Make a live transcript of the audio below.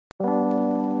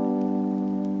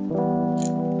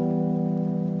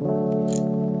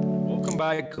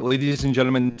back, ladies and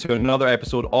gentlemen, to another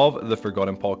episode of the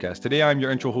Forgotten Podcast. Today, I'm your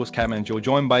intro host, Cameron Joe,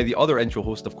 joined by the other intro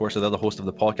host, of course, the other host of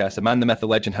the podcast, the man, the myth, the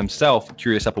legend himself,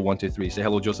 Curious Apple 123. Say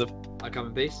hello, Joseph. I come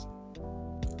in peace.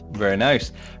 Very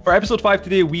nice. For episode 5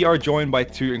 today, we are joined by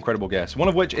two incredible guests, one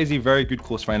of which is a very good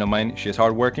close friend of mine. She is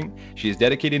hardworking, she is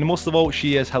dedicated, and most of all,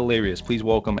 she is hilarious. Please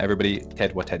welcome everybody,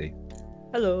 Ted Watedi.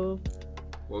 Hello.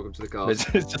 Welcome to the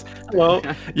cast. It's just hello.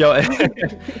 Yo,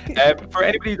 for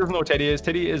anybody who doesn't know who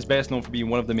Teddy is best known for being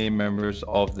one of the main members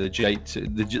of the Jite,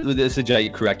 it's the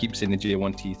Jite crew. I keep saying the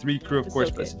J1T3 crew, of course,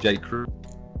 okay. But it's the Jite crew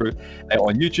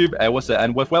on YouTube.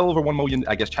 And with well over 1 million,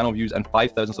 I guess, channel views and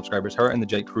 5,000 subscribers, her and the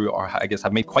Jite crew are, I guess,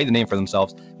 have made quite the name for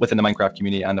themselves within the Minecraft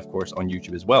community and, of course, on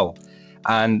YouTube as well.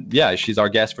 And yeah, she's our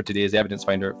guest for today as the evidence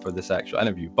finder for this actual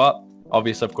interview. But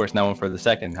obviously, of course, now on for the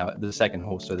second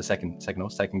host, or the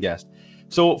second guest.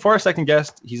 So for our second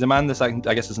guest, he's a man this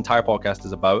entire podcast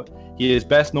is about. He is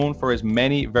best known for his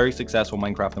many very successful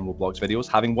Minecraft and Roblox videos,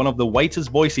 having one of the whitest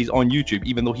voices on YouTube,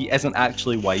 even though he isn't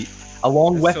actually white,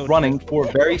 along with running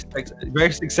for very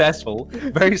successful,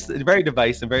 very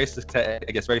device and very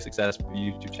successful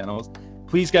YouTube channels.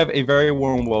 Please give a very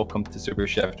warm welcome to Super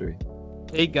Shiftery.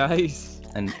 Hey guys.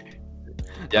 And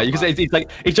yeah, you can say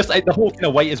it's just like the whole kind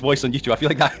of whitest voice on YouTube. I feel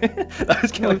like that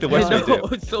is kind of like the worst way to do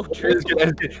it. It's so true.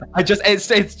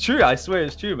 It's true. I swear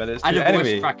it's true, man. It's true. And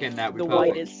anyway, voice crack in that. The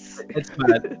whitest.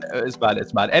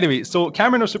 It's bad. Anyway, so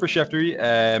Cameron of Super Shiftery,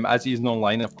 as he is known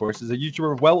online, of course, is a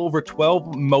YouTuber with well over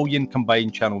 12 million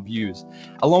combined channel views,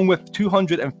 along with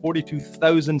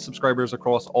 242,000 subscribers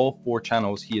across all 4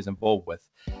 channels he is involved with.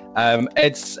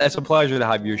 It's a pleasure to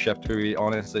have you, Shiftery.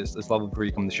 Honestly, it's lovely for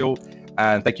you to come on the show.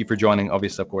 And thank you for joining,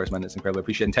 obviously, of course, man. It's incredibly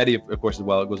appreciated. And Teddy, of course, as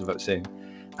well, it goes without saying.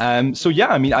 So yeah,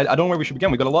 I mean, I don't know where we should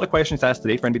begin. We've got a lot of questions to ask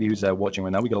today for anybody who's watching right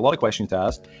now. We got a lot of questions to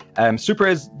ask. Super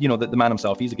is, the man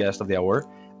himself. He's a guest of the hour.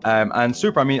 And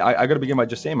Super, I mean, I got to begin by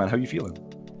just saying, man, how you feeling?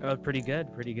 Pretty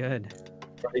good. Pretty good.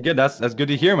 That's good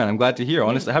to hear, man. I'm glad to hear.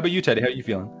 Honestly, how about you, Teddy? How are you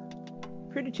feeling?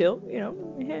 Pretty chill.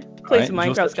 Play some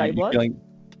Minecraft Skyblock.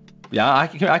 Yeah, I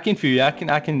can feel you. I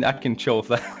can chill with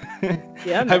that.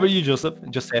 Yeah. How about you, Joseph?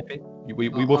 Just happy? We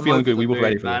both feeling good. We both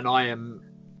ready for man. I am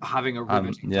having a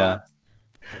riveting time.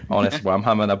 Honestly, I'm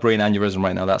having a brain aneurysm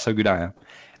right now. That's how good I am.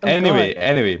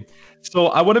 Anyway. So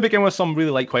I want to begin with some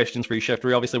really light questions for you,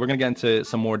 Shiftery. Obviously, we're going to get into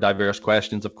some more diverse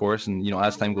questions, of course. And,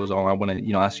 as time goes on, I want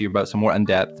to, ask you about some more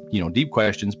in-depth, deep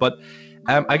questions. But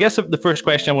I guess the first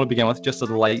question I want to begin with, just as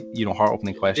a light,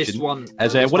 heart-opening question. This one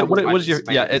is what is your...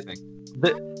 Yeah,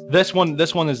 This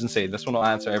one is insane. This one will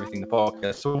answer everything in the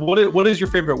podcast. So what is your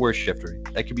favorite word, Shiftery?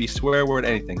 It could be swear word,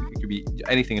 anything. It could be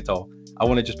anything at all. I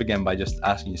want to just begin by just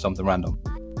asking you something random.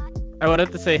 I would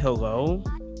have to say hello.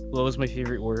 Hello is my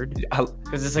favorite word.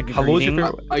 Because it's like a hello greeting. Is your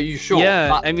favorite? Are you sure?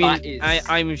 Yeah,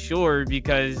 I'm sure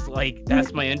because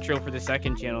that's my intro for the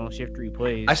second channel, Shiftery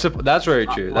Plays. That's very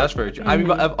true. That's very true. I mean,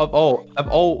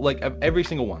 of every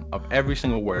single one, of every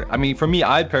single word. I mean, for me,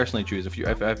 I'd personally choose if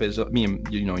it's me and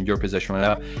in your position right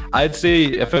now, I'd say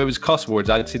if it was cuss words,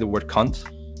 I'd say the word cunt.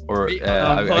 Or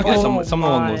I guess some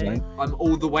along those lines. I'm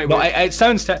all the way. No, it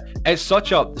sounds. It's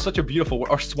such a beautiful word.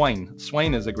 Or swine.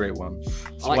 Swine is a great one.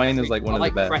 Swine is like one of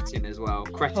the best. Cretin as well.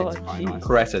 Cretin's quite nice.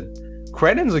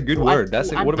 Cretin's a good word.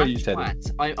 That's it. What about you, Teddy?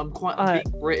 I'm quite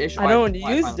British. I don't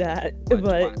use that,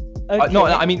 but. Okay. No,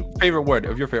 I mean favorite word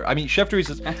of your favorite. I mean, Shiftery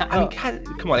is. I mean,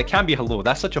 come on, it can't be hello.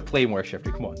 That's such a plain word,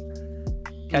 Shiftery. Come on.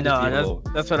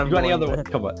 That's what I'm. You got any other one?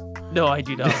 Come on. No, I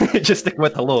do not. Just stick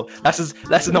with hello. That's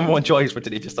the number one choice for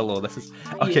today. Just hello. This is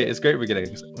okay. Yeah. It's great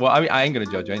beginnings. Well, I mean, I ain't gonna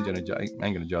judge you. I ain't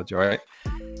gonna judge you. All right.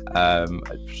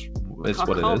 It's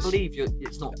what it is. I can't believe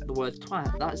it's not the word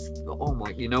twat. That's oh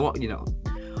my. You know what?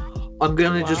 I'm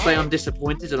gonna just say I'm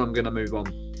disappointed and I'm gonna move on.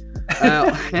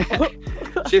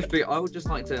 Shiftery, I would just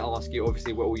like to ask you.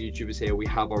 Obviously, we're all YouTubers here. We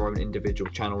have our own individual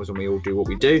channels and we all do what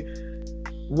we do.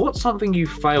 What's something you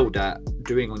failed at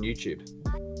doing on YouTube?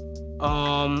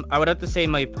 I would have to say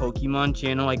my Pokemon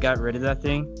channel. I got rid of that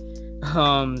thing.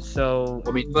 So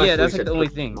I mean, that's like the only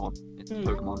thing. It's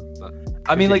Pokemon, but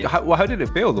I mean, like, how did it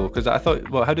fail though? Because I thought,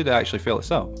 how did it actually fail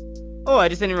itself? Oh, I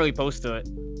just didn't really post to it.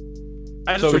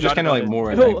 So it was just kind of like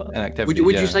more an activity.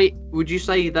 Would you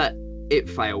say that it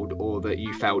failed or that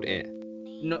you failed it?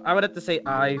 No, I would have to say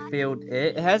I failed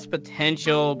it. It has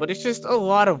potential, but it's just a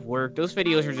lot of work. Those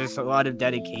videos are just a lot of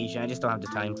dedication. I just don't have the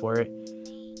time for it.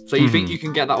 So you think you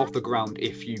can get that off the ground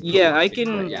if you? Yeah, I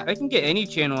can. I can get any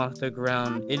channel off the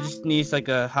ground. It just needs like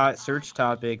a hot search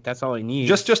topic. That's all I need.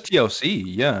 Just TLC,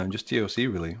 yeah, just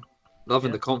TLC really.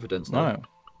 Loving the confidence now.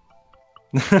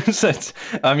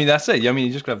 I mean, that's it. I mean,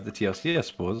 you just grab the TLC, I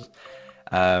suppose.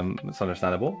 It's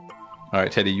understandable. All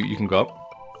right, Teddy, you can go up.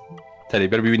 Teddy,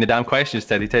 better be reading the damn questions,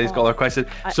 Teddy. Teddy's got all our questions.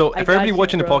 So I if got everybody you,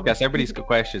 watching the bro. podcast, everybody's got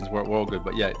questions. We're all good.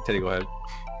 But yeah, Teddy, go ahead.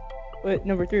 Wait,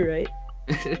 number 3, right?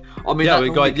 I mean, Yeah, that we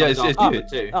normally got- yeah, comes it's after you.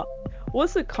 too. Oh.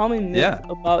 What's a common myth Yeah.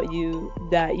 about you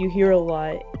that you hear a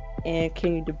lot, and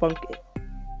can you debunk it?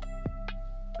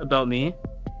 About me?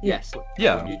 Yes.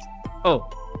 Yeah. Oh,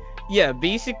 yeah.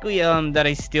 Basically, that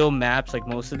I steal maps like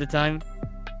most of the time.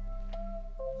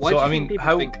 Why So, do you I mean, think people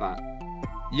how- think that?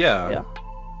 Yeah. Yeah.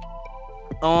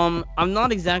 I'm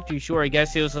not exactly sure. I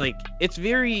guess it was like it's a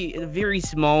very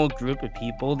small group of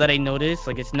people that I noticed.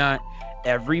 Like it's not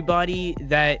everybody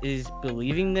that is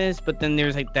believing this, but then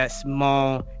there's like that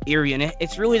small area, and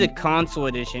it's really the console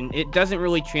edition. It doesn't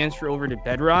really transfer over to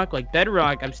Bedrock. Like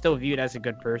Bedrock, I'm still viewed as a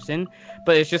good person,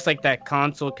 but it's just like that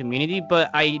console community.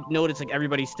 But I noticed like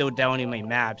everybody's still downloading my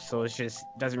maps, so it's just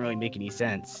doesn't really make any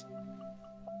sense.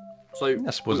 So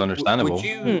I suppose would- understandable. Would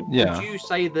you Yeah. would you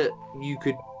say that you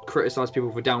could criticize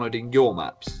people for downloading your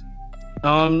maps?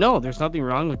 No, there's nothing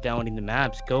wrong with downloading the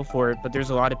maps. Go for it. But there's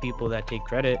a lot of people that take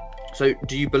credit. So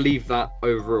do you believe that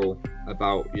overall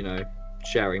about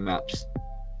sharing maps?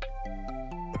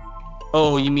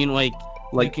 Oh, you mean like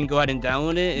you Like, can go ahead and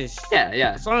download it? It's,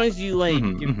 Yeah. as long as you like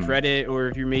Mhm, give mhm. credit, or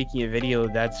if you're making a video,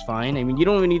 that's fine. I mean, you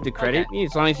don't even need to credit me.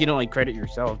 As long as you don't like credit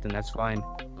yourself, then that's fine.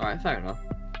 All right, fair enough.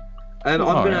 all right, I'm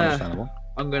understandable.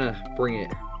 gonna bring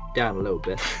it down a little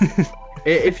bit.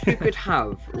 If you could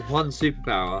have one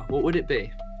superpower, what would it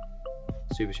be?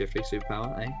 Super shifty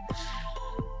superpower, eh?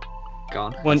 Go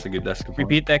on. One, That's a good point.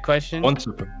 repeat that question. One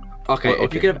super. Okay, Well,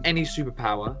 if you okay. could have any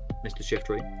superpower, Mr.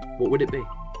 Shiftery, what would it be?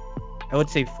 I would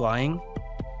say flying.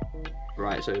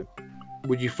 Right, so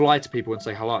would you fly to people and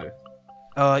say hello?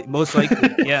 Most likely,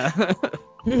 yeah.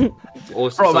 Or Bro,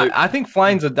 so, man, I think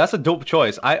flying's that's a dope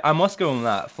choice. I must go on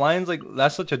that. Flying's like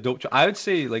that's such a dope choice. I would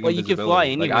say like Well, you can fly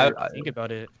invisibility. anywhere. Like, Think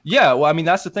about it. yeah, well, I mean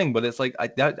that's the thing, but it's like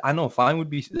I know flying would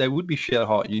be shit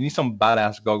hot. You need some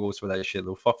badass goggles for that shit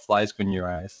though. Fuck flies going in your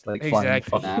eyes. Like flying.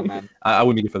 Exactly. Fuck. nah, man. I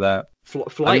wouldn't be good for that.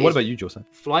 Flight, I mean, what is, about you, Joseph?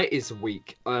 flight is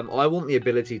weak. I want the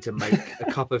ability to make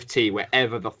a cup of tea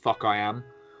wherever the fuck I am,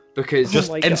 because Just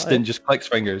my God. instant, just clicks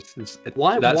fingers.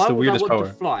 why That's why the would weirdest I want power.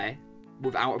 to fly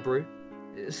without a brew?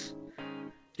 It's,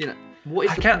 what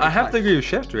is I the can't. point I of have to flight? agree with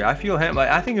Shifter. I feel him. Like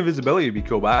I think invisibility would be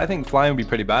cool, but I think flying would be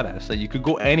pretty badass. Like you could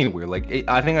go anywhere. Like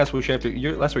I think that's what Shifter.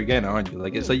 That's what you're getting, aren't you?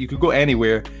 Like it's like you could go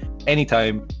anywhere,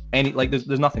 anytime, like there's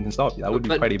nothing can stop you. That would be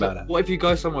But- pretty but badass. What if you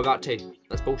go somewhere without tea?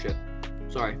 That's bullshit.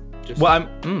 Sorry. Just Well,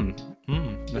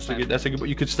 that's a good. That's a good.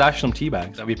 You could stash some tea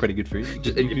bags. That'd be pretty good for you.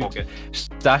 just in You your could pocket.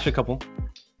 Stash a couple.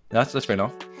 That's fair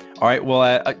enough. All right. Well,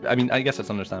 I mean, I guess that's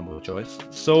understandable choice.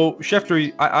 So, Shifter,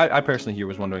 I personally here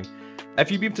was wondering if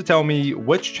you'd be able to tell me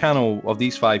which channel of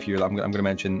these 5 here that I'm going to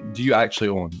mention do you actually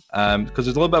own? Because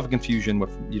there's a little bit of a confusion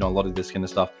with a lot of this kind of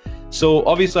stuff. So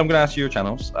obviously I'm going to ask you your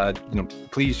channels.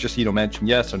 Please just mention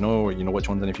yes or no, or which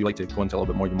ones, and if you like to go into a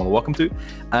little bit more, you're more than welcome to.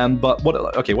 But what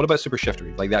about Super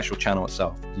Shiftery, like the actual channel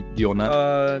itself? Do you own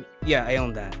that? Yeah, I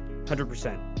own that.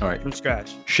 100%. All right. From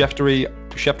scratch. Shiftery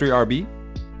RB.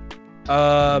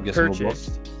 I'm guessing Roblox.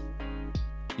 Purchased.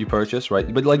 You purchase,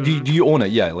 right? But like, do you own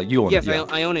it? Yeah, like you own Yes, it. Yeah.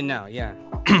 I own it now. Yeah.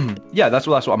 Yeah, that's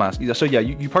what I'm asking. So yeah,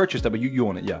 you purchased it, but you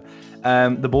own it. Yeah.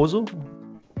 The Bozo.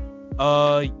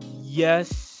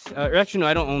 Yes. Actually, no,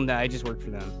 I don't own that. I just work for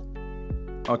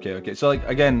them. Okay. So like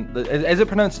again, is it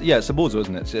pronounced? Yeah, it's a Bozo,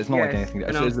 isn't it? So it's not like Yes, anything.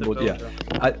 It's pronounced the Bozo. Yeah.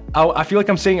 Bozo. I feel like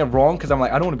I'm saying it wrong because I'm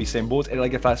like I don't want to be saying Bozo.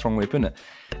 Like if that's the wrong way of putting it.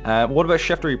 What about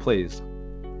Shiftery Plays?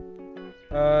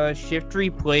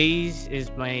 Shiftery Plays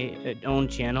is my own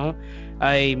channel.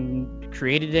 I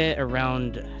created it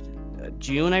around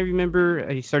June. I remember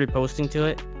I started posting to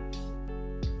it.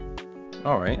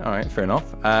 All right, fair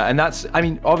enough. And that's, I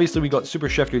mean, obviously we got Super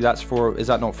Shiftery. That is for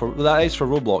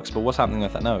Roblox. But what's happening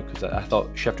with that now? Because I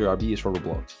thought Shiftery RB is for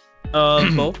Roblox.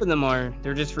 Both of them are.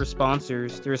 They're just for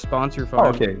sponsors. They're a sponsor for. Oh,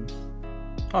 okay.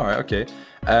 All right, okay.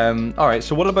 All right.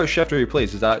 So what about Shiftery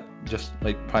Plays? Is that just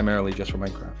like primarily just for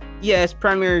Minecraft? Yeah, it's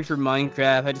primarily for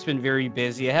Minecraft. I've just been very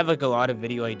busy. I have like a lot of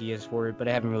video ideas for it, but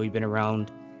I haven't really been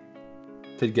around.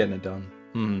 To getting it done.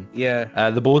 Yeah.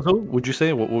 The Bozo, would you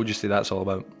say? What would you say that's all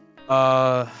about?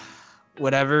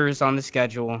 Whatever is on the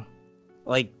schedule.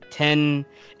 Like 10.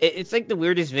 It's like the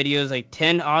weirdest videos, like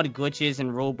 10 odd glitches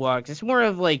in Roblox. It's more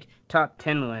of like top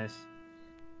 10 list.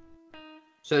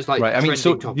 So it's like Right, I mean, trending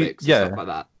so topics yeah. and stuff like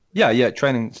that. Yeah,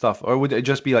 training stuff, or would it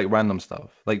just be like random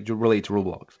stuff, like related to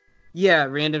Roblox? Yeah,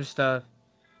 random stuff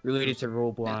related to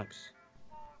Roblox.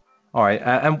 All right,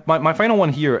 and my final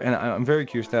one here, and I'm very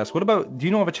curious to ask, what about? Do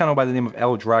you know of a channel by the name of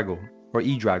El Drago or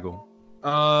E Drago?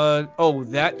 Oh,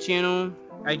 that channel.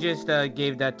 I just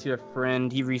gave that to a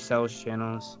friend. He resells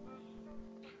channels.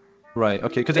 Right.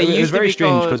 Okay. Because It it was used to very be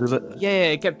strange. called, Because yeah,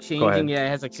 it kept Go ahead. changing. Yeah, it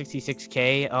has like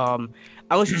 66K.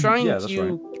 I was trying Yeah, that's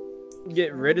to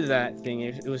get rid of that thing.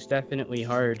 It was definitely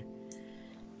hard.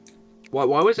 Why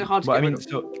was it hard to But I get rid mean, of?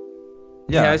 so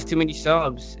It yeah. has too many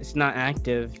subs. It's not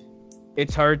active.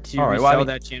 It's hard to All right, resell well, I mean,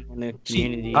 that channel in the See,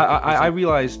 community. I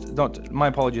realized, not my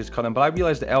apologies, Colin, but I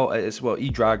realized that it's well,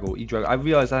 E-Drago. I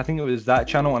realized, I think it was that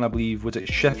channel, and I believe was it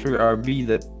Shifter RB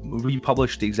that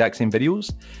republished the exact same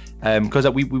videos, because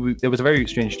we there was a very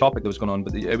strange topic that was going on,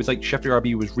 but it was like Shifter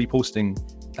RB was reposting,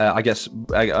 I guess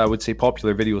I would say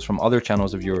popular videos from other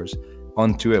channels of yours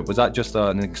onto it. Was that just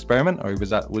an experiment, or was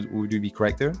that would you be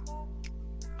correct there?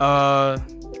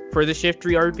 For the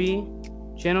Shiftry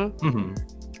RB channel. Mm-hmm.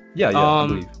 Yeah, I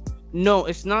believe. No,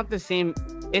 it's not the same.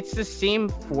 It's the same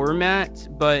format,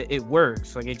 but it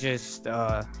works. Like it just,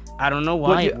 I don't know why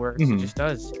Well, yeah, it works. mhm. It just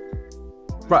does.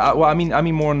 Right. Well, I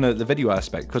mean more on the video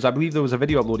aspect, because I believe there was a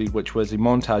video uploaded which was a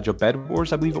montage of Bed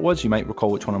Wars. I believe it was. You might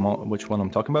recall which one I'm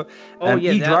talking about. Oh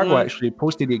yeah, that E-Drago one. actually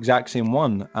posted the exact same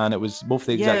one, and it was both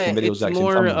the exact same video, it's exact same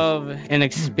more thumbnail. of an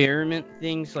experiment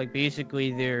thing. So like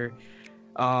basically they're,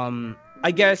 I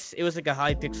guess it was like a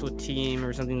Hypixel team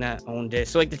or something that owned it.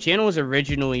 So like the channel was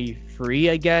originally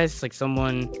free, I guess. Like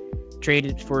someone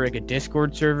traded for like a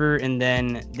Discord server, and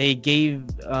then they gave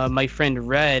my friend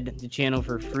Red the channel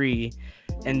for free,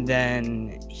 and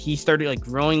then he started like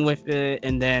growing with it,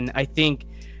 and then I think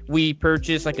we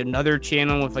purchased like another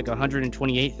channel with like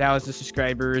 128,000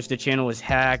 subscribers. The channel was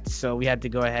hacked, so we had to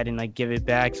go ahead and like give it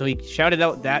back. So he shouted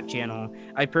out that channel.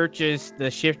 I purchased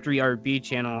the Shiftry RB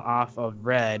channel off of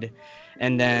Red,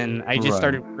 and then I just Right.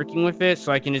 started working with it,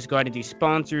 so I can just go ahead and do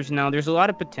sponsors now. There's a lot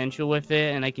of potential with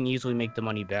it, and I can easily make the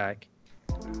money back.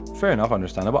 Fair enough,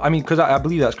 understandable. I mean, because I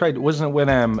believe that's correct. Wasn't it when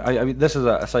I mean, this is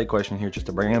a side question here just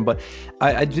to bring in, but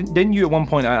didn't you at one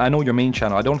point? I know your main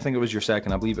channel. I don't think it was your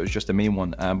second. I believe it was just the main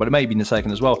one, but it might have been the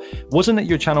second as well. Wasn't it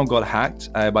your channel got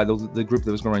hacked by the group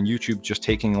that was going on YouTube, just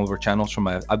taking over channels from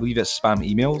I believe it's spam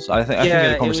emails. I think we had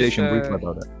Yeah, a it conversation was, briefly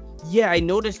about it. Yeah, I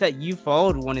noticed that you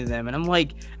followed one of them, and I'm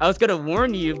like, I was gonna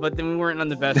warn you, but then we weren't on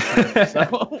the best terms,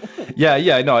 so.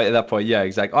 Yeah, no, at that point, yeah,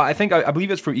 exactly. I think I believe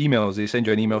it's through emails. They send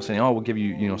you an email saying, "Oh, we'll give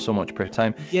you so much per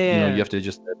time." Yeah. You have to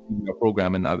just a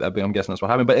program, and I'm guessing that's what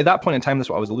happened. But at that point in time,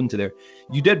 that's what I was alluding to there.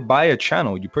 You did buy a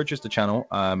channel. You purchased a channel.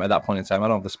 At that point in time, I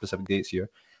don't have the specific dates here,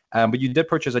 but you did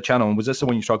purchase a channel. And was this the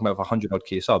one you're talking about with 100 odd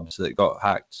K subs that got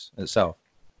hacked itself?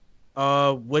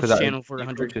 Which 'Cause channel for you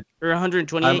 100 purchased- or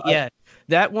 128? Yeah,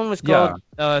 that one was called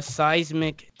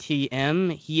Seismic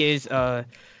TM. He is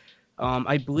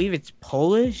I believe it's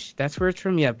Polish. That's where it's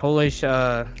from. Yeah, Polish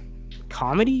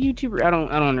comedy YouTuber. I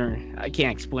don't know. I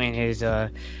can't explain his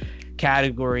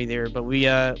category there, but we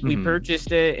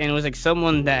purchased it, and it was like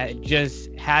someone that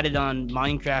just had it on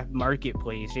Minecraft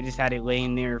Marketplace. They just had it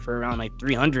laying there for around like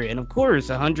 300, and of course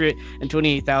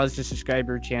 128,000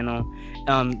 subscriber channel.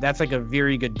 That's like a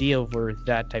very good deal for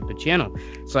that type of channel.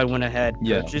 So I went ahead,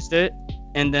 purchased it,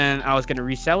 and then I was gonna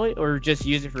resell it or just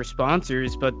use it for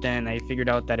sponsors, but then I figured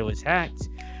out that it was hacked.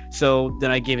 So then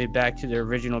I gave it back to the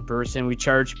original person. We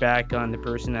charged back on the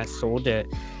person that sold it.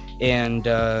 And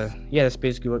yeah, that's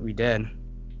basically what we did.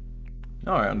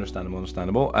 All right, understandable.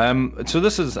 So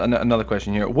this is another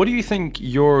question here. What do you think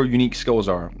your unique skills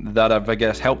are that have, I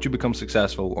guess, helped you become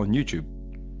successful on YouTube?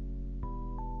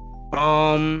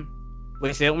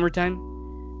 Wait, say it one more time.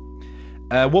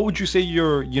 What would you say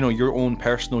your own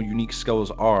personal unique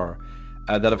skills are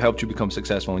that have helped you become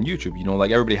successful on YouTube? Like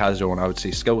everybody has their own, I would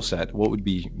say, skill set. What would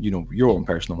be, your own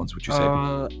personal ones, would you say?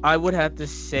 I would have to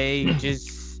say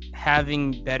just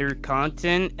having better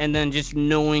content, and then just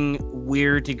knowing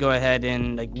where to go ahead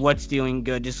and like what's doing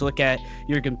good. Just look at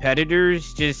your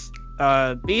competitors, just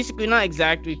basically not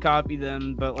exactly copy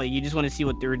them, but like you just want to see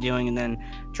what they're doing and then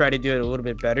try to do it a little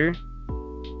bit better.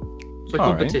 So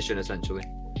competition, essentially.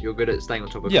 You're good at staying on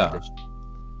top of competition.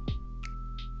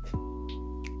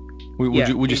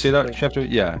 Would you say that, Shifter?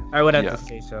 Yeah. I would have to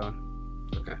say so.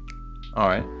 Okay. All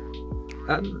right.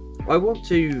 I want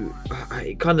to.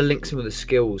 It kind of links in with the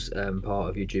skills part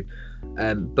of YouTube.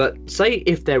 But say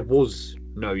if there was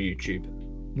no YouTube,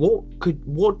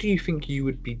 what do you think you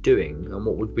would be doing, and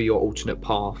what would be your alternate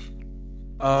path?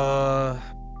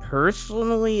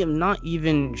 Personally, I'm not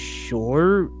even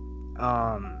sure.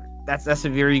 That's a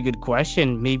very good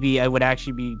question. Maybe I would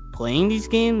actually be playing these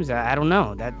games. I don't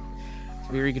know. That's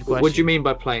a very good question. What do you mean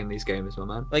by playing these games, my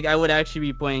man? Like I would actually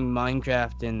be playing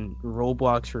Minecraft and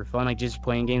Roblox for fun, like just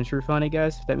playing games for fun, I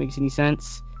guess, if that makes any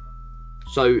sense.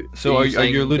 So are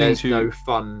you alluding there's to no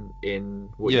fun in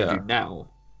what you do now?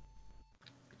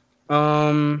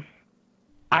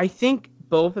 I think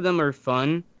both of them are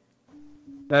fun.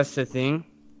 That's the thing.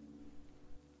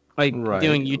 like Right.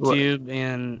 doing Right. YouTube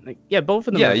and like, yeah, both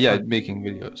of them. Yeah, are yeah, fun. making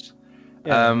videos.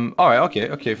 Yeah. All right,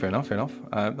 okay, fair enough.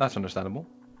 That's understandable.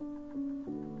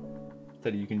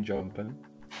 Teddy, you can jump in.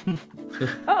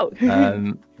 Oh.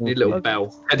 Need a little Okay. bell.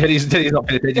 Teddy's not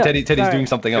Teddy's Yeah, sorry. doing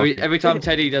something else. Every time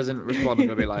Teddy doesn't respond, I'm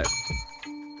gonna be like,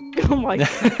 Oh my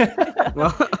god.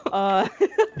 Well,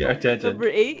 Get attention. Number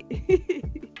 8.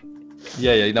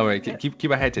 Yeah, no worry.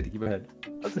 Keep ahead, Teddy. Keep ahead.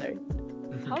 Oh, sorry.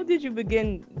 How did you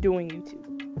begin doing YouTube?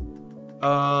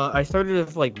 I started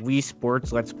with like Wii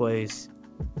Sports Let's Plays.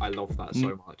 I love that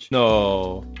so much.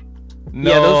 No.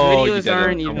 Yeah, those you videos gotta-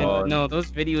 aren't come even. on. No,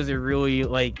 those videos are really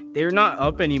like they're not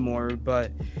up anymore.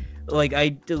 But like I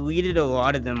deleted a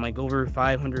lot of them, like over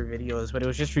 500 videos. But it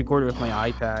was just recorded with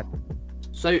my iPad.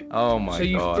 So, Oh my so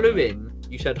you god. flew in,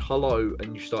 you said hello,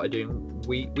 and you started doing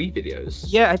Wii videos.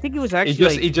 Yeah, I think it was actually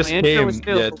just- like it just my intro was came,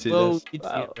 still yeah, to below this. YouTube.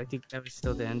 Wow. I think that was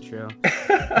still the intro.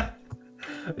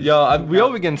 Yeah, we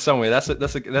all begin somewhere. That's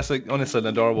honestly an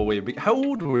adorable way. But how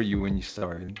old were you when you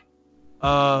started?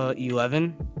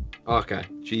 11. Okay.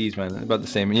 Jeez, man, about the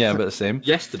same. Yeah, about the same.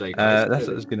 Yesterday. guys, That's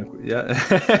really. it's gonna. Yeah,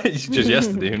 it's just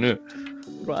yesterday. Who knew?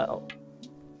 Wow.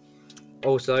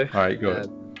 Also, All right, go.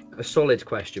 a solid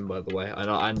question, by the way,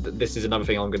 and this is another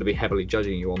thing I'm going to be heavily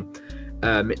judging you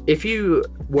on. If you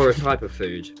were a type of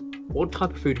food, what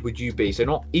type of food would you be? So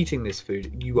not eating this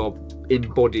food, you are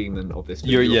embodiment of this food.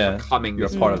 You're becoming You're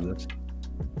this a part food. of this.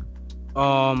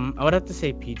 I would have to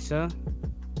say pizza.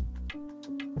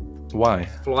 Why?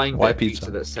 Flying Why dead pizza?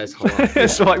 pizza? That says hello.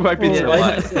 So why pizza? Oh,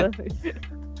 Why? pizza.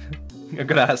 I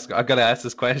gotta ask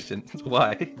this question.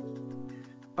 Why?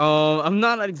 I'm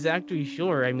not exactly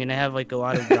sure. I mean, I have like a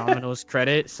lot of Domino's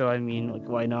credit, so I mean, like,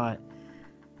 why not?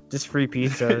 Just free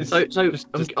pizza. So Just-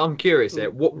 I'm curious here.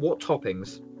 What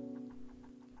toppings?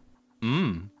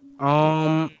 Mmm.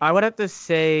 I would have to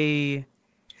say Do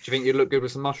you think you'd look good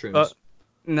with some mushrooms?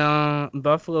 no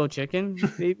buffalo chicken,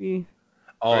 maybe.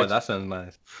 Oh, Right. that sounds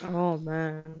nice. Oh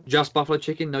man. Just buffalo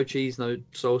chicken, no cheese, no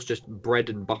sauce, just bread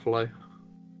and buffalo.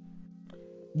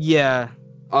 Yeah,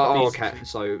 Oh, Basically. okay.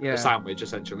 So Yeah. a sandwich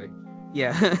essentially.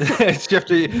 yeah.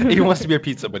 He wants to be a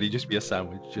pizza, but he just be a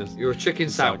sandwich. Just You're a chicken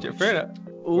sandwich. Fair enough.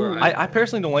 Ooh, Right. I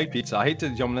personally don't like pizza. I hate to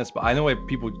jump on this, but I know why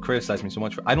people criticize me so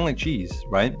much. I don't like cheese,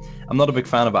 right? I'm not a big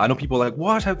fan of it. I know people are like,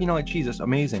 what? How can you not like cheese? It's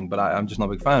amazing, but I'm just not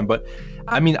a big fan. But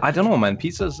I mean, I don't know, man.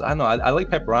 Pizzas, I don't know. I like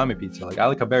pepperoni pizza. Like I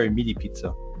like a very meaty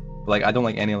pizza. But, like I don't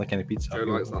like any other kind of pizza. I Joe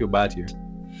feel, likes that. feel bad here.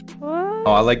 What?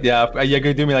 Oh, I like you're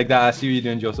gonna do me like that. I see what you're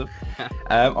doing, Joseph.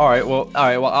 All right. Well,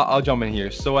 I'll jump in here.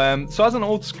 So so as an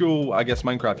old school, I guess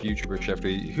Minecraft YouTuber,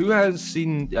 Shifty, who has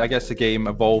seen, I guess, the game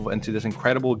evolve into this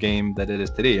incredible game that it is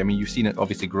today? I mean, you've seen it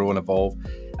obviously grow and evolve,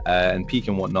 and peak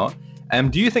and whatnot.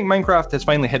 Do you think Minecraft has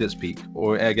finally hit its peak,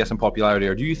 or I guess in popularity,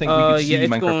 or do you think we could see yeah,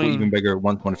 it's Minecraft go going- even bigger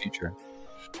once in the future?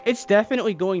 it's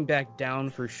definitely going back down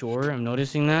for sure. I'm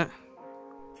noticing that.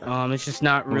 It's just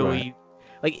not really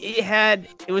like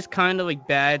it was kind of like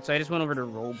bad, so I just went over to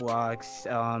Roblox.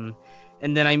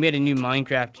 And then I made a new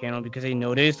Minecraft channel because I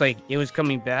noticed like it was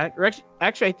coming back. Or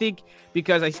actually, I think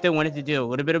because I still wanted to do a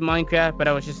little bit of Minecraft, but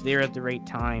I was just there at the right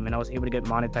time, and I was able to get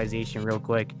monetization real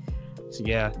quick. So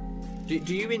yeah.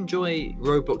 Do you enjoy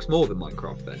Roblox more than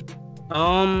Minecraft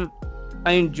then?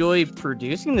 I enjoy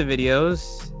producing the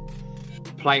videos.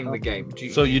 Playing the game. Do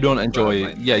you, So you don't enjoy,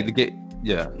 Right. yeah, the game,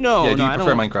 yeah. No, Yeah, do no, you I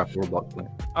prefer don't. Minecraft to Roblox? Play?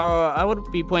 I would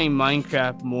be playing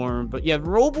Minecraft more, but yeah,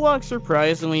 Roblox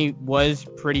surprisingly was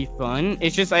pretty fun.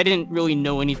 It's just I didn't really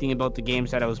know anything about the games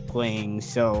that I was playing,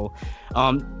 so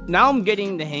now I'm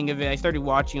getting the hang of it. I started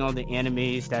watching all the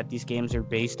animes that these games are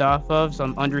based off of, so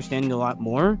I'm understanding a lot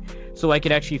more, so I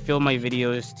could actually film my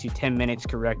videos to 10 minutes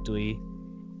correctly.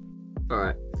 All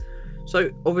right. So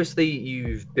obviously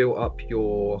you've built up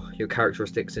your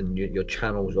characteristics and your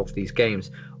channels off these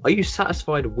games. Are you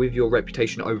satisfied with your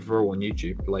reputation overall on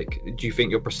YouTube? Like, do you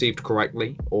think you're perceived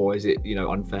correctly, or is it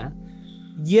unfair?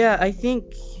 Yeah, I think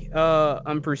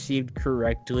I'm perceived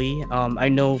correctly. I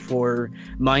know for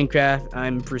Minecraft,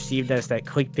 I'm perceived as that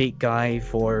clickbait guy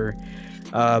for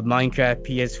Minecraft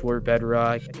PS4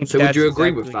 Bedrock. I think So would that's you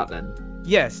agree with exactly- that then?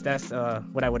 Yes, that's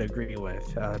what I would agree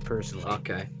with personally.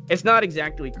 Okay. It's not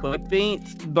exactly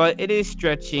clickbait, but it is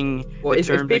stretching. Well, the if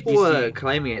term that people you are see.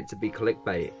 claiming it to be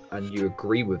clickbait and you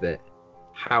agree with it,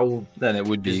 how Then it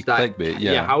would be does that? clickbait,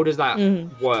 yeah. How does that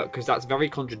Mhm. work? Because that's very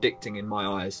contradicting in my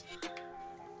eyes.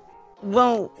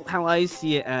 Well, how I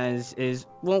see it as is,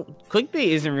 well, clickbait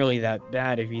isn't really that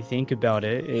bad if you think about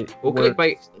it. Well,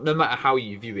 clickbait, no matter how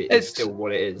you view it, it's still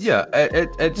what it is. Yeah,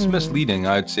 it's misleading,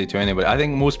 I would say, to anybody. I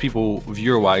think most people,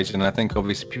 viewer-wise, and I think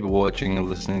obviously people watching and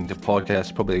listening to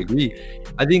podcasts probably agree.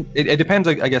 I think it depends,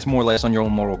 I guess, more or less on your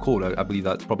own moral code. I believe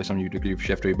that's probably something you'd agree with,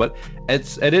 Shifty. But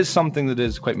it is something that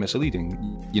is quite misleading.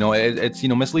 It's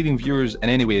misleading viewers in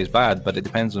any way is bad, but it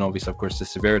depends on, obviously, of course, the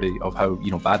severity of how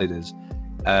bad it is.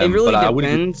 It really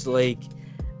depends. Like,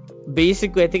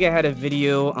 basically, I think I had a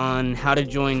video on how to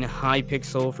join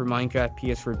Hypixel for Minecraft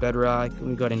PS4 Bedrock. Let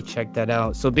me go ahead and check that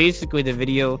out. So basically, the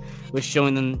video was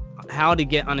showing them how to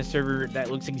get on a server that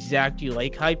looks exactly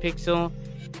like Hypixel.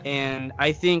 And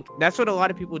I think that's what a lot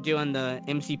of people do on the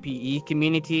MCPE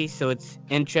community. So it's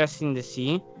interesting to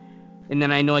see. And then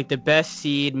I know, like, the best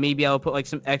seed, maybe I'll put, like,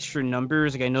 some extra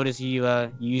numbers. Like, I noticed you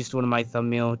used one of my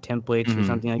thumbnail templates or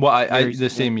something like that. Well, the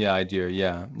same idea,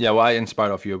 yeah. Yeah, well, I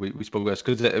inspired off you. We spoke about this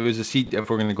because it was a seed, if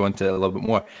we're going to go into it a little bit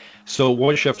more. So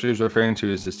what Shifter is referring to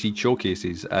is the seed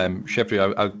showcases.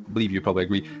 Shifter, I believe you probably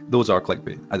agree, those are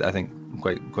clickbait, I think.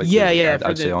 Quite yeah,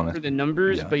 I'd say honest. For the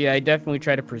numbers, yeah. But yeah, I definitely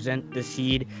try to present the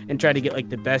seed and try to get, like,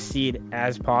 the best seed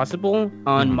as possible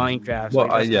on Minecraft. Well,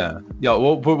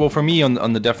 Well, for me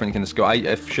on the different kind of scale,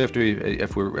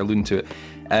 if we're alluding to it,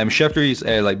 Shifty's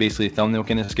like basically thumbnail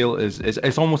kind of scale is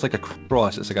it's almost like a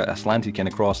cross. It's like a slanted kind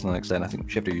of cross to an extent. I think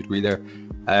Shifty, you'd agree there.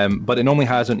 But it normally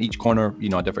has on each corner,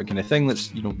 a different kind of thing that's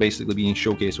basically being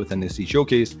showcased within the seed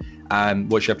showcase. And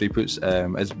what Shifty puts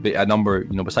is a number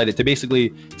beside it to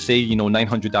basically say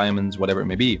 900 diamonds, whatever it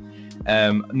may be.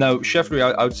 Now Shifty,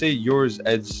 I would say yours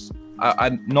is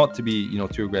not to be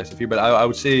too aggressive here, but I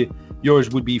would say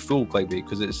yours would be full clickbait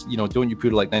because it's don't you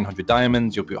put like 900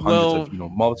 diamonds, you'll put hundreds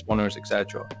of mob spawners,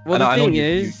 etc. Well, the thing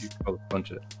is,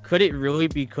 could it really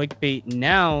be clickbait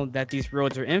now that these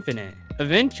roads are infinite?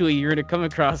 Eventually, you're gonna come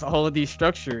across all of these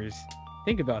structures.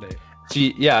 Think about it.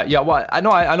 See, yeah. Well, I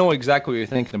know exactly what you're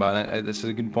thinking about. And this is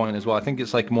a good point as well. I think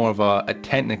it's like more of a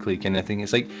technically kind of thing.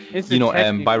 It's like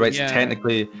by rights,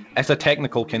 technically, it's a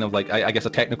technical kind of like I guess a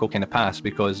technical kind of pass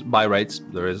because by rights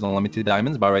there is unlimited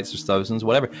diamonds. By rights there's thousands,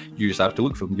 whatever. You just have to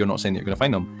look for them. You're not saying that you're going to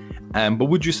find them. But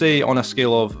would you say on a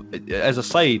scale of, as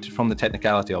aside from the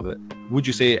technicality of it, would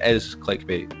you say it is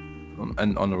clickbait,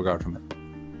 on the regard from it?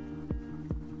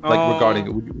 Like regarding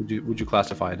it, would you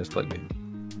classify it as clickbait?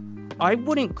 I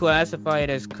wouldn't classify it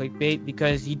as clickbait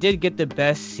because you did get the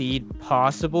best seed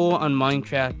possible on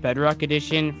Minecraft Bedrock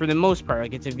Edition for the most part.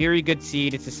 Like, it's a very good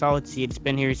seed. It's a solid seed. It's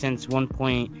been here since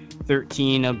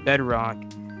 1.13 of Bedrock.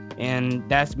 And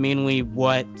that's mainly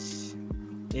what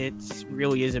it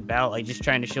really is about. Like, just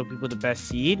trying to show people the best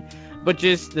seed. But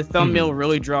just the thumbnail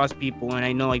really draws people. And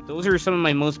I know, like, those are some of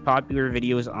my most popular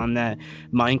videos on that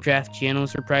Minecraft channel.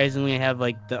 Surprisingly, I have,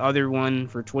 like, the other one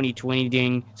for 2020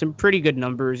 doing some pretty good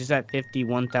numbers. It's at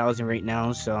 51,000 right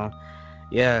now. So,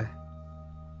 yeah.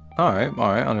 All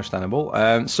right, understandable.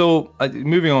 So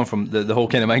moving on from the whole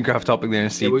kind of Minecraft topic there.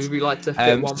 Yeah, would we like to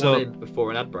fit one in before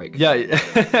an ad break? Yeah,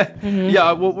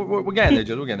 yeah. We're getting there,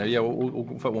 Judd. We're getting there. Yeah,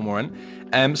 we'll fit one more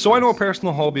in. So I know a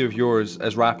personal hobby of yours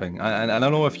is rapping, and I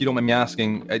don't know if you don't mind me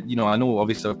asking. I know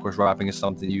obviously, of course, rapping is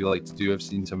something you like to do. I've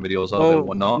seen some videos of it and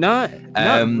whatnot. Not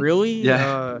really.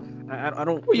 Yeah. I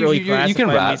don't really. You can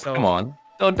rap. Myself. Come on.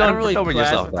 Don't really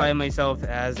classify myself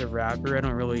as a rapper. I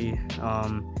don't really.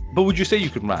 But would you say you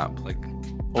could rap, like,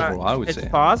 overall? I would say it's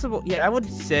possible. Yeah, I would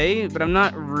say, but I'm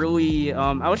not really.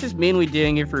 I was just mainly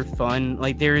doing it for fun.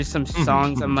 Like, there is some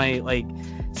songs on my like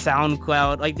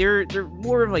SoundCloud. Like, they're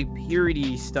more of like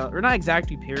parody stuff, or not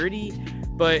exactly parody,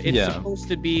 but it's supposed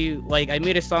to be like I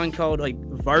made a song called like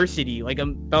Varsity. Like,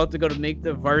 I'm about to go to make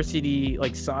the varsity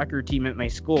like soccer team at my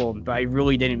school, but I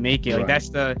really didn't make it. Like,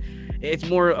 that's it's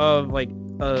more of like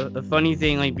a funny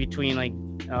thing like between like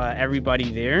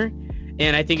everybody there,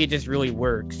 and I think it just really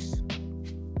works.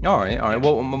 All right.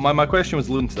 Well, my question was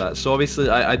alluding to that. So obviously,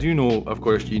 I do know, of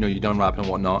course, you've done rapping and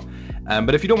whatnot.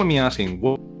 But if you don't mind me asking,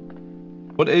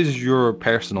 what is your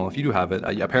personal, if you do have it,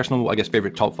 a personal, I guess,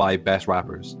 favorite top 5 best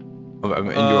rappers, in your,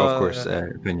 of course,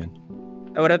 opinion?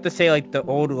 I would have to say like the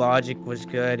old Logic was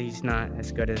good. He's not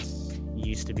as good as he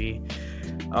used to be.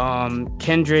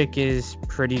 Kendrick is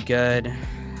pretty good.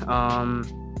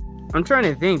 I'm trying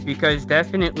to think because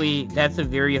definitely that's a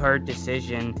very hard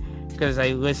decision because I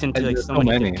listen to like so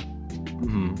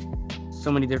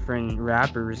many different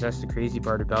rappers. That's the crazy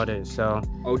part about it. So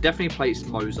I'll definitely place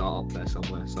Mozart up there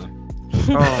somewhere. So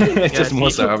it's just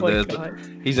Mozart up there.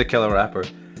 He's a killer rapper.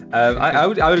 I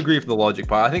would agree with the Logic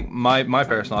part. I think my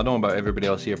personal, I don't know about everybody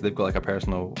else here if they've got like a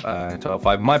personal top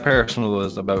 5. My personal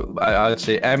is about I would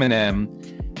say Eminem,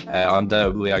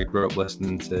 Undoubtedly, I grew up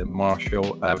listening to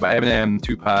Marshall, but Eminem,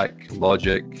 Tupac,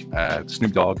 Logic,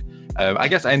 Snoop Dogg. I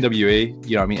guess NWA.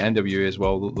 You know what I mean? NWA as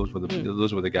well. Those were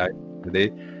the guys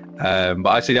today. But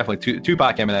I'd say definitely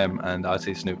Tupac, Eminem, and I'd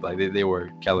say Snoop. Like they were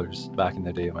killers back in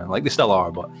the day, man. Like they still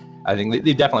are, but I think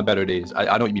they definitely better days. I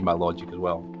know what you mean by Logic as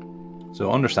well.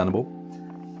 So understandable.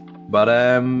 But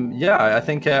yeah, I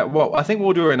think I think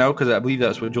we'll do it right now because I believe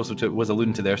that's what Joseph was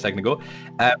alluding to there a second ago.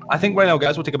 I think right now,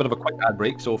 guys, we'll take a bit of a quick ad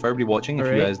break. So for everybody watching, if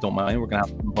you guys don't mind, we're gonna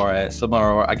have our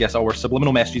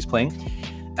subliminal messages playing.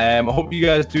 I hope you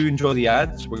guys do enjoy the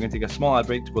ads. We're going to take a small ad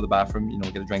break to go to the bathroom,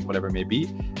 get a drink, whatever it may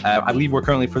be. I believe we're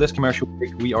currently, for this commercial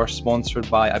break, we are sponsored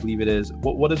by, I believe it is,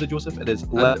 what is it, Joseph? It is...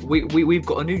 we've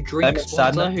got a new drink Lemon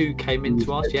sponsor Sadness. who came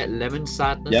into us. Yeah, Lemon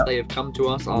Sadness. Yep. They have come to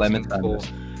us Lemon asking for,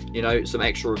 Sadness. some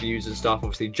extra reviews and stuff.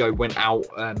 Obviously, Joe went out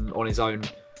on his own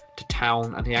to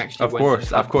town and he actually Of went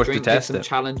course, and to test some it.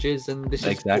 challenges, and this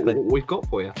Exactly. is what we've got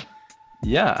for you.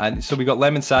 Yeah, and so we got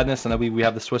Lemon Sadness, and I believe we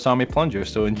have the Swiss Army Plunger.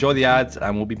 So enjoy the ads,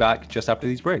 and we'll be back just after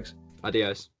these breaks.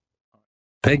 Adios.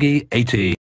 Peggy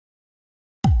 18.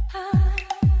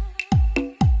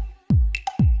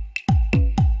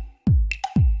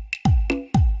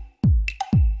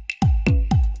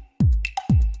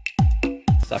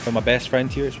 So I found my best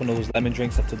friend here. It's one of those lemon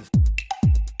drinks I told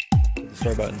the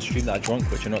story about in the stream that I drunk,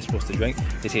 which you're not supposed to drink.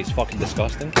 They say it's fucking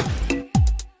disgusting.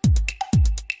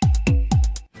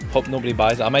 Hope nobody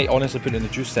buys it. I might honestly put it in the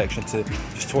juice section to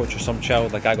just torture some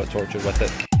child like I got tortured with it.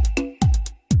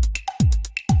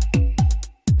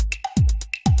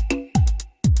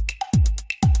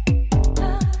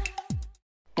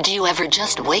 Do you ever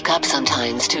just wake up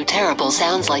sometimes to terrible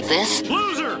sounds like this?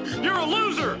 Loser! You're a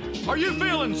loser! Are you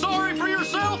feeling sorry for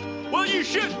yourself? Well, you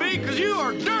should be, because you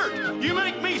are dirt! You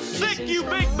make me sick, you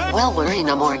big bag! Well, worry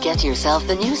no more. Get yourself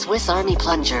the new Swiss Army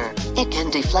Plunger. It can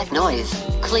deflect noise,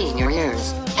 clean your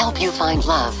ears, help you find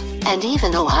love, and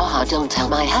even oh haha, don't tell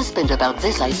my husband about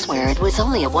this, I swear it was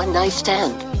only a one-night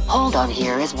stand. Hold on,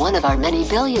 here is one of our many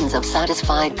billions of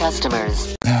satisfied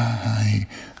customers.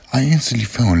 I instantly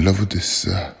fell in love with this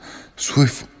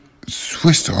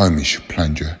Swiss Army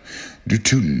Plunger due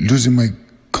to losing my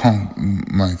account.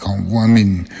 Well, I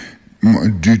mean,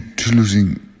 due to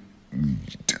losing,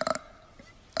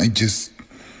 I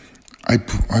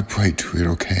pray to it.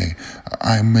 Okay,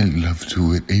 I'm in love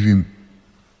to it. I even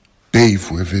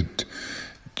bathe with it.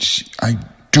 I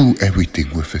do everything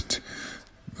with it.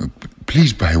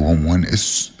 Please buy one.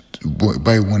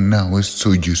 Buy one now. It's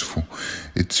so useful.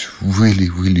 It's really,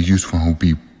 really useful. I'll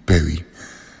be very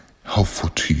helpful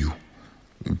to you.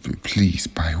 Please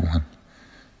buy one.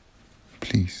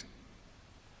 Please.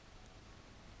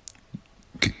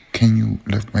 Can you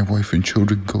let my wife and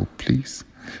children go, please?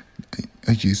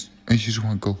 I just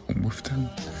want to go home with them.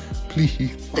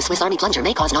 Please. The Swiss Army Plunger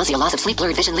may cause nausea, loss of sleep,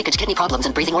 blurred vision, leakage, kidney problems,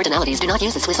 and breathing ordinalities. Do not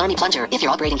use the Swiss Army Plunger if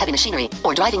you're operating heavy machinery,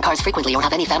 or driving cars frequently, or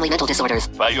have any family mental disorders.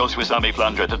 Buy your Swiss Army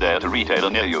Plunger today at a retailer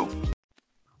near you.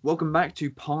 Welcome back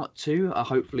to part 2.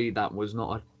 Hopefully that was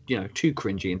not a too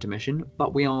cringy intermission,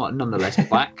 but we are nonetheless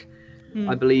back.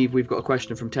 I believe we've got a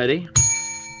question from Teddy.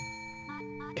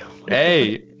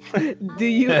 Hey! Do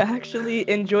you actually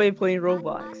enjoy playing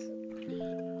Roblox?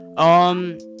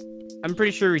 I'm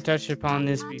pretty sure we touched upon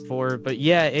this before, but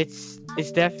yeah, it's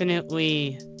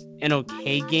definitely an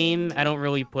okay game. I don't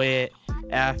really play it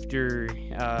after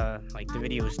the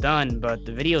video is done, but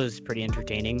the video is pretty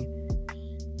entertaining.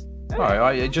 All right,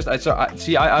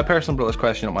 I personally brought this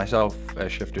question up myself,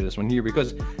 Shifter, this one here,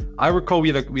 because I recall we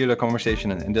had a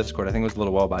conversation in Discord. I think it was a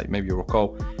little while back. Maybe you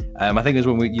recall. I think it was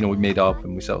when we made up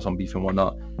and we set up some beef and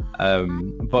whatnot.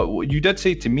 But you did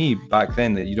say to me back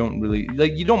then that you don't really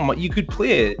you could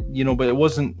play it, but it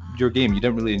wasn't your game. You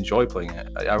didn't really enjoy playing it.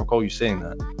 I recall you saying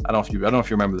that. I don't know if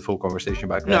you remember the full conversation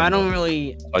back then. No, I don't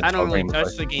really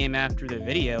touch the game after the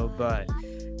video, but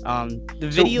the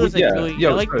video is I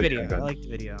like the video. I like the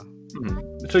video.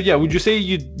 Mm-hmm. So yeah, would you say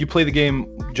you play the game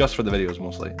just for the videos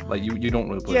mostly? Like you don't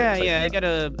really play it? Yeah, I got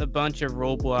a bunch of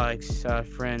Roblox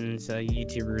friends,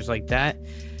 YouTubers like that.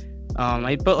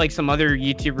 I put some other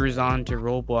YouTubers onto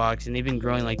Roblox, and they've been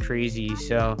growing like crazy.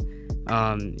 So,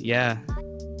 yeah.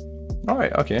 All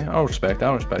right, okay, I'll respect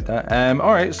that.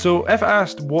 All right, so if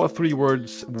asked, what 3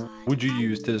 words would you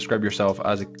use to describe yourself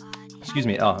as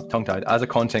tongue-tied, as a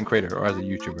content creator or as a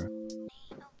YouTuber?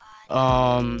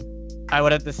 I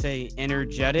would have to say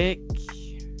energetic,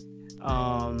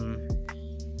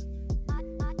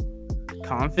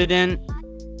 confident,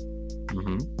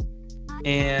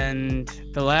 and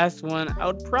the last one I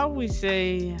would probably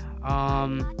say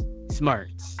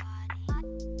smart.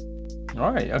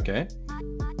 All right, okay,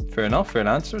 fair enough, fair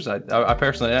answers. I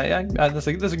personally, that's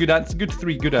a good answer. Good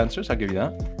 3 good answers. I'll give you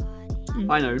that.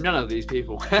 I know none of these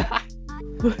people.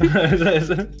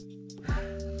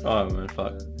 Oh man,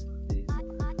 fuck.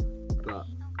 But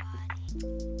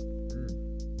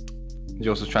You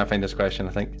also trying to find this question,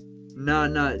 I think.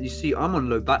 no. You see, I'm on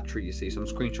low battery. You see, so I'm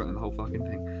screenshotting the whole fucking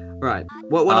thing. Right.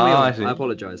 What are we I on? see. I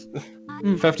apologize.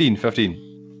 15.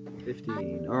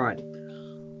 15. All right.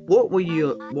 What were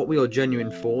your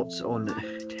genuine thoughts on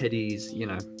Teddy's? You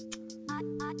know,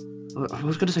 I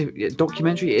was gonna say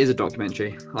documentary. It is a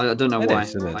documentary. I don't know It why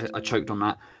is, it is. I choked on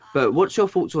that. But what's your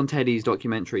thoughts on Teddy's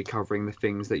documentary covering the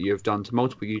things that you have done to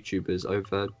multiple YouTubers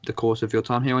over the course of your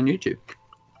time here on YouTube?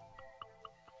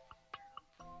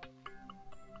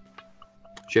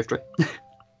 Shifter,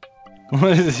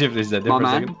 What is the shift? Is that my different?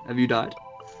 man, Second? have you died?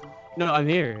 No, I'm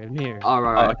here. I'm here. All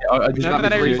right. Okay. I Just just Not let me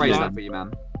that I rephrase respond. that for you,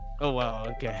 man. Oh wow,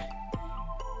 okay.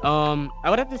 I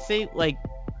would have to say like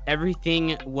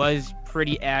everything was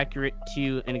pretty accurate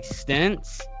to an extent,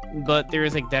 but there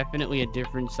is like definitely a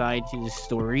different side to the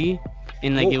story,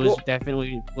 and like What- it was what-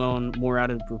 definitely blown more out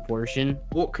of proportion.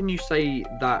 What can you say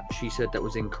that she said that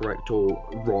was incorrect or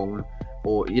wrong,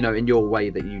 or you know, in your way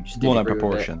that you just blown didn't out agree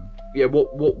with it? proportion. Yeah.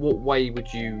 What way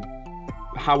would you?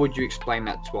 How would you explain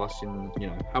that to us? And you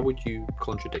know, how would you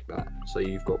contradict that?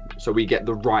 So we get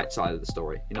the right side of the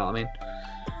story. You know what I mean?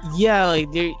 Yeah, like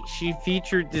she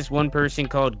featured this one person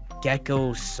called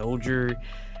Gecko Soldier,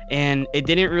 and it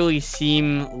didn't really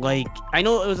seem like, I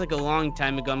know it was like a long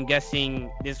time ago. I'm guessing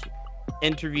this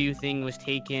interview thing was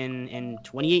taken in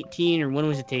 2018, or when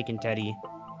was it taken, Teddy?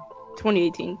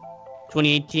 2018.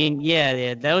 2018.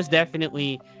 Yeah, that was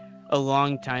definitely a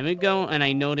long time ago, and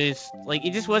I noticed like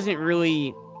it just wasn't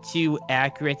really too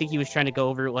accurate. I think he was trying to go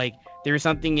over like there was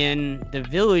something in The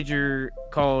Villager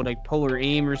called like Polar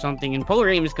Aim or something, and Polar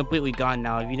Aim is completely gone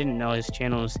now. If you didn't know, his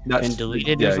channel's been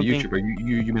deleted Yeah, or something. YouTuber.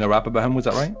 You mean a rap about him? Was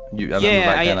that right? I remember Yeah,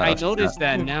 back then I asked noticed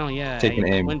that now. Yeah, Taking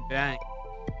I aim. went back.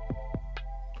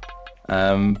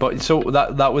 But so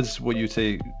that was what you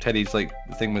say. Teddy's like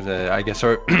the thing was I guess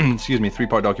her excuse me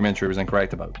 3-part documentary was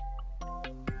incorrect about.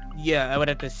 Yeah, I would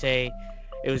have to say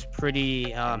it was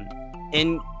pretty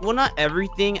and well, not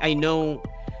everything. I know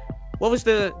what was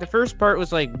the first part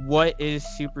was like what is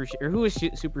super or who is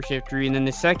super shiftery, and then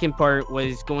the second part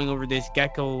was going over this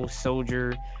Gecko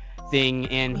Soldier thing,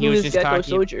 and he Who was is just Gecko talking.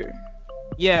 Soldier?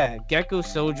 Yeah, Gecko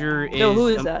Soldier is. No, who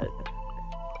is that?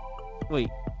 Wait,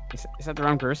 is that the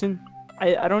wrong person?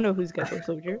 I don't know who's Gecko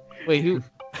Soldier. Wait, who?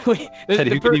 Wait,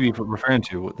 Teddy, who could he be referring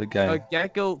to? What the guy?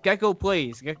 Gecko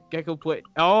plays. Gecko play.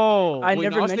 Oh, I wait,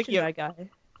 never was mentioned thinking of- that guy.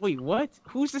 Wait, what?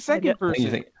 Who's the second Who do you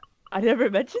person? think? I never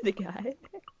mentioned the guy.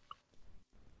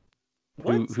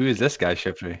 Who is this guy,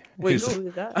 Shifty? Wait, Who's- Who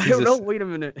is that? I Who's don't know. this? Wait a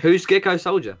minute. Who's Gecko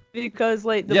Soldier? Because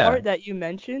like the Yeah. part that you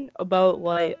mentioned about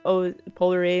like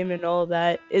Polar Aim and all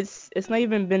that, it's not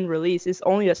even been released. It's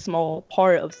only a small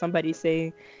part of somebody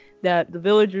saying that the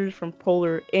villagers from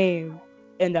Polar Aim,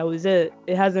 and that was it.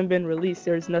 It hasn't been released.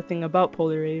 There's nothing about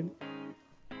Polar Aim.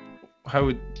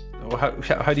 How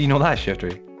do you know that,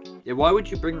 Shifty? Yeah. Why would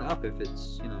you bring that up if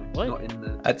it's What? not in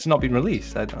the? It's not been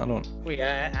released. I don't. Wait,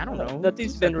 I don't know.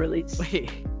 Nothing's been released. Wait,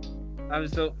 I'm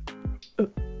so.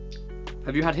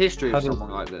 Have you had history How of does- someone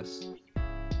like this?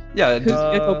 Yeah, Who's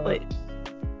Gecko Uh, Plays?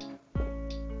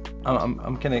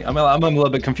 I'm kidding. I'm a little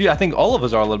bit confused. I think all of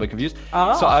us are a little bit confused.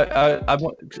 Ah. So I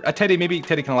want Teddy. Maybe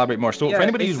Teddy can elaborate more. So Yeah, for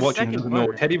anybody it's who's the watching who second doesn't know,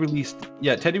 part. Teddy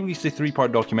released a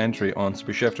 3-part documentary on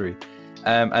Super Shiftery,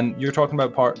 and you're talking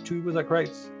about part 2. Was that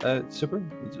correct? Super?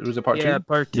 Was it part 2? Yeah,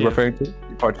 part You're 2. referring to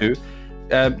part 2.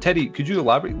 Teddy, could you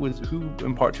elaborate? Who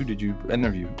in part 2 did you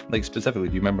interview? Like specifically,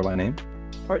 do you remember my name?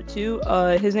 Part 2.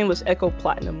 His name was Echo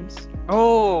Platinums.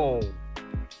 Oh,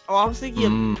 I was thinking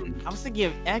of. Mm. I was thinking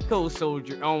of Echo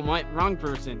Soldier. Oh, my wrong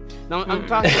person. No, I'm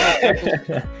talking about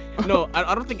Echo. No,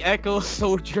 I don't think Echo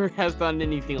Soldier has done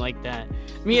anything like that.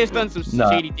 I mean, he has done some No.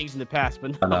 shady things in the past,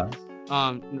 but no. No.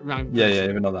 Wrong. Yeah, person. I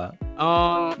even know that.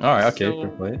 All All right, okay, fair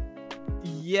play.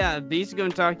 Yeah, basically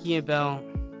I'm talking about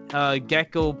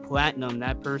Gecko Platinum.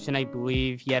 That person, I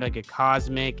believe, he had like a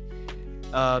cosmic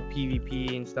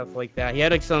PvP and stuff like that. He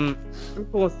had like some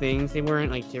cool things. They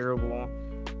weren't like terrible.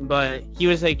 But he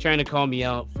was like trying to call me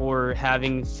out for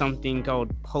having something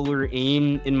called Polar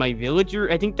Aim in my villager.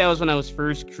 I think that was when I was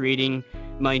first creating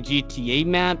my GTA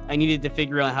map. I needed to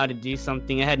figure out how to do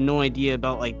something. I had no idea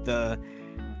about like the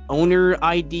owner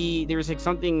ID. There was like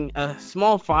a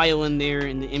small file in there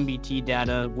in the MBT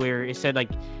data where it said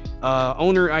like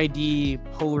owner ID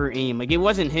Polar Aim. Like it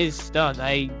wasn't his stuff.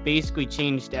 I basically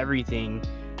changed everything,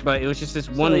 but it was just this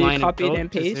one so you line copied of code.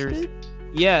 and 'cause pasted?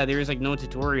 there's like no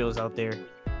tutorials out there.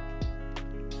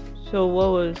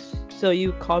 So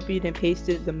you copied and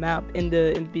pasted the map in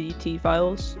the MBT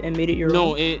files and made it your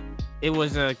No, own? it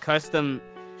was a custom.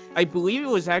 I believe it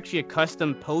was actually a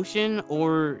custom potion,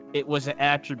 or it was an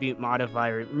attribute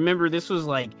modifier. Remember, this was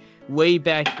like way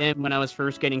back then when I was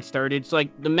first getting started. So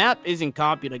like the map isn't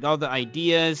copied. Like all the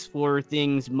ideas for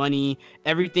things, money,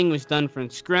 everything was done from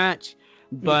scratch.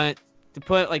 But to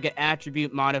put like an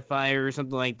attribute modifier or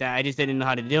something like that, I just didn't know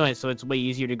how to do it. So it's way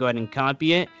easier to go ahead and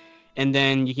copy it. And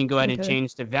then you can go ahead and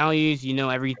change the values, you know,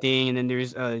 everything. And then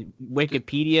there's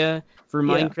Wikipedia for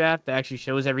Minecraft that actually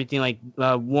shows everything. Like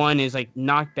one is like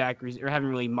knockback, or haven't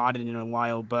really modded in a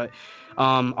while, but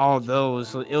all of those.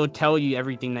 So it'll tell you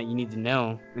everything that you need to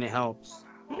know, and it helps.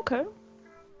 Okay.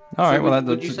 All right. So Well,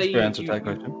 would that's you a say fair answer to that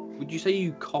question. Would you say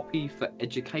you copy for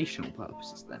educational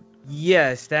purposes then?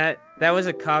 Yes, that was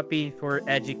a copy for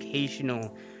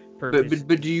educational purposes.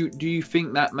 But do you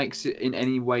think that makes it in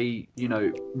any way, you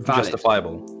know, valid?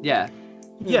 Justifiable. Yeah.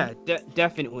 Yeah,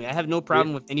 definitely. I have no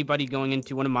problem with anybody going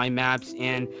into one of my maps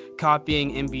and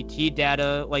copying MBT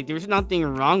data. Like, there's nothing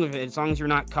wrong with it as long as you're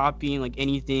not copying like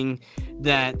anything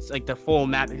that's like the full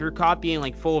map. If you're copying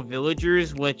like full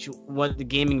villagers, which what the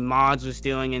gaming mods was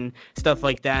doing and stuff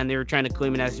like that, and they were trying to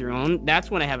claim it as their own,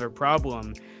 that's when I have a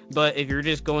problem. But if you're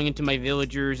just going into my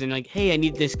villagers and like, hey, I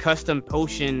need this custom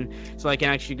potion so I can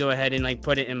actually go ahead and like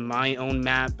put it in my own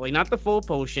map, like not the full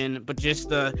potion, but just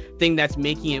the thing that's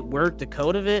making it work, the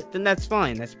code of it, then that's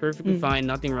fine. That's perfectly fine.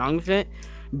 Nothing wrong with it.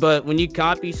 But when you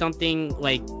copy something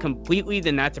like completely,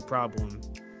 then that's a problem.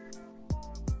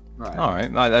 Right. All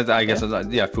right. I guess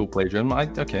full plagiarism.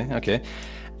 Okay.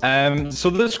 So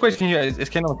this question here is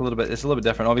kind of like a little bit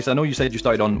different. Obviously, I know you said you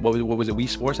started on what was it, Wii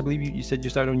Sports? I believe you said you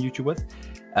started on YouTube with.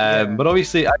 But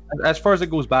obviously, as far as it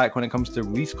goes back, when it comes to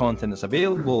release content that's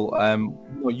available,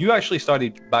 you actually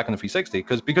started back on the 360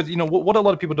 because you know what a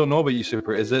lot of people don't know about you,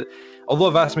 Super, is that although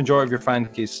a vast majority of your fan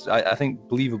case, I think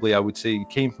believably, I would say,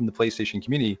 came from the PlayStation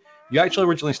community. You actually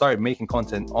originally started making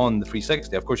content on the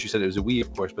 360. Of course, you said it was a Wii,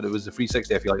 of course, but it was the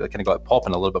 360. I feel like that kind of got it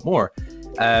popping a little bit more.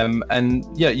 And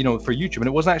yeah, you know, for YouTube, and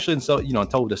it wasn't actually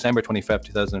until December 25th,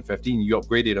 2015, you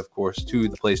upgraded, of course, to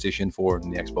the PlayStation 4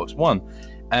 and the Xbox One.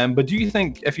 But do you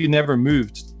think if you never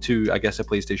moved to, I guess, a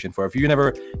PlayStation 4, if you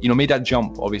never, made that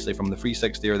jump, obviously, from the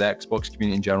 360 or the Xbox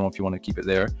community in general, if you want to keep it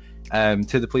there,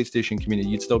 to the PlayStation community,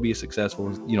 you'd still be as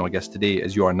successful, I guess, today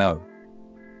as you are now?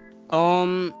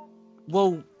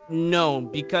 Well, no,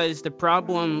 because the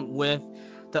problem with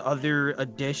the other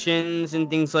additions and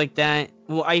things like that,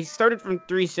 well, I started from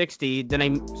 360,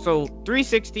 so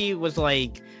 360 was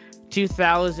like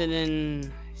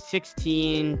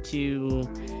 2016 to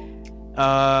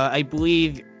I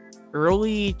believe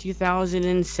early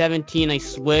 2017 I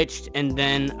switched, and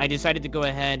then I decided to go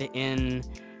ahead in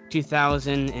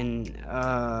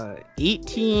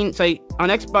 2018. So on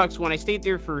Xbox One I stayed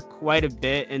there for quite a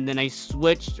bit, and then I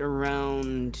switched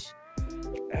around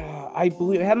I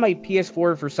believe I had my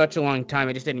PS4 for such a long time,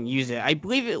 I just didn't use it. I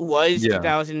believe it was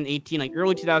 2018, like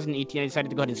early 2018, I decided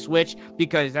to go ahead and switch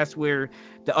because that's where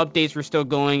the updates were still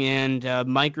going, and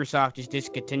Microsoft just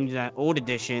discontinued that old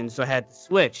edition, so I had to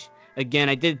switch. Again,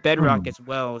 I did Bedrock as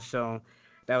well, so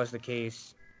that was the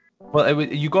case. Well,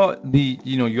 you got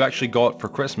you actually got for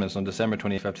Christmas on December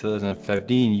 25th,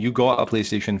 2015, you got a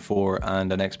PlayStation 4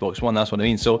 and an Xbox One. That's what I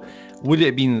mean. So would it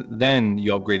have been then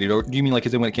you upgraded, or do you mean like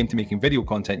as in when it came to making video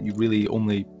content, you really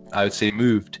only, I would say,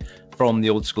 moved from the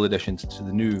old school editions to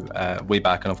the new way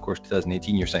back in, of course,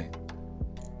 2018, you're saying?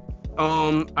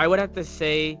 I would have to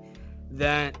say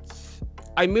that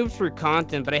I moved for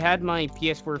content, but I had my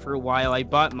PS4 for a while. I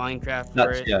bought Minecraft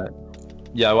for it.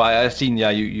 Yeah, well, I've seen,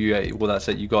 you well, that's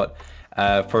it. You got,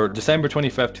 for December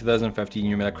 25th, 2015,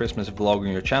 you made a Christmas vlog on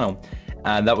your channel.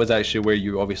 And that was actually where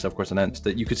you obviously, of course, announced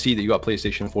that you could see that you got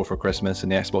PlayStation 4 for Christmas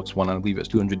and the Xbox One, and I believe it's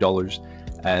 $200,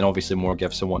 and obviously more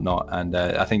gifts and whatnot. And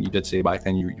I think you did say back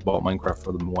then you bought Minecraft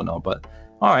for them and whatnot. But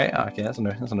all right, okay, that's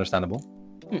understandable.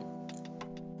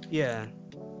 Yeah.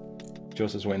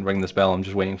 Joseph's waiting to ring this bell. I'm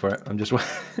just waiting for it. I'm just waiting.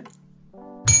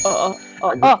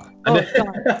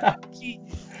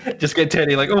 Just get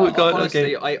Teddy like, oh god,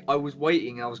 honestly, okay. I was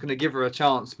waiting. I was gonna give her a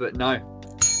chance, but no.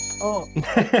 Oh,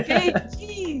 okay,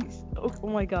 jeez. Oh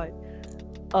my god.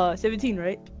 17,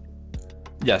 right?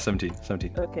 Yeah, 17.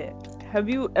 Okay. Have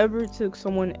you ever took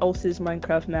someone else's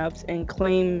Minecraft maps and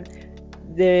claim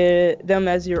them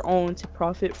as your own to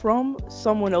profit from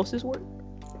someone else's work?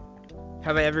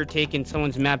 Have I ever taken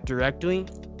someone's map directly?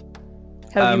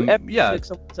 Have you ever took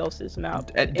someone else's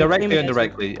map? Directly or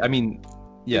indirectly? I mean,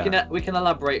 yeah. We can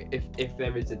elaborate if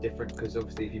there is a different, because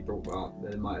obviously if you brought that up,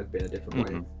 there might have been a different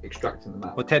way of extracting the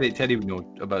map. Well, Teddy would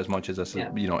know about as much as us,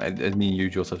 as me and you,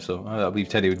 Joseph. So I believe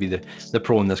Teddy would be the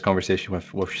pro in this conversation with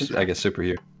I guess, Super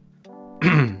here.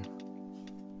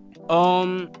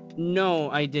 No,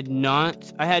 I did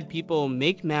not. I had people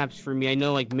make maps for me. I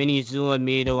know like Minizula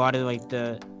made a lot of like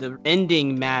the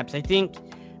ending maps. I think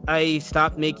I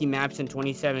stopped making maps in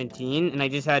 2017, and I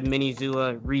just had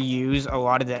Minizula reuse a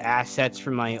lot of the assets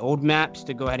from my old maps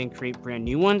to go ahead and create brand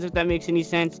new ones, if that makes any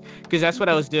sense, because that's what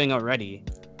I was doing already.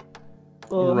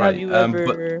 Well, Right, have you but-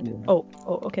 ever? yeah. Oh,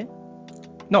 okay.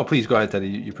 No, please go ahead, Teddy.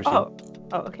 You proceed. Oh,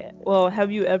 okay. Well,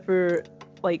 have you ever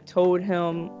like told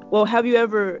him? Well, have you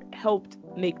ever helped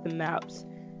make the maps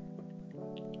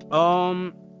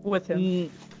with him?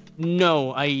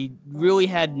 No, I really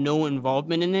had no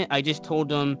involvement in it. I just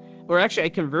told him, or actually I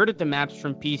converted the maps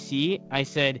from PC. I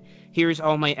said, here's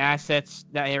all my assets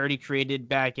that I already created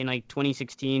back in like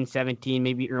 2016, 17,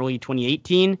 maybe early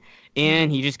 2018.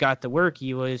 And he just got to work.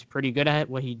 He was pretty good at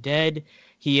what he did.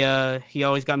 He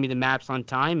always got me the maps on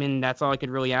time, and that's all I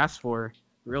could really ask for,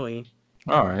 really.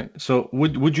 All right. So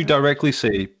would you directly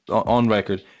say on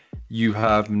record you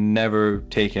have never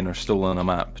taken or stolen a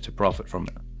map to profit from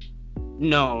it?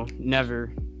 No,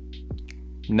 never.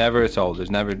 Never at all.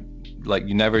 There's never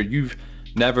you've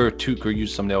never took or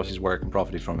used somebody else's work and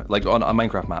profited from it, like on a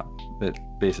Minecraft map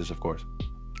basis, of course.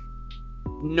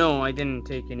 No, I didn't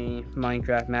take any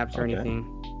Minecraft maps or Okay. anything.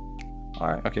 All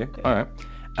right. Okay. All right.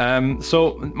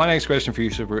 So my next question for you,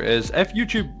 Super, is if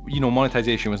YouTube,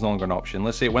 monetization was no longer an option.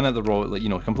 Let's say it went out the road,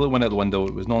 completely went out the window.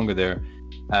 It was no longer there,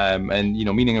 and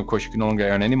meaning of course you can no longer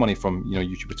earn any money from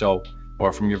YouTube at all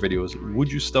or from your videos.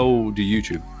 Would you still do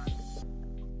YouTube?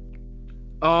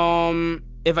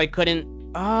 If I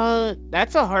couldn't,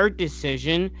 that's a hard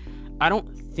decision. I don't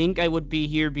think I would be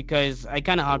here because I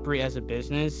kind of operate as a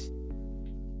business.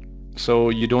 So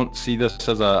you don't see this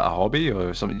as a hobby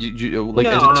or something? No, is it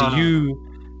to no. you?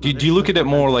 Do you look at it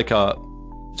more like a?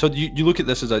 So do you look at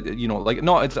this as a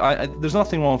there's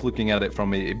nothing wrong with looking at it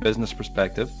from a business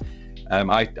perspective.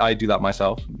 I do that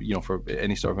myself, for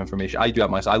any sort of information. I do that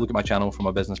myself. I look at my channel from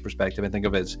a business perspective and think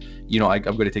of it as, I'm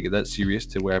going to take it that serious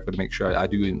to where I've got to make sure I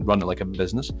do run it like a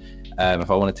business if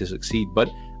I wanted to succeed. But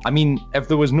I mean, if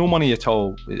there was no money at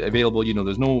all available,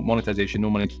 there's no monetization, no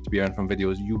money to be earned from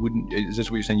videos, you wouldn't, is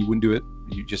this what you're saying? You wouldn't do it?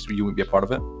 You wouldn't be a part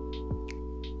of it?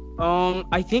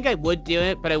 I think I would do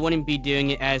it, but I wouldn't be doing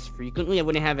it as frequently. I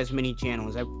wouldn't have as many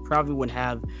channels. I probably would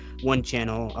have one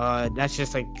channel. That's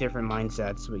just like different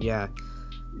mindsets, but yeah.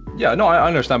 Yeah, no, I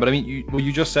understand, but I mean,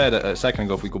 you just said a second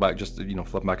ago, if we go back, just,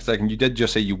 flip back a second, you did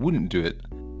just say you wouldn't do it.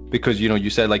 Because, you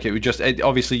said like it would just,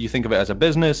 obviously you think of it as a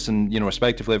business and,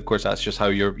 respectively, of course, that's just how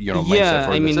your, mindset Yeah,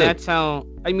 for I mean, this is. that's how,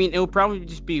 it would probably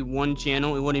just be one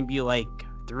channel. It wouldn't be like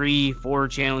 3-4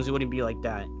 channels. It wouldn't be like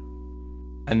that.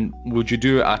 And would you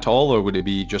do it at all, or would it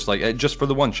be just like just for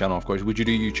the one channel? Of course, would you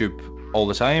do YouTube all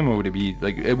the time, or would it be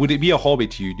like would it be a hobby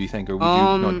to you? Do you think, or would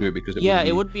you not do it because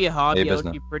it would be a hobby. I business?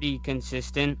 would be pretty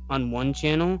consistent on one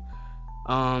channel.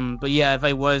 But yeah, if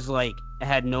I was like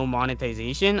had no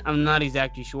monetization, I'm not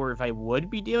exactly sure if I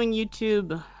would be doing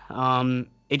YouTube.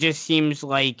 It just seems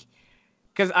like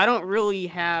because I don't really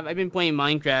have. I've been playing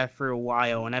Minecraft for a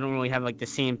while, and I don't really have like the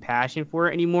same passion for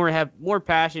it anymore. I have more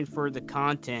passion for the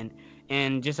content.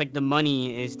 And just like the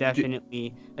money is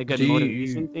definitely a good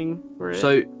motivation thing for it.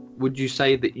 So would you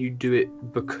say that you do it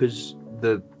because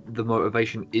the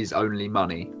motivation is only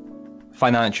money?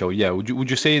 Financial, yeah. Would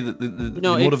you say that the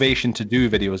motivation to do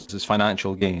videos is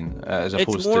financial gain as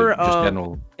opposed to just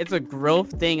general? It's a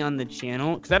growth thing on the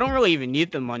channel because I don't really even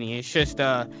need the money. It's just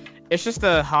a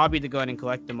hobby to go ahead and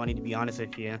collect the money. To be honest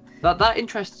with you, that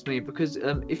interests me because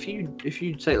if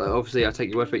you say like obviously I take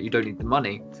your word for it, you don't need the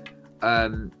money.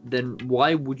 Then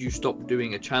why would you stop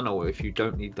doing a channel if you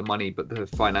don't need the money, but the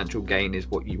financial gain is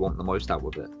what you want the most out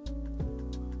of it?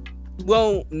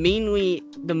 Well, mainly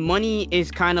the money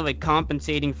is kind of like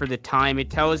compensating for the time.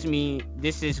 It tells me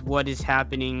this is what is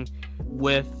happening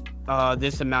with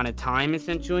this amount of time,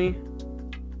 essentially.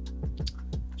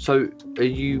 So are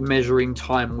you measuring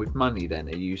time with money then?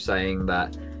 Are you saying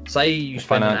that, say you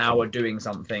spend an hour doing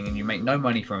something and you make no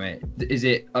money from it, is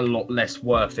it a lot less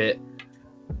worth it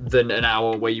than an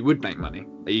hour where you would make money?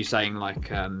 Are you saying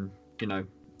like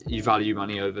you value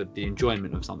money over the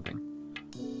enjoyment of something?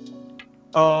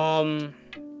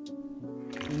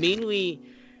 Mainly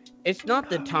it's not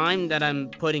the time that I'm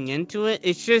putting into it.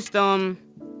 It's just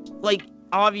like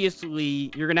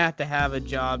obviously you're gonna have to have a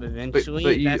job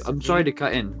eventually. But I'm sorry to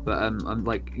cut in, but I'm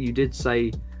like, you did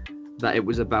say that it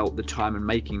was about the time and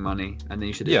making money, and then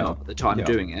you said it's not the time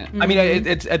doing it. I mean,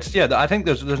 it's I think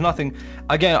there's nothing.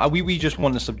 Again, we just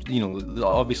want to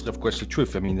obviously, of course, the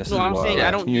truth. I mean, this is I'm what saying.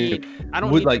 I don't need the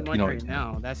money right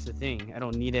now. That's the thing. I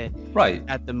don't need it right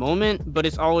at the moment. But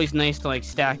it's always nice to like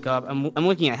stack up. I'm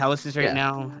looking at houses right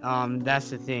now. That's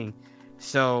the thing.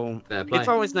 So Fair play. it's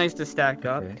always nice to stack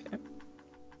up. Okay.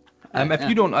 If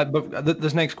you don't, but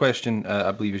this next question,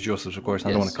 I believe, is Joseph's, of course. I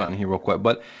don't want to cut in here real quick,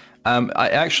 but I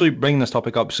actually bring this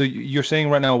topic up. So you're saying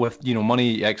right now with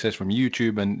money excess from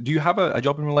YouTube, and do you have a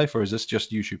job in real life, or is this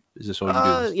just YouTube? Is this all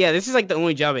you do? Yeah, this is like the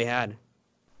only job I had.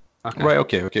 Okay. Right.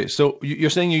 Okay. So you're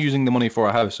saying you're using the money for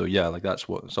a house, so yeah, like that's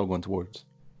what it's all going towards.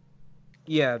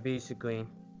 Yeah, basically.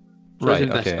 So it's Right.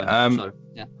 Okay. investment, so,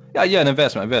 yeah. Yeah, an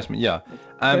investment. Yeah.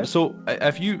 Okay. So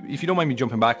if you don't mind me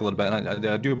jumping back a little bit, and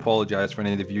I do apologize for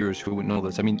any of the viewers who wouldn't know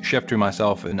this. I mean, Shifter,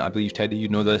 myself, and I believe Teddy, you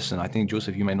know this, and I think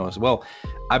Joseph, you might know as well.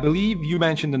 I believe you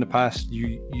mentioned in the past,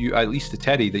 you at least to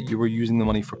Teddy, that you were using the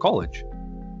money for college.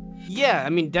 Yeah, I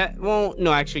mean well,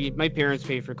 no, actually, my parents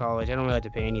paid for college. I don't really have to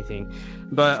pay anything,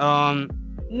 but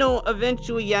no,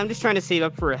 eventually, yeah, I'm just trying to save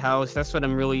up for a house. That's what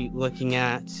I'm really looking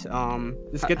at.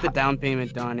 Just get the down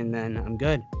payment done, and then I'm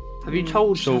good. Have you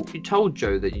told Joe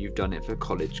that you've done it for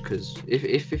college? Because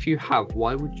if you have,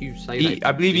 why would you say that?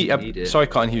 I believe you need it? sorry,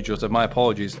 cutting you, Joseph. My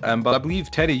apologies. But I believe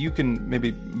Teddy, you can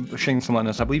maybe shine some light on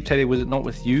this. I believe Teddy, was it not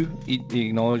with you? He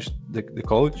acknowledged the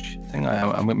college thing.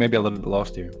 I'm maybe a little bit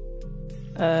lost here.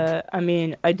 I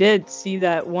mean, I did see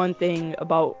that one thing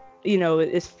about,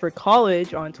 it's for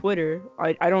college on Twitter.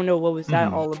 I don't know what was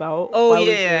that all about. Oh, Why was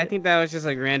yeah, I it- think that was just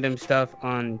like random stuff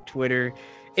on Twitter.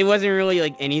 It wasn't really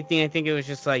like anything. I think it was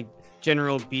just like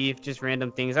general beef, just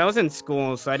random things. I was in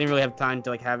school, so I didn't really have time to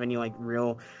like have any like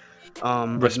real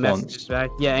Response. messages back.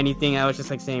 Yeah, anything. I was just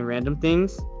like saying random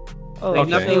things. Oh, Like Okay.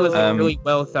 nothing was like, Um, really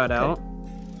well thought out.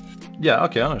 Yeah.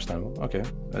 Okay. Understandable. Okay.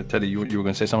 Teddy, you were going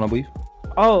to say something, I believe.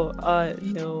 Oh,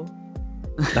 no.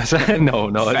 That's no. Fair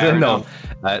No.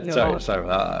 No. Sorry.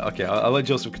 Okay, I'll let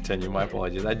Joseph continue. My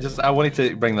apologies. I wanted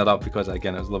to bring that up because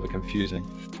again, it was a little bit confusing.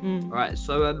 Mm. Right,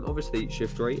 so obviously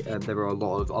Shift3, there are a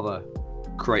lot of other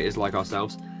creators like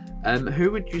ourselves.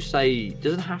 Who would you say,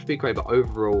 doesn't have to be great, but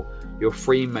overall, your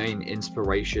three main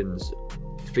inspirations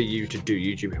for you to do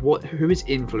YouTube? Who has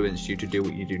influenced you to do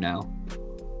what you do now?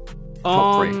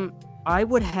 Top three. I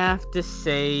would have to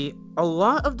say a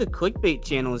lot of the clickbait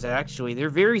channels, actually. They're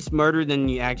very smarter than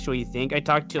you actually think. I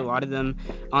talk to a lot of them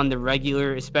on the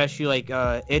regular, especially like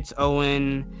It's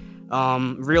Owen.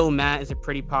 Real Matt is a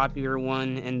pretty popular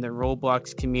one in the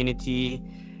Roblox community.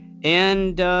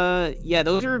 And yeah,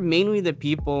 those are mainly the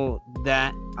people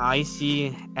that I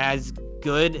see as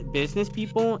good business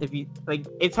people. If you like,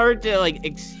 it's hard to like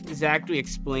exactly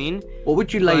explain. What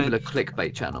would you label a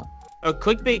clickbait channel? A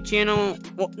clickbait channel,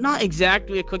 well, not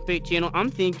exactly a clickbait channel. I'm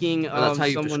thinking Well, that's of how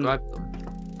you someone. describe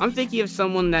them. I'm thinking of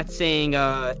someone that's saying,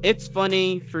 "It's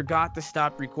funny, forgot to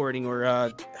stop recording,"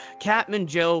 or "Catman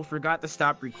Joe forgot to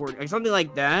stop recording," or something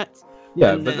like that.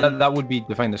 Yeah, And but then- that would be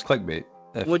defined as clickbait.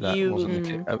 If Would that you- wasn't the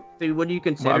case. So, what do you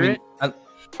consider Well, I mean, it?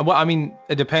 well, I mean,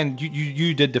 it depends.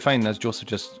 You did define, as Joseph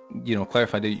just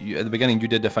clarified it. At the beginning, you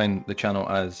did define the channel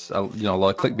as a lot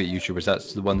of clickbait YouTubers.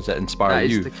 That's the ones that inspire That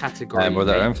is you, the category. or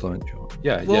that are mate. influential.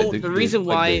 Yeah. Well, yeah. the reason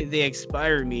why clickbait. they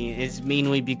inspire me is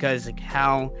mainly because like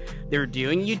how they're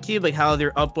doing YouTube, like how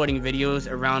they're uploading videos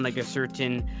around like a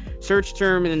certain search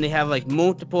term, and then they have like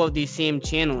multiple of these same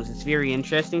channels. It's very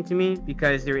interesting to me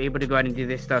because they're able to go out and do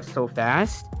this stuff so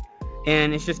fast,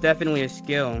 and it's just definitely a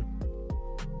skill.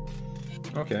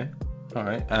 Okay. All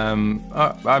right. I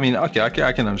mean, okay,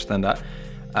 I can understand that.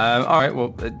 All right.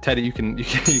 Well, Teddy, you can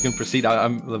proceed.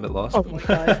 I'm a little bit lost. Oh my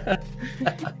god.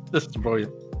 This is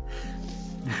brilliant.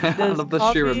 I love the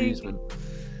sheer copying- amusement.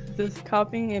 Does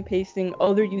copying and pasting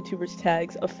other YouTubers'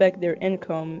 tags affect their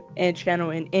income and channel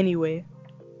in any way?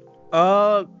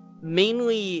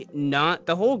 Mainly not.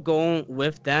 The whole goal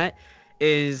with that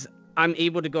is I'm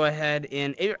able to go ahead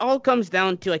and it all comes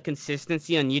down to like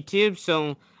consistency on YouTube.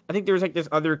 So I think there's like this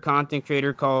other content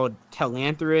creator called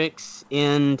Telanthrics,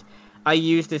 and I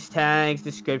used his tags,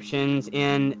 descriptions,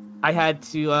 and I had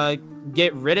to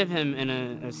get rid of him in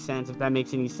a sense, if that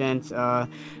makes any sense. That's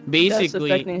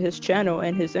Basically, affecting his channel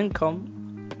and his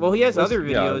income. well, he has Well, other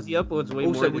yeah. videos. He uploads way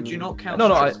more. Also, than would you me. not count No,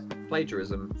 that as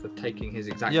plagiarism for taking his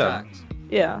exact Yeah. tags?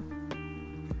 Yeah.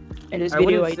 And his I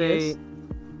video wouldn't ideas. say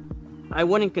I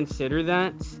wouldn't consider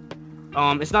that.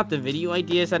 It's not the video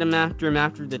ideas that I'm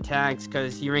after the tags,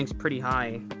 because he ranks pretty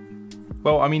high.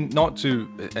 Well, I mean, not to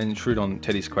intrude on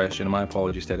Teddy's question, and my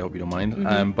apologies, Teddy, I hope you don't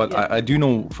mind. But yeah. I do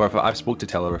know I've spoke to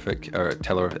Tellerific, or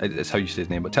it's how you say his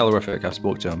name, but Tellerific, I've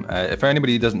spoke to him. If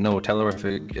anybody doesn't know,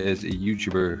 Tellerific is a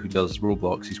YouTuber who does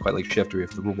Roblox. He's quite like Shifter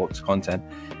with the Roblox content.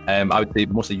 I would say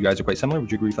mostly you guys are quite similar.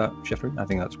 Would you agree with that, Shifter? I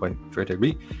think that's quite fair to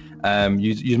agree.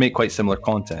 You make quite similar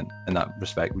content in that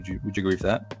respect. Would you agree with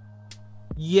that?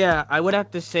 Yeah, I would have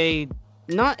to say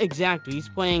Not exactly. He's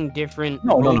playing different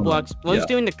No. Roblox. Well, he's Yeah.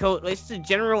 doing the code. It's the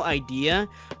general idea,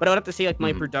 but I would have to say like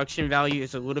my Mhm. production value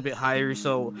is a little bit higher,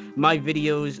 so my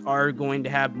videos are going to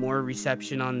have more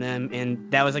reception on them, and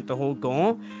that was like the whole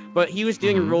goal. But he was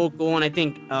doing a Mhm. role goal, and I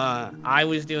think I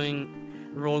was doing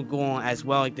role goal as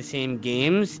well, like the same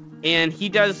games. And he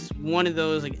does one of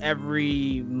those like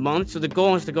every month. So the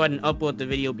goal is to go ahead and upload the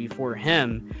video before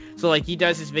him. So like he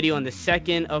does his video on the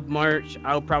 2nd of March.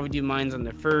 I'll probably do mine on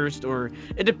the 1st, or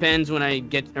it depends when I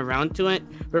get around to it.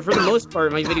 But for the most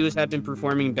part, my videos have been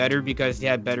performing better because they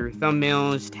have better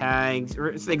thumbnails, tags, or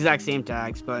it's the exact same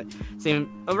tags, but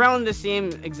around the same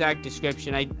exact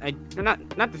description. Or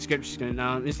not description.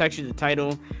 It's actually the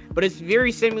title, but it's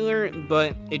very similar,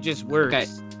 but it just works. Okay.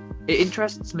 It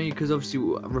interests me because obviously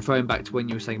referring back to when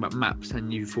you were saying about maps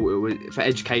and you thought it was for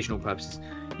educational purposes,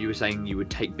 you were saying you would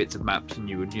take bits of maps and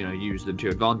you would, use them to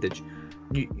your advantage.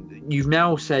 You've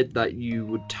now said that you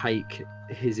would take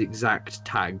his exact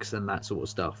tags and that sort of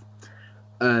stuff.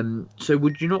 So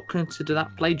would you not consider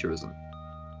that plagiarism?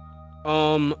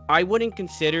 I wouldn't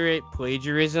consider it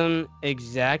plagiarism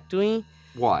exactly.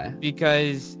 Why?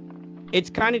 Because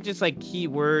it's kind of just like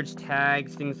keywords,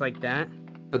 tags, things like that.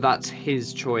 But that's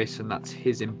his choice and that's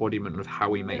his embodiment of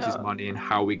how he makes his money and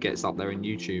how he gets up there in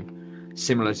YouTube.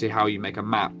 Similar to how you make a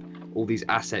map, all these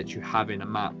assets you have in a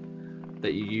map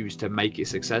that you use to make it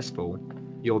successful,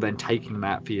 you're then taking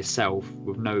that for yourself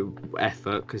with no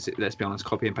effort, because let's be honest,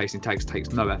 copy and pasting tags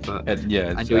takes no effort. And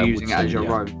you're using it as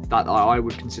your own. That I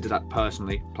would consider that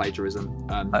personally plagiarism.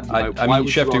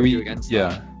 Chef,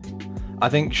 I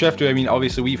think Chef,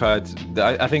 obviously we've had.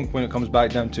 I think when it comes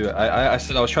back down to it, I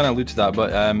said I was trying to allude to that,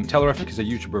 but Tellerific is a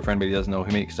YouTuber, for anybody who doesn't know,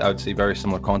 who makes, I would say, very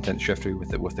similar content to Chef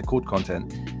with the code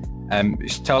content.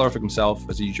 Tellerific himself,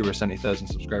 as a YouTuber, 70,000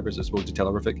 subscribers. I spoke to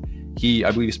Tellerific.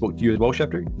 I believe he spoke to you as well,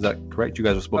 Chef. Is that correct? You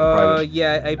guys have spoken private.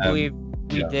 Yeah, I believe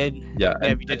we did. Yeah,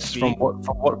 we did it's speak.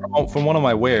 from what I'm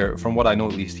aware, from what I know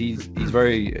at least, he's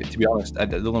very, to be honest, I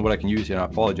don't know what I can use here, and I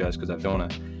apologize because I don't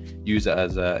want to use it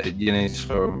as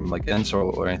sort of like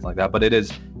insult or anything like that, but it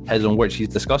is his own words. He's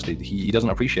disgusted. He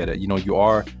doesn't appreciate it. You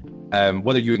are,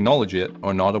 whether you acknowledge it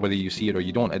or not, or whether you see it or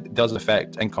you don't, it does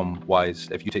affect income wise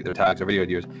if you take their tags or video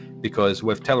ideas, because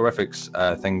with Tellerific's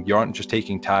thing, you aren't just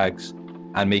taking tags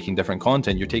and making different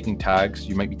content. You're taking tags,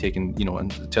 you might be taking,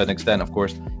 and to an extent, of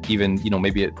course, even,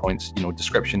 maybe it points,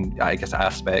 description, I guess,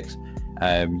 aspects,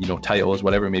 titles,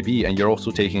 whatever it may be, and you're also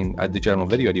taking the general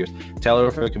video ideas.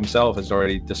 Tellerific himself has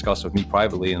already discussed with me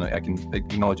privately, and I can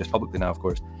acknowledge this publicly now, of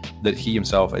course, that he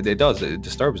himself, it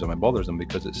disturbs him, it bothers him,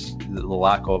 because it's the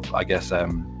lack of, I guess, I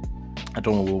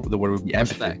don't know, the word would be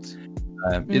empathy.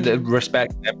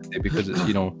 Respect and empathy, because it's,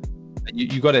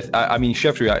 you got to. I mean,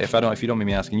 Chef, if you don't mind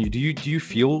me asking you, do you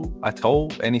feel at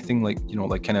all anything like,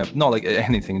 like kind of, not like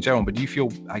anything in general, but do you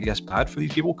feel, I guess, bad for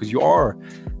these people? Because you are,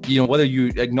 whether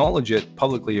you acknowledge it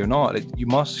publicly or not, you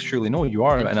must surely know you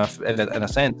are, in a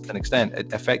sense, an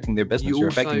extent, affecting their business. You're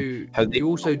affecting how they. You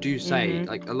also do say,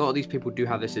 like, a lot of these people do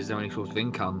have this as their only source of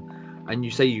income, and you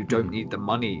say you don't need the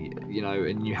money,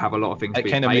 and you have a lot of things.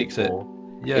 It kind of makes it.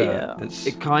 Yeah.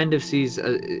 It kind of sees.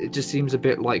 It just seems a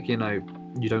bit like,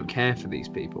 you don't care for these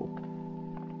people.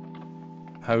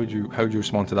 How would you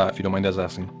respond to that, if you don't mind us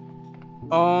asking?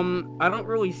 I don't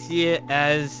really see it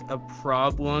as a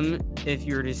problem, if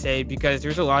you were to say, because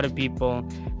there's a lot of people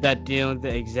that do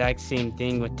the exact same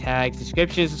thing with tags,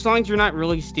 descriptions, as long as you're not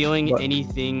really stealing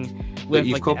anything with,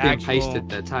 you've like, copy the and pasted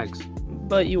their tags.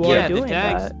 But you are doing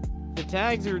that. The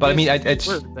tags are. But I mean, it's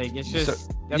like, it's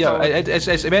just.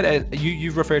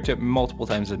 You've referred to it multiple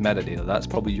times as metadata. That's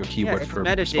probably your keyword for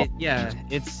metadata. Yeah,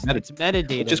 it's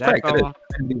metadata. Which is correct.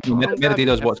 Metadata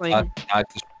is what's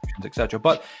tags, descriptions, etc.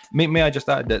 But may I just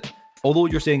add that although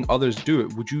you're saying others do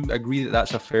it, would you agree that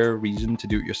that's a fair reason to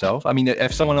do it yourself? I mean,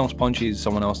 if someone else punches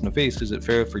someone else in the face, is it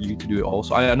fair for you to do it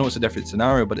also? I know it's a different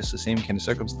scenario, but it's the same kind of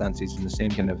circumstances and the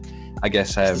same kind of, I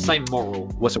guess, it's the same moral.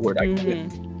 What's the word?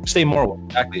 Same moral,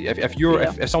 exactly.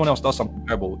 If someone else does something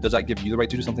terrible, does that give you the right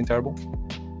to do something terrible?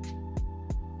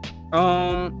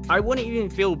 I wouldn't even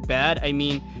feel bad. I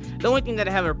mean, the only thing that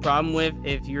I have a problem with,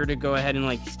 if you're to go ahead and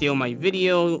like steal my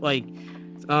video, like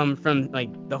from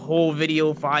like the whole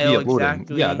video file,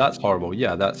 exactly. Yeah, that's horrible.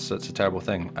 Yeah, that's a terrible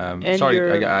thing. And sorry,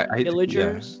 your I hate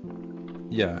villagers.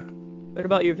 Yeah. What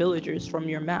about your villagers from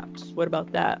your maps? What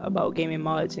about that? About gaming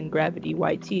mods and Gravity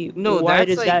YT? No, why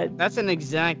that's does like, that's an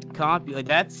exact copy. Like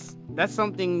that's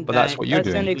something. But that's what you're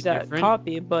doing. That's an exact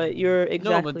copy, but you're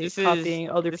exactly this copying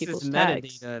other people's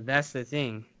tags. Metadata. That's the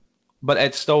thing. But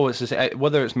it's still,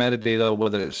 whether it's metadata,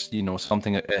 whether it's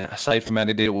something aside from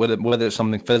metadata, whether it's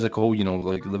something physical,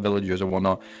 like the villagers or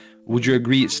whatnot. would you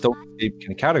agree it's still the same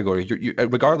kind of category?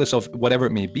 Regardless of whatever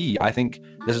it may be, I think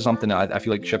this is something that I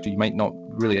feel like, Shifty, you might not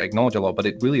really acknowledge a lot, but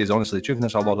it really is honestly the truth, and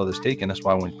that's how a lot of this take, and that's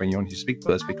why I want to bring you on to speak to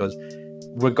this, because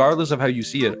regardless of how you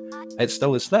see it, it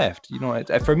still is theft. You know,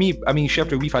 for me, I mean,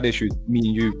 Shifty, we've had issues, me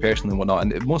and you personally and whatnot,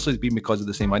 and it mostly has been because of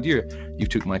the same idea. You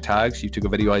took my tags, you took a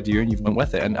video idea, and you've went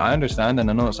with it, and I understand, and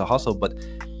I know it's a hustle, but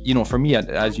you know, for me,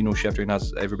 as you know, Shifty, and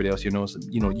as everybody else you knows,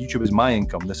 you know, YouTube is my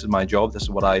income. This is my job. This is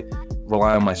what I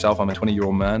rely on myself. I'm a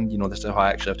 20-year-old man. You know, this is how I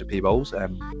actually have to pay bills.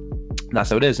 That's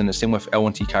how it is. And the same with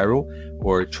L1T Cairo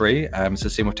or Trey. It's the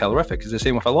same with Tellerific. It's the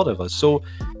same with a lot of us. So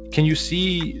can you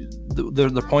see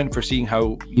the point for seeing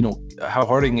how, you know, how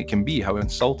hurting it can be, how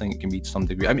insulting it can be to some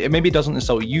degree? I mean, maybe it doesn't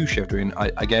insult you, Shifty, and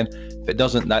again, if it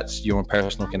doesn't, that's your own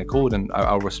personal kind of code, and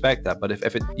I'll respect that. But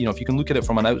if it, you know, if you can look at it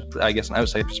from an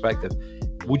outside perspective,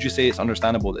 would you say it's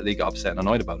understandable that they get upset and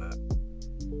annoyed about it?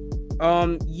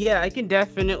 Yeah, I can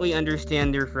definitely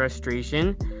understand their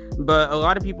frustration, but a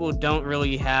lot of people don't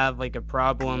really have like a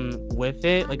problem with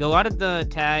it. Like a lot of the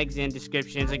tags and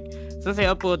descriptions, like since I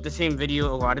upload the same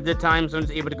video a lot of the time,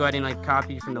 someone's able to go ahead and like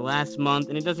copy from the last month,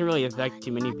 and it doesn't really affect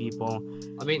too many people.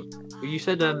 I mean, you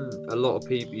said a lot of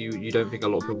people, you don't think a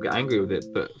lot of people get angry with it,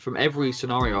 but from every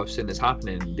scenario I've seen this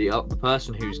happening, the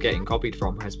person who's getting copied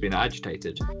from has been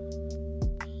agitated.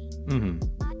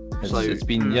 It's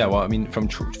been, yeah, well, I mean,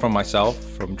 from myself,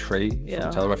 from Trey, from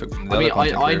Tellerific, from the other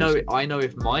content creators. I know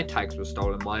if my tags were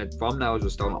stolen, my thumbnails were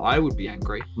stolen, I would be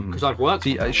angry because I've worked.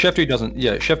 See, Shifty doesn't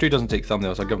take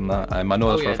thumbnails. I'll give him that. I know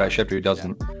that's for a fact. Shifty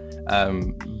doesn't.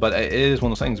 But it is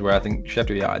one of those things where I think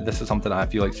Shifty, this is something I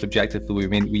feel like subjectively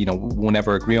we'll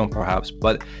never agree on, perhaps,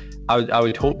 but I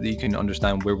would hope that you can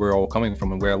understand where we're all coming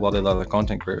from and where a lot of the other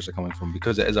content creators are coming from,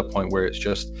 because it is a point where it's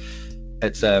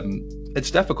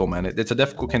difficult, man. It's a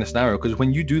difficult kind of scenario, because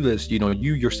when you do this, you know,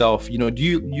 you yourself, you know, do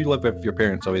you live with your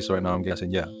parents obviously right now, I'm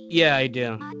guessing? Yeah, I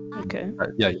do. Okay.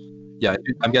 Yeah,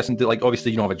 I'm guessing that, like,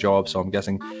 obviously you don't have a job, so I'm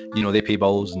guessing, you know, they pay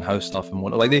bills and house stuff and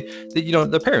whatnot. Like they you know,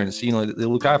 their parents, you know, they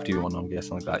look after you, and I'm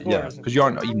guessing like that. Yeah, because you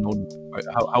aren't even old.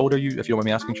 How old are you, if you don't mind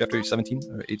me asking, Shifty? 17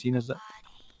 or 18, is that?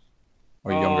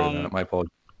 Or are you younger than that? My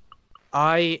apologies.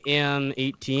 I am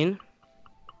 18.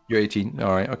 You're 18.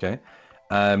 All right. Okay.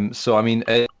 So I mean,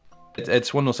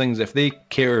 it's one of those things. If they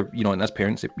care, you know, and as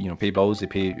parents, they, you know, pay bills, they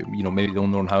pay, you know, maybe they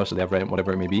own their own house, or they have rent,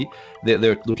 whatever it may be.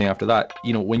 They're looking after that.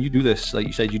 You know, when you do this, like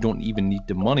you said, you don't even need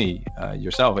the money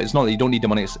yourself. It's not that you don't need the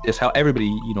money. It's how everybody,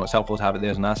 you know, it's helpful to have it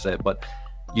there as an asset, but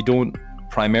you don't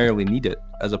primarily need it,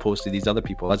 as opposed to these other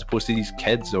people, as opposed to these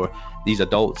kids or these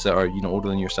adults that are, you know, older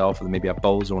than yourself, and maybe have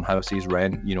bills, own houses,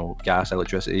 rent, you know, gas,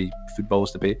 electricity, food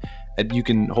bills to pay. And you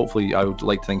can hopefully, I would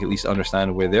like to think, at least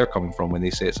understand where they're coming from when they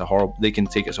say it's a horrible, they can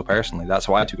take it so personally. That's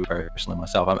why I took it personally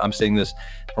myself. I'm saying this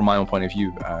from my own point of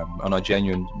view, on a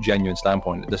genuine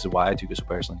standpoint. This is why I took it so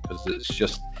personally, because it's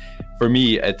just, for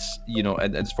me, it's, you know,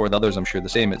 and it's for the others, I'm sure the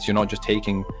same. It's, you're not just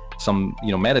taking some,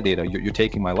 you know, metadata, you're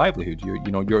taking my livelihood.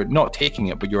 You're not taking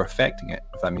it, but you're affecting it,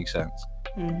 if that makes sense.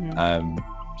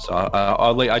 So I'd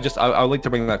like to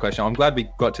bring that question. I'm glad we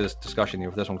got to this discussion here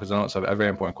with this one, because I know it's a very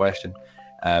important question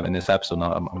in this episode.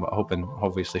 Now I'm hoping,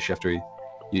 obviously, Shifty,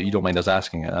 you don't mind us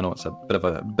asking it. I know it's a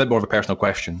bit more of a personal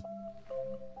question.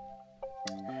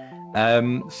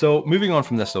 So moving on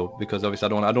from this, though, because obviously I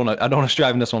don't want to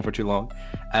strive in this one for too long.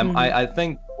 I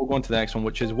think we'll go on to the next one,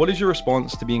 which is, what is your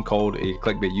response to being called a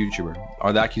clickbait YouTuber?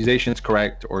 Are the accusations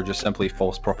correct, or just simply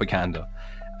false propaganda?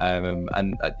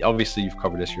 And obviously you've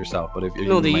covered this yourself, but if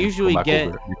they usually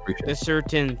get a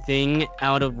certain thing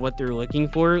out of what they're looking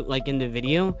for, like in the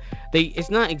video.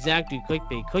 It's not exactly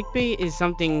clickbait. Clickbait is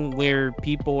something where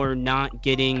people are not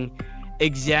getting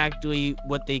exactly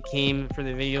what they came for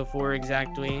the video for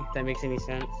exactly. If that makes any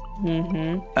sense.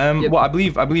 Well, I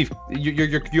believe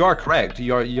you are correct.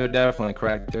 You're definitely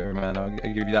correct there, man. I'll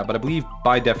give you that. But I believe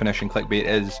by definition, clickbait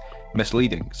is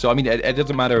misleading. So I mean, it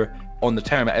doesn't matter on the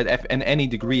term. If in any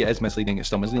degree it is misleading, it's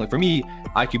still misleading. Like for me,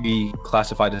 I could be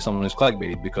classified as someone who's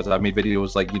clickbait because I've made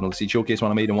videos like, you know, the Seed Showcase one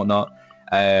I made and whatnot.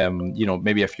 You know,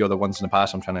 maybe a few other ones in the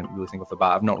past. I'm trying to really think off the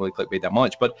bat. I've not really clickbait that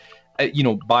much, but you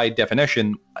know, by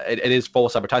definition, it is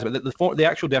false advertisement. The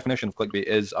actual definition of clickbait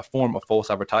is a form of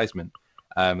false advertisement.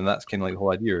 And that's kind of like the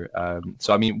whole idea.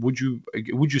 So I mean, would you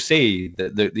say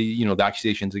that the you know, the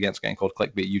accusations against getting called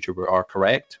clickbait YouTuber are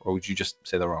correct, or would you just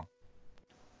say they're wrong?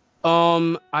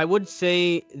 I would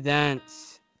say that,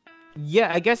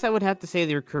 yeah, I guess I would have to say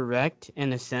they're correct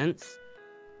in a sense.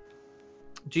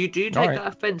 Do you take that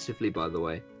offensively, by the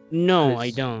way? No, I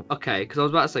don't. Okay, because I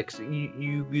was about to say, cause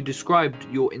you described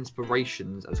your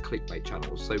inspirations as clickbait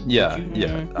channels. So yeah.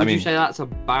 Would you say that's a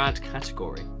bad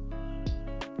category?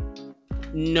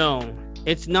 No,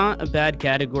 it's not a bad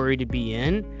category to be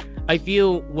in. I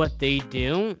feel what they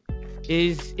do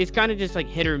is it's kind of just like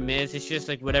hit or miss. It's just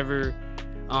like whatever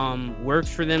works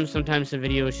for them. Sometimes the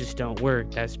videos just don't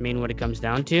work. That's mainly what it comes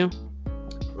down to.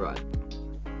 Right.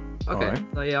 Okay.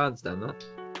 Alright. No, yeah, I understand that.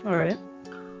 All right.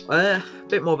 A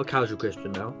bit more of a casual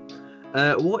question now.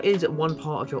 What is one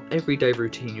part of your everyday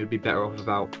routine you'd be better off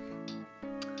without?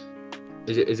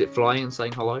 Is it flying and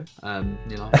saying hello? You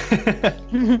know.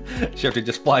 Shefty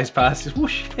just flies past, just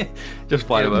whoosh, just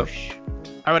fly about.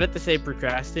 I would have to say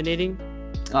procrastinating.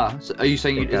 Ah, so are you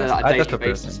saying is that like a That's daily the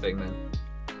first basis thing then?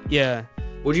 Yeah.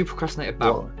 What do you procrastinate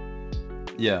about?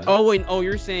 Yeah. Oh wait. Oh,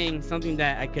 you're saying something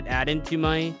that I could add into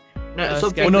my. No,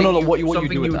 something Oh, no. What you something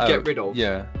do you would without. get rid of.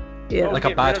 Yeah. Yeah. Like a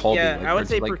Get bad rid of- hobby. Yeah, like, I where would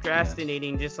it's say like-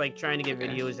 procrastinating, just like trying to get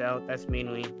videos out. That's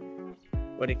mainly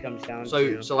what it comes down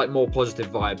to. So like more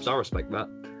positive vibes. I respect that.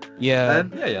 Yeah.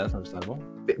 Yeah, that's understandable.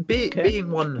 Okay.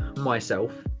 Being one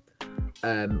myself,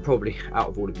 probably out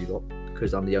of all of you lot,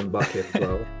 because I'm the young buck here as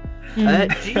well.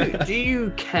 Do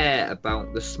you care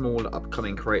about the smaller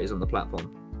upcoming creators on the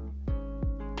platform?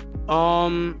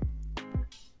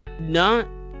 Not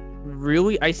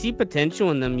really. I see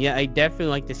potential in them. Yeah, I definitely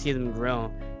like to see them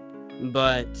grow.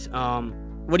 But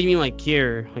what do you mean like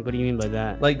care? Like what do you mean by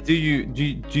that? Like, do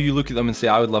you look at them and say,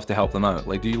 I would love to help them out?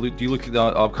 Like, do you look at the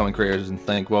upcoming creators and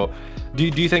think, well, do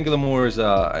you think of them more as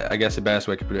I guess the best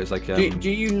way to put it is like, Do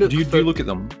you look? do you look at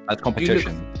them as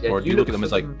competition, or do you look at them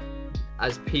as like,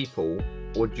 as people,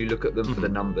 or do you look at them for the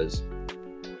numbers?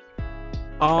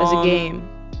 As a game.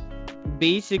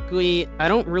 Basically, I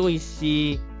don't really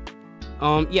see.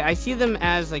 Yeah, I see them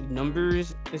as like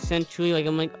numbers essentially. Like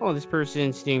I'm like, oh, this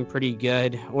person's doing pretty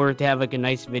good, or if they have like a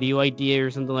nice video idea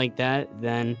or something like that,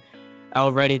 then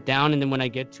I'll write it down, and then when I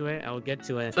get to it, I'll get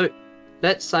to it. So,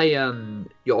 let's say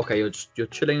you're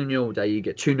chilling on your day, you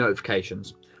get 2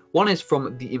 notifications. One is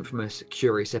from the infamous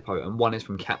Curious Hippo, and one is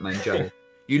from Catman Joe.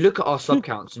 You look at our sub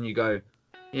counts and you go,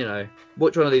 you know,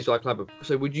 which one of these do I collab with?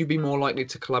 So would you be more likely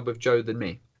to collab with Joe than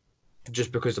me,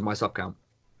 just because of my sub count?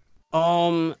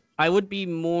 I would be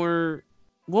more.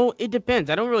 Well, it depends.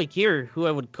 I don't really care who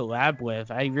I would collab with.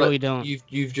 I really don't.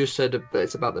 You've just said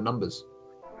it's about the numbers.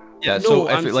 yeah? No, So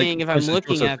I'm if saying if I'm for instance,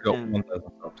 looking Joseph's at got them. 1,000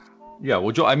 subs. Yeah,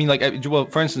 well, I mean, like, well,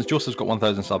 for instance, Joseph's got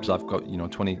 1,000 subs. I've got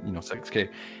 6K.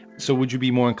 So would you be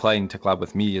more inclined to collab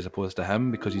with me as opposed to him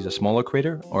because he's a smaller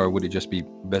creator, or would it just be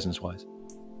business wise?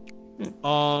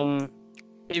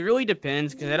 It really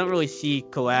depends because I don't really see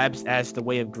collabs as the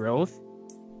way of growth.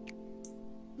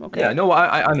 Okay. Yeah, no,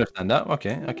 I understand that.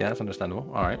 Okay, that's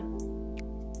understandable. All right.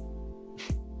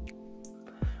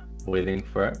 Waiting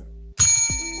for it.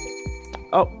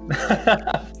 Oh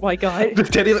my god.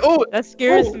 Teddy, oh, That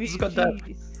scares oh, me. it's got that.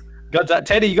 Jeez. Got that,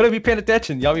 Teddy. You gotta be paying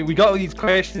attention. Yeah, I mean, we got all these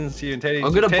questions here, and Teddy.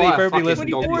 I'm gonna Teddy, buy a for everybody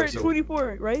fucking listening. dog 24, whistle.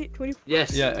 24, right? 24.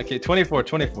 Yes. Yeah. Okay. 24.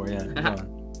 Yeah. Come on.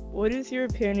 What is your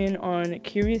opinion on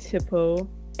Curious Hippo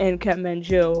and Catman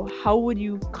Joe? How would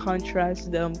you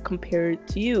contrast them compared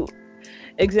to you?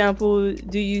 Example,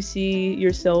 do you see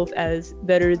yourself as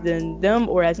better than them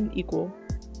or as an equal?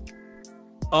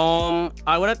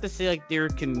 I would have to say like their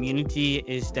community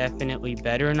is definitely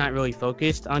better. Not really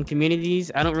focused on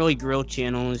communities. I don't really grow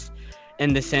channels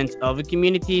in the sense of a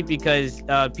community because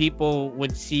people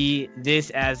would see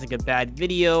this as like a bad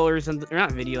video or something, or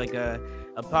not video, like a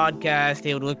podcast.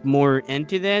 They would look more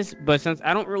into this. But since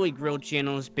I don't really grow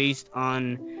channels based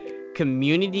on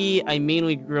community, I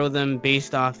mainly grow them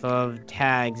based off of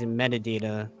tags and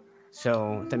metadata.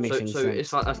 So if that makes any So sense.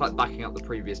 it's like that's like backing up the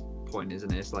previous point,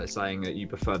 isn't it? It's like saying that you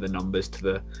prefer the numbers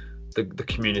to the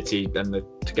community and the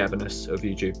togetherness of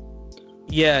YouTube.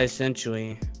 Yeah,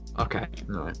 essentially. Okay.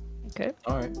 No. Okay.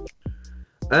 All right.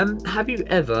 Have you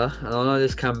ever, and I know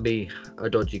this can be a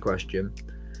dodgy question,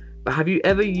 but have you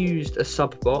ever used a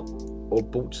sub bot or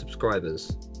bought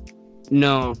subscribers?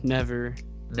 No, never.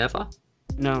 Never?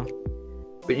 No.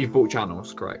 But you've bought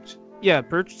channels, correct? Yeah,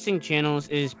 purchasing channels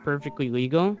is perfectly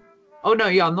legal. Oh no,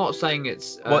 yeah, I'm not saying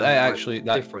it's Well, like, actually,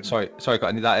 that different. sorry,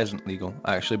 Courtney, that isn't legal.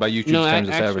 Actually, by YouTube's No, terms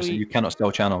of service, actually- you cannot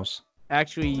sell channels.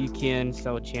 Actually, you can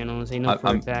sell channels. I know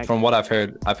for a fact. From what I've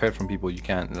heard from people, you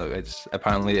can't. It's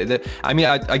apparently. I mean,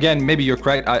 again, maybe you're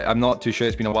correct. I'm not too sure.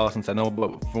 It's been a while since I know,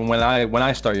 but from when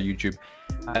I started YouTube,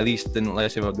 at least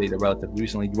unless they've updated relatively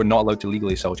recently, you were not allowed to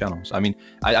legally sell channels. I mean,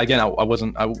 I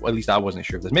wasn't. At least I wasn't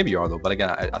sure of this. Maybe you are though. But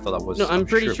again, I thought that was. No, I'm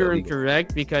pretty sure I'm illegal.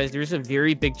 correct because there's a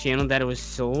very big channel that it was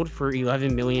sold for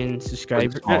 11 million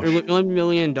subscribers. Smosh. $11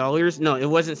 million. No, it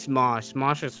wasn't Smosh.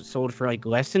 Smosh was sold for like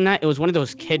less than that. It was one of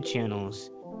those kid channels.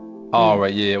 Oh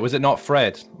right, yeah. Was it not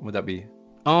Fred? Would that be?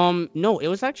 No, it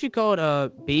was actually called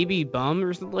Baby Bum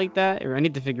or something like that. Or I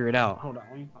need to figure it out. Hold on.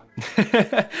 Let me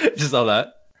find it. Just all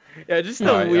that. Yeah, just the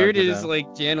Alright, yeah, weirdest good,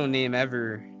 like channel name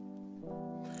ever.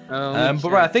 But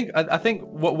right, I think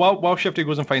while Shifty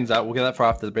goes and finds that, we'll get that for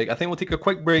after the break. I think we'll take a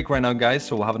quick break right now, guys.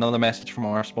 So we'll have another message from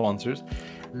our sponsors.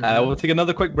 We'll take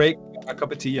another quick break, a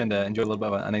cup of tea, and enjoy a little bit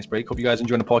of a nice break. Hope you guys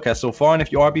enjoying the podcast so far. And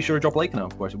if you are, be sure to drop a like on it,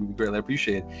 of course. It would be greatly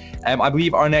appreciated. I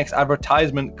believe our next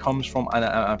advertisement comes from, and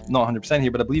I'm not 100%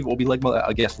 here, but I believe it will be Ligma,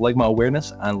 I guess, Ligma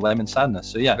Awareness and Lemon Sadness.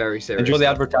 So yeah, very serious. Enjoy the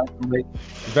advertisement break.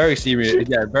 Very serious,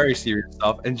 yeah, very serious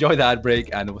stuff. Enjoy the ad break,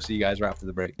 and we'll see you guys right after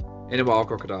the break. In a while,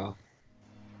 crocodile.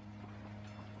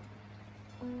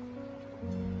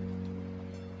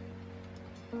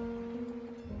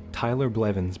 Tyler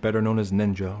Blevins, better known as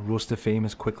Ninja, rose to fame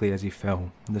as quickly as he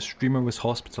fell. The streamer was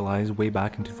hospitalized way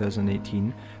back in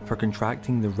 2018 for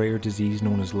contracting the rare disease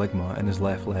known as ligma in his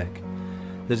left leg.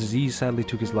 The disease sadly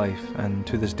took his life, and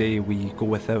to this day we go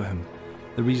without him.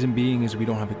 The reason being is we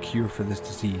don't have a cure for this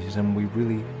disease, and we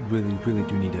really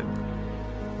do need it.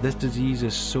 This disease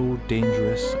is so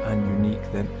dangerous and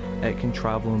unique that it can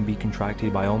travel and be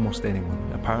contracted by almost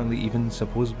anyone. Apparently even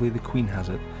supposedly the Queen has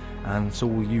it, and so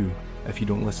will you if you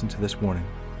don't listen to this warning.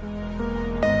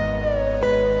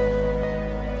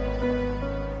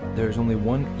 There is only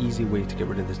one easy way to get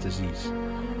rid of this disease,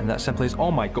 and that simply is, oh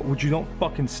my god, would you not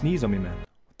fucking sneeze on me, man?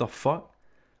 What the fuck?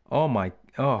 Oh my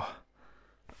god,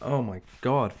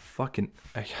 fucking,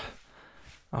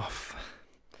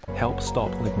 Help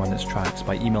stop Ligma in its tracks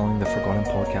by emailing the Forgotten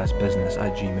Podcast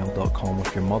business@gmail.com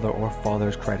with your mother or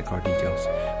father's credit card details.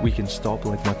 We can stop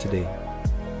Ligma today.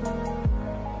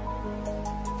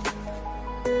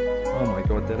 Oh my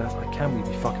god, I can't believe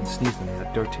he fucking sneezed on me,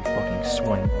 that dirty fucking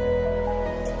swine.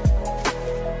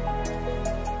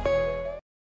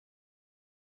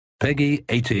 Peggy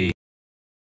 80.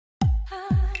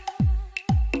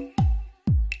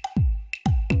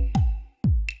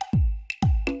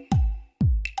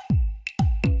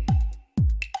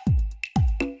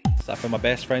 I found my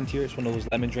best friend here. It's one of those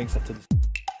lemon drinks I told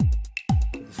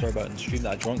the story about in the stream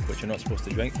that I drunk, which you're not supposed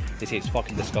to drink. They say it's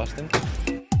fucking disgusting.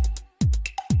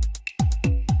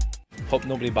 Hope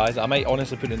nobody buys it. I might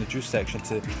honestly put it in the juice section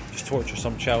to just torture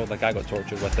some child like I got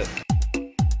tortured with it.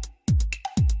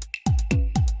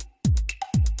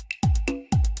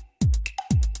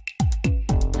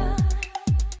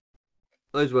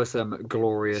 Those were some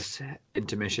glorious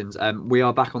intermissions. We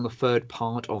are back on the third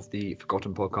part of the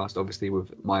Forgotten Podcast, obviously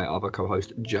with my other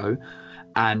co-host Joe,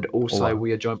 and also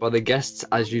we are joined by the guests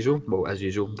as usual. Well, as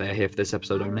usual, they're here for this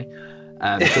episode only.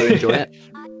 So enjoy it.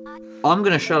 I'm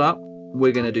gonna shut up.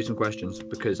 We're gonna do some questions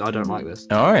because I don't like this.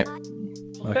 All right.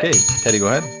 Okay, Teddy, go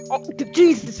ahead. Oh,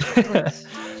 Jesus Christ.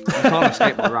 You can't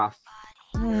escape my wrath.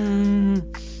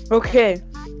 Okay.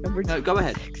 No, go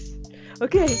ahead.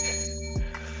 Okay.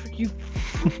 You.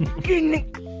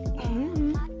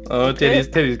 Oh, Teddy's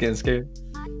getting scared.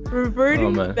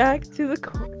 Reverting back to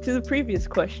the previous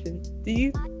question, do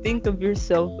you think of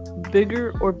yourself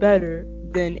bigger or better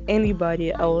than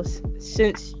anybody else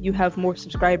since you have more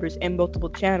subscribers and multiple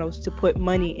channels to put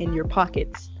money in your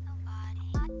pockets?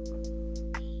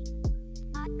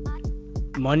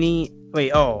 Money?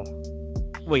 Wait, what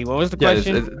was the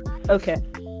question? Okay.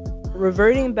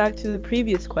 Reverting back to the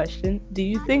previous question, do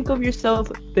you think of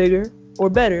yourself bigger or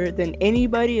better than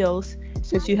anybody else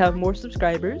since you have more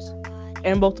subscribers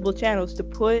and multiple channels to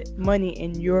put money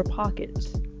in your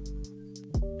pockets?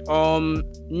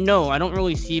 No, I don't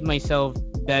really see myself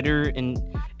better in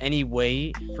any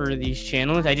way for these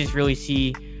channels. I just really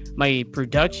see my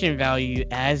production value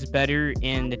as better,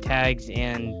 and the tags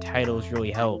and titles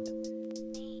really help.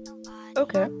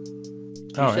 Okay.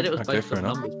 You said it was based on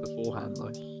numbers beforehand,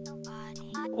 though.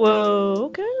 Well,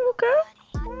 okay.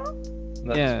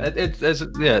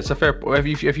 It's a fair point.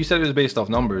 If you said it was based off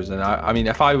numbers, and I mean,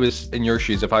 if I was in your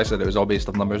shoes, if I said it was all based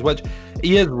off numbers, which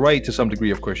he is right to some degree,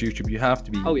 of course. YouTube, you have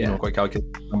to be, quite calculated.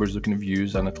 Numbers, looking at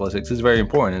views, analytics is very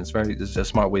important. It's a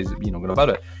smart ways of going about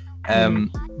it. But I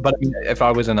mean, if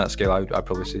I was in that scale, I'd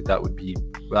probably say that would,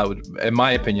 in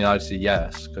my opinion, I'd say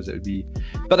yes, because it would be.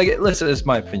 But listen, it's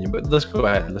my opinion. But let's go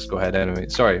ahead anyway.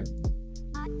 Sorry.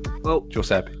 Well,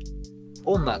 Giuseppe.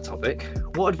 On that topic,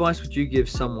 what advice would you give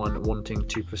someone wanting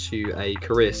to pursue a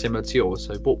career similar to yours?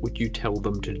 So what would you tell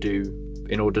them to do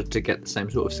in order to get the same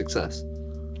sort of success?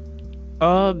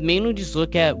 Mainly just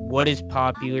look at what is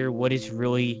popular, what is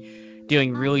really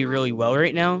doing really, really well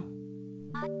right now.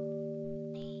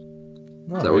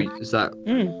 Is that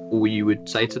all you would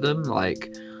say to them?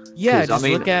 Yeah, just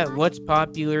look at what's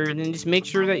popular and then just make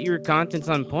sure that your content's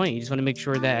on point. You just want to make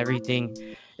sure that everything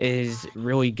is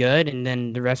really good, and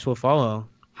then the rest will follow.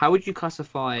 How would you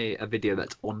classify a video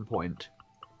that's on point?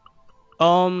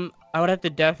 I would have to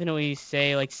definitely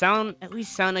say, like, sound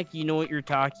like you know what you're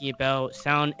talking about,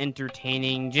 sound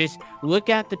entertaining. Just look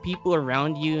at the people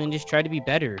around you and just try to be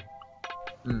better.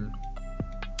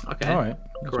 Okay. All right.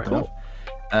 Correct. Fair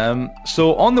enough.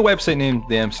 So on the website named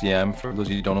the MCM, for those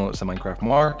of you who don't know, it's the Minecraft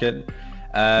Market.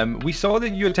 We saw that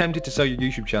you attempted to sell your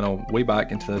YouTube channel way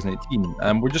back in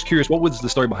 2018. We're just curious, what was the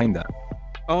story behind that?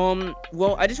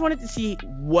 Well, I just wanted to see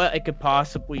what I could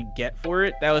possibly get for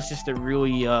it. That was just a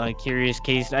really curious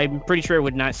case. I'm pretty sure I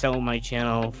would not sell my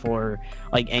channel for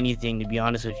like anything, to be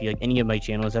honest with you. Like any of my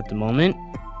channels at the moment,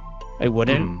 I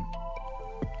wouldn't.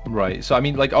 Right. So I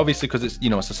mean, like obviously, because it's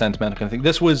it's a sentimental kind of thing.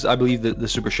 This was, I believe, the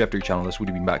Super Shiftery channel. This would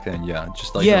have been back then. Yeah.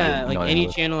 Just like any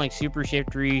channel like Super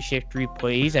Shiftery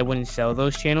Plays, I wouldn't sell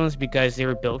those channels because they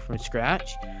were built from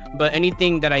scratch. But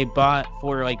anything that I bought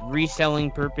for like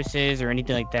reselling purposes or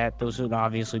anything like that, those would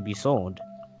obviously be sold.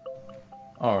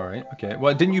 All right. Okay.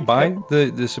 Well, didn't you buy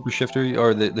the Super Shiftery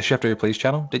or the Shiftery Plays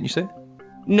channel? Didn't you say?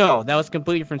 No, that was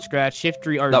completely from scratch.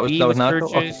 Shiftery RV that was not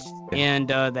purchased, okay. and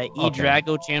that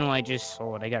eDrago channel I just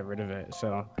sold. I got rid of it.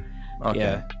 So,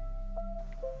 yeah.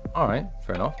 All right.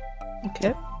 Fair enough.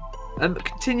 Okay.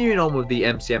 Continuing on with the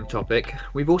MCM topic,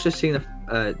 we've also seen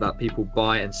that people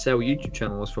buy and sell YouTube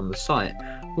channels from the site.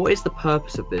 What is the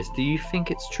purpose of this? Do you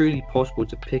think it's truly possible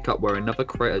to pick up where another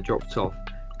creator dropped off?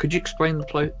 Could you explain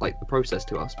the process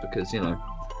to us? Because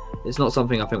it's not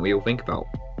something I think we all think about.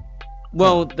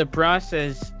 Well, the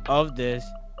process of this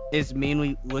is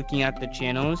mainly looking at the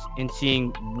channels and seeing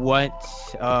what,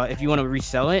 if you want to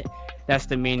resell it, that's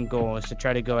the main goal, is to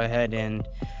try to go ahead and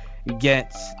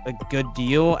get a good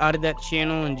deal out of that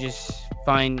channel and just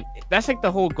find, that's like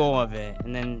the whole goal of it,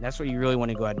 and then that's what you really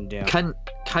want to go ahead and do.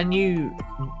 Can you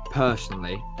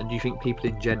personally, and do you think people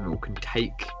in general can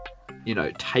take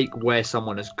where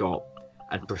someone has got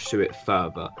and pursue it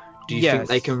further? Do you think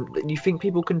they can? You think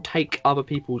people can take other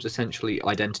people's essentially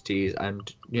identities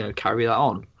and carry that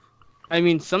on? I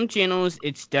mean, some channels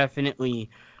it's definitely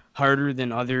harder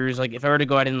than others. Like if I were to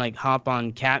go ahead and like hop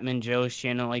on Catman Joe's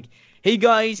channel, like, hey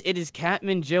guys, it is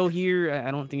Catman Joe here.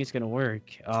 I don't think it's gonna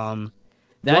work. That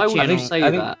Why channel, would they say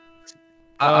that?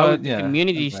 The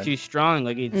community's too strong.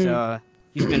 Like it's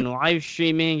he's been live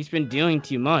streaming. He's been doing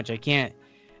too much. I can't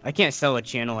sell a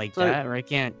channel like that, or I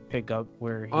can't pick up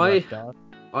where he left off.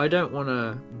 I don't want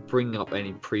to bring up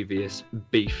any previous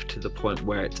beef to the point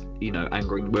where it's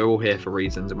angering. We're all here for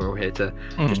reasons, and we're all here to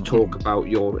just talk about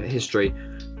your history.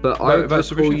 But I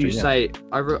recall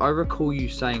you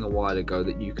saying a while ago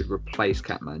that you could replace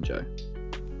Catman Joe.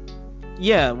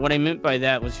 Yeah, what I meant by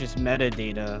that was just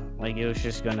metadata. Like it was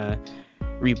just gonna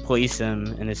replace him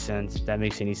in a sense. If that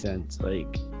makes any sense.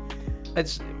 Like.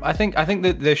 I think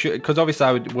that there should, because obviously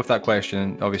I would, with that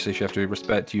question, obviously Shifter,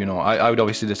 respect to I would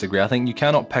obviously disagree. I think you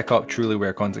cannot pick up truly where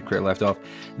a content creator left off.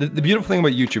 The beautiful thing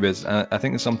about YouTube is, I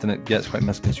think it's something that gets quite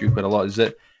misconstrued quite a lot, is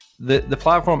that the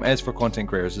platform is for content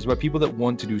creators. It's about people that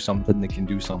want to do something, that can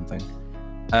do something.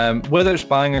 Whether it's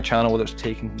buying a channel, whether it's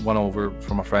taking one over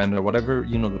from a friend or whatever,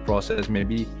 the process may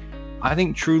be. I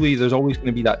think truly there's always going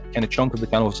to be that kind of chunk of the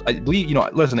channels. I believe,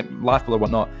 listen, laughable or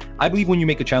whatnot, I believe when you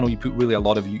make a channel, you put really a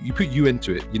lot of you put you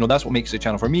into it. That's what makes a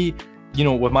channel. For me,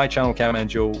 with my channel, Catman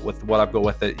Joe, with what I've got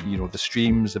with it, the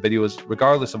streams, the videos,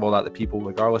 regardless of all that, the people,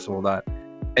 regardless of all that,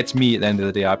 it's me at the end of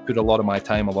the day. I put a lot of my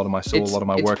time, a lot of my soul, a lot of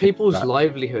my work. It's people's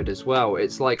livelihood as well.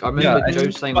 It's like, I remember Joe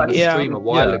saying on the stream a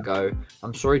while ago,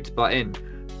 I'm sorry to butt in,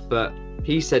 but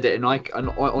he said it, and I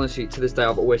honestly, to this day,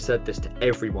 I've always said this to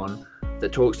everyone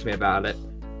that talks to me about it.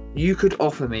 You could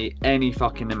offer me any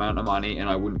fucking amount of money and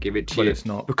I wouldn't give it to you. It's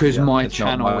not, because my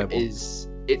channel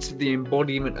it's the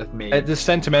embodiment of me. The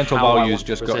sentimental values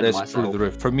just got this through the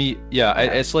roof. For me,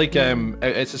 it's like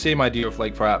it's the same idea of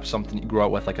like perhaps something you grew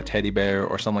up with, like a teddy bear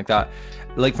or something like that.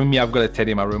 Like for me, I've got a teddy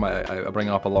in my room. I bring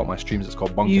it up a lot in my streams. It's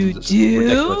called Bunkins. It's a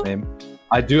ridiculous name.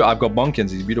 I do. I've got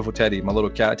Bunkins. He's a beautiful teddy. My little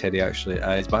cat teddy, actually.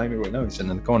 He's behind me right now. He's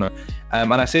sitting in the corner.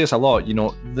 And I say this a lot.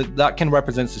 That can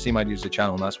represents the same idea as the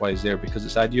channel, and that's why he's there, because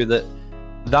it's the idea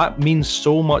that means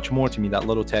so much more to me. That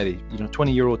little teddy,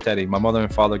 20-year-old teddy. My mother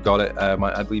and father got it.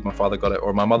 I believe my father got it,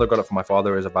 or my mother got it for my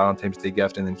father as a Valentine's Day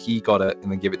gift, and then he got it and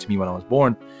then gave it to me when I was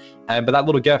born. But that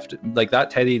little gift, like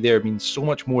that teddy there, means so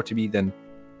much more to me than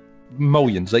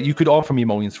millions. Like you could offer me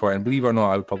millions for it, and believe it or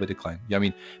not, I would probably decline.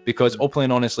 Because openly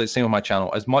and honestly, same with my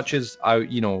channel. As much as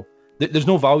there's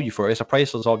no value for it. It's a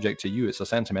priceless object to you. It's a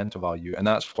sentimental value, and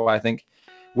that's why I think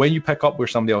when you pick up where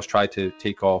somebody else tried to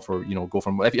take off, or go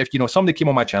from, if somebody came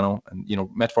on my channel and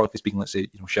metaphorically speaking, let's say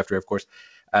Shifter, of course,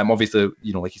 obviously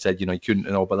like you said, you couldn't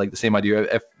but like the same idea,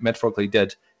 if metaphorically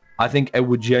did, I think it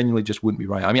would genuinely just wouldn't be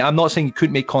right. I mean, I'm not saying you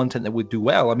couldn't make content that would do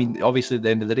well. I mean, obviously, at the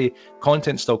end of the day,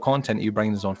 content's still content. You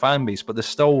bring his own fan base, but there's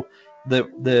still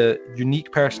the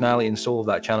unique personality and soul of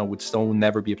that channel would still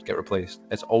never be able to get replaced.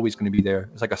 It's always going to be there.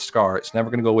 It's like a scar. It's never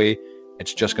going to go away.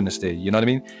 It's just going to stay. You know what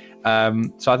I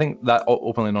mean? So I think that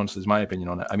openly and honestly is my opinion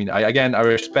on it. I mean, I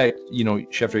respect,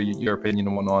 Shifter, your opinion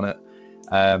and whatnot on it.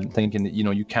 Thinking that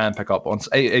you can pick up on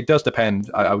it does depend.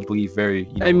 I would believe very.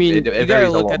 I mean, it you varies gotta a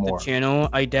look lot at more. the channel.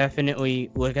 I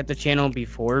definitely look at the channel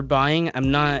before buying.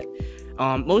 I'm not.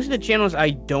 Most of the channels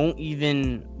I don't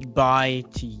even buy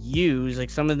to use. Like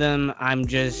some of them, I'm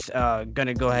just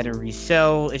gonna go ahead and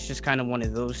resell. It's just kind of one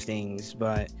of those things.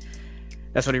 But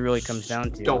that's what it really comes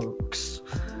down to. Donks.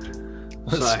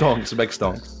 Stonks, big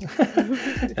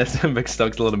stonks. That's a big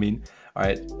stonks, a little mean. All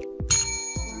right,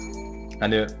 I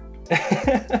knew it.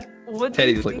 What do you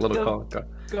Teddy's like think little of car.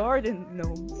 garden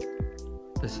gnomes?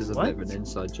 This is a What? bit of an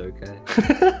inside joke,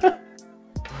 eh?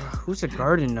 Who's a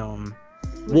garden gnome?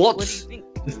 What? What do you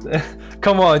think?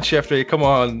 Come on, Shifty, come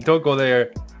on, don't go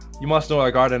there. You must know what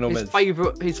a garden gnome His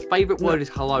is. favorite word is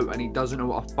hello, and he doesn't know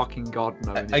what a fucking garden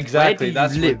gnome is. Exactly, Where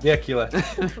that's do you live? ridiculous.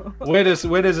 Where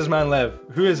does this man live?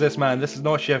 Who is this man? This is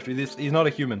not Shifty. He's not a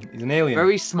human. He's an alien.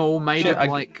 Very small, made Shit, of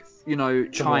like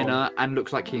China, and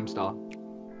looks like Keemstar.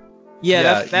 Yeah,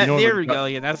 Yeah, that. you know There what- we go.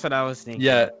 Yeah, that's what I was thinking.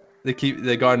 Yeah, they keep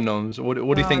the garden gnomes. What do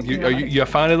you think? okay. Are you a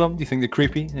fan of them? Do you think they're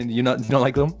creepy and you don't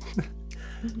like them?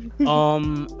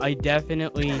 I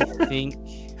definitely think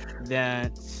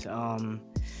that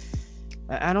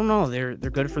I don't know. They're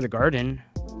good for the garden.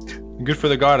 Good for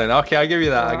the garden. Okay, I give you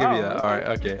that. I give you Wow, that. All right,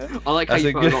 okay. I like how That's you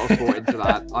a put good- a lot of thought into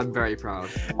that. I'm very proud.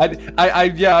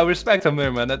 I respect him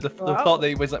there, man. The Wow. thought that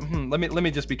he was like, let me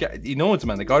just be. He knows,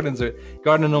 man. The garden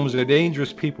gnomes are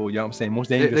dangerous people. You know what I'm saying? Most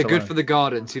dangerous. They're good around. for the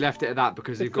gardens. He left it at that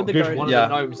because Good you've for got the one garden. of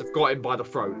the gnomes have got him by the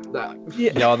throat.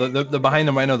 Yeah, they're behind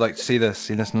him right now. Like, say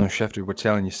this, no Shifter. We're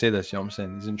telling you, say this. You know what I'm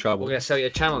saying? He's in trouble. We're gonna sell your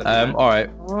channel. If you don't. All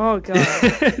right. Oh god.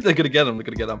 They're gonna get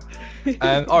him.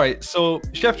 All right. So,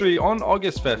 Shifter, on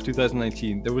August 5th, 2019,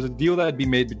 there was a deal that had been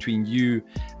made between you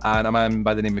and a man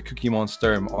by the name of Cookie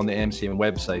Monster on the MCM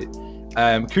website.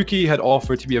 Cookie had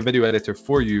offered to be a video editor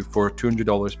for you for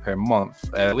 $200 per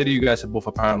month. Later, you guys had both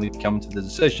apparently come to the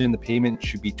decision the payment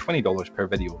should be $20 per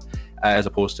video, as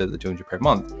opposed to the $200 per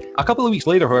month. A couple of weeks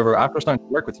later, however, after starting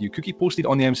to work with you, Cookie posted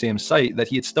on the MCM site that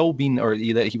he had still been, or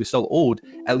that he was still owed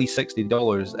at least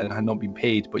 $60 and had not been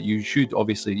paid. But you should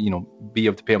obviously, be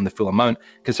able to pay him the full amount,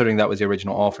 considering that was the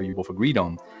original offer you both agreed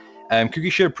on. Cookie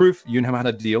shared proof you and him had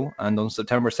a deal, and on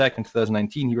September 2nd,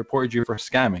 2019, he reported you for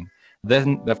scamming.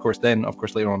 Then, of course,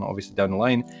 later on, obviously down the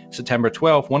line, September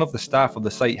 12th, one of the staff of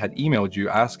the site had emailed you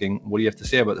asking, what do you have to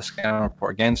say about the scam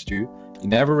report against you? You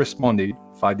never responded.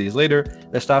 5 days later,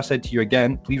 the staff said to you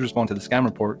again, please respond to the scam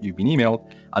report. You've been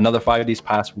emailed. Another 5 days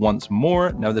passed once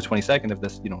more. Now the 22nd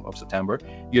of September,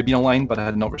 you had been online but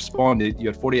had not responded. You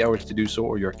had 40 hours to do so,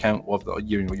 or your account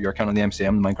your account on the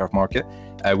MCM, the Minecraft market,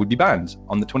 would be banned.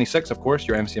 On the 26th, of course,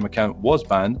 your MCM account was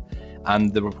banned,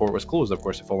 and the report was closed, of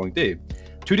course, the following day.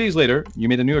 2 days later, you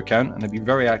made a new account and had been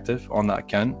very active on that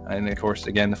account. And of course,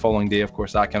 again, the following day, of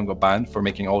course, that account got banned for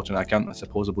making an alternate account that's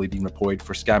supposedly been reported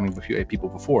for scamming people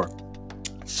before.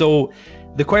 So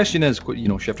the question is,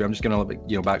 Shifter, I'm just going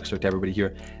to backstory to everybody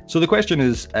here. So the question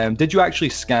is, did you actually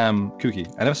scam Cookie?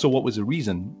 And if so, what was the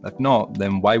reason? If not,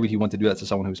 then why would he want to do that to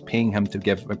someone who's paying him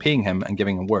and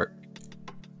giving him work?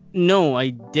 No,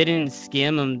 I didn't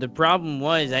scam him. The problem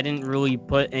was I didn't really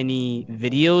put any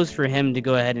videos for him to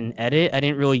go ahead and edit. I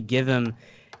didn't really give him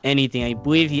anything. I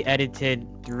believe he edited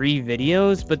 3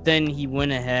 videos, but then he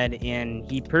went ahead and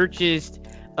he purchased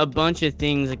a bunch of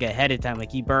things like ahead of time.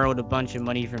 Like he borrowed a bunch of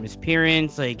money from his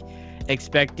parents, like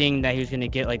expecting that he was going to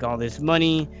get like all this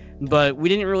money, but we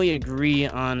didn't really agree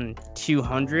on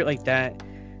 200, like that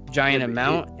giant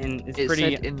amount. And it's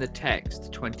pretty said in the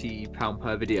text £20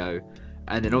 per video.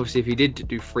 And then obviously if he did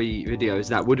do 3 videos,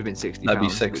 that would have been £60, That'd be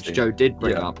 60. which Joe did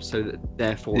bring Yeah. up. So that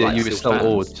therefore, Yeah, that you were still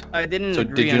stands. owed. I didn't So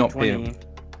agree did you on not 20. pay him?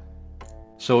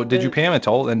 So did you pay him at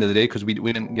all at the end of the day? Because we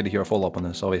didn't get to hear a follow-up on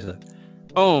this, obviously.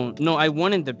 Oh, no, I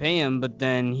wanted to pay him, but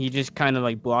then he just kind of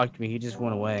like blocked me. He just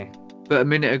went away. But a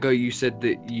minute ago, you said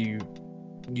that you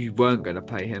weren't going to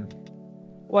pay him.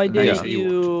 Why Yeah. didn't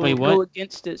you Wait, what? go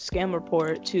against the scam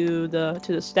report to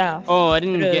the staff? Oh, I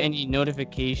didn't Could've- get any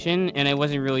notification, and I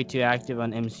wasn't really too active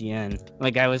on MCN.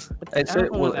 Like I was. It I said,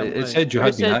 don't know what that it was. said you It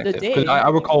had been said the active. day 'Cause I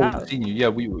recall out. seeing you. Yeah,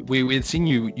 we had seen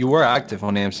you. You were active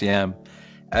on MCM.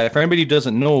 For anybody who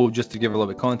doesn't know, just to give a little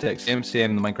bit of context, MCM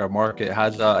in the Minecraft market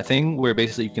has a thing where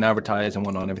basically you can advertise and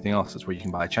whatnot and everything else. That's where you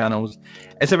can buy channels.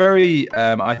 It's a very,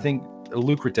 I think,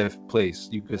 lucrative place,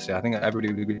 you could say. I think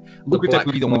everybody would agree. Lucrative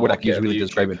would be the only word I could use really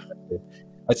describe it.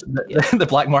 It's the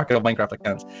black market of Minecraft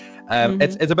accounts.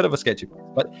 It's a bit of a sketchy place,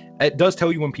 but it does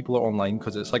tell you when people are online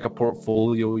because it's like a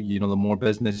portfolio. You know, the more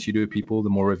business you do with people, the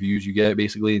more reviews you get,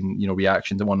 basically, and you know,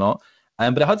 reactions and whatnot.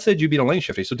 But it had said you'd been online,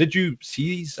 Shifty. So did you see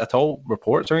these at all,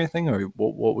 reports or anything, or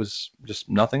what was just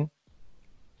nothing?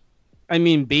 I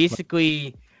mean,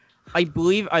 basically, I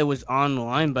believe I was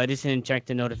online, but I just didn't check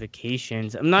the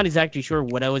notifications. I'm not exactly sure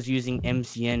what I was using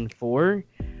MCN for,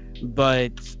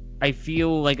 but I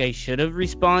feel like I should have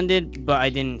responded, but I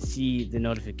didn't see the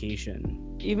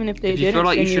notification. Even if they didn't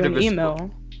send you an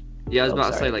email. Yeah, I was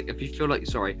about to say, like, if you feel like,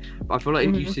 but I feel like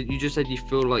if you just said you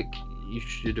feel like you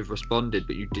should have responded,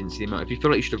 but you didn't see the email. If you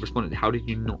feel like you should have responded, how did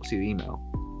you not see the email?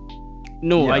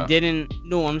 No, I didn't.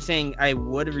 No, I'm saying I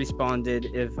would have responded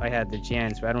if I had the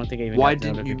chance, but I don't think I even. Why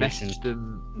didn't you message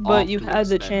them? But you had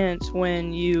the chance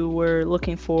when you were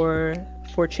looking for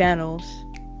channels.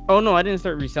 Oh no, I didn't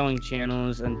start reselling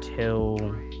channels until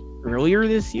earlier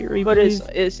this year. But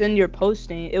it's in your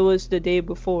posting. It was the day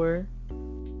before.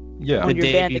 Yeah, the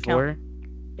day before.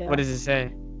 Yeah. What does it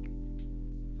say?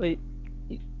 Wait.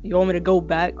 You want me to go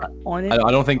back on it? I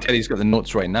don't think Teddy's got the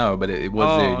notes right now, but it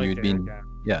was there. You'd been,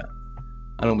 yeah.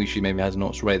 I don't think she maybe has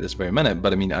notes right this very minute,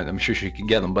 but I mean, I'm sure she could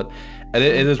get them. But it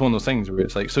is one of those things where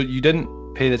it's like, so you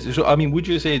didn't pay this. So I mean, would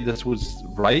you say this was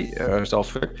right or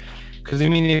fair? Because I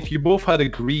mean, if you both had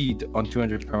agreed on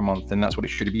 200 per month, then that's what it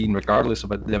should have been, regardless of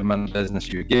the amount of business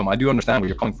you give them. I do understand where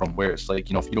you're coming from, where it's like,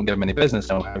 you know, if you don't give them any business,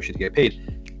 then how should you get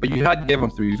paid? But you had to give them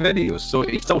through videos, so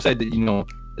it still said that, you know.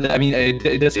 I mean,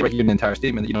 it does say right here in the entire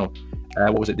statement that, you know,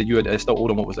 what was it, that you had still owed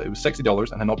him, what was it? It was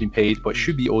 $60 and had not been paid, but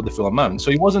should be owed the full amount.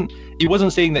 So he wasn't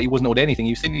saying that he wasn't owed anything.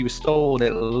 He was saying he was still owed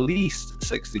at least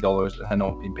 $60 and had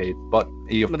not been paid. But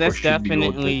he, of course, that's should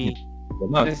definitely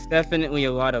that's definitely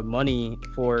a lot of money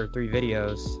for 3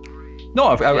 videos. No,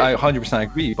 I 100%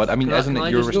 agree. But I mean, isn't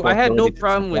it your responsibility? I had no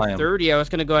problem with 30. I was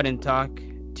gonna go ahead and talk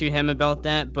to him about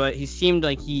that, but he seemed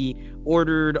like he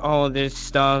ordered all of this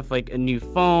stuff, like a new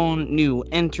phone, new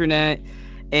internet,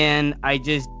 and I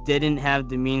just didn't have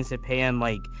the means to pay him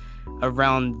like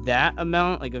around that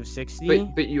amount, like of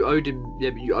 60. But you owed him,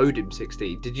 but you owed him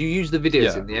 60. Did you use the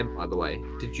videos in the end, by the way?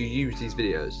 Did you use these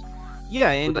videos? Yeah,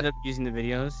 I ended up using the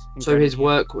videos. So his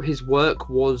work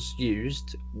was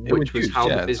used, which was how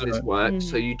the business worked.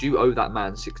 So you do owe that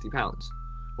man £60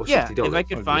 or $60. If I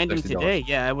could find him today,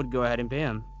 I would go ahead and pay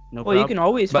him. No well, problem. You can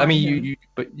always. But I mean,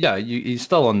 he's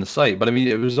still on the site. But I mean,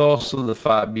 it was also the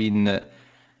fact being that,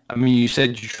 I mean, you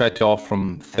said you tried to offer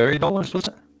him $30, was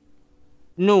it?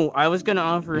 No, I was gonna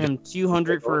offer him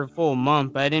 200 for a full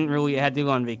month, but I didn't really. I had to go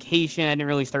on vacation. I didn't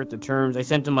really start the terms. I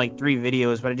sent him like 3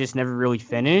 videos, but I just never really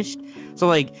finished. So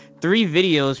like 3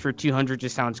 videos for 200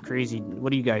 just sounds crazy.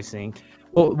 What do you guys think?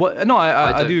 Well, no,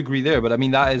 I do agree there, but I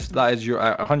mean that is your.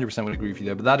 I 100% would agree with you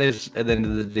there, but that is at the end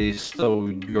of the day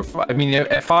still your. I mean,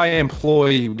 if I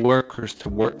employ workers to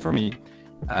work for me,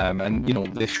 and you know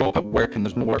they show up at work and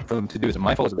there's no work for them to do, is it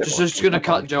my fault? Just gonna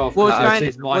cut Joe off.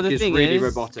 His mic is really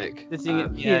robotic. The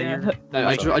thing,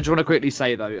 I just want to quickly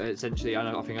say though, essentially, I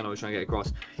think I know what I'm trying to get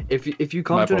across. If you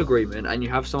come to an agreement and you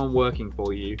have someone working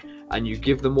for you and you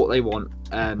give them what they want,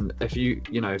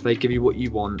 if they give you what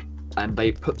you want, and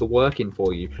they put the work in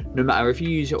for you, no matter if you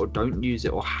use it or don't use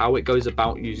it or how it goes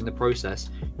about using the process,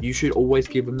 you should always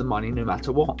give them the money no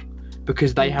matter what,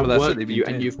 because they have worked for you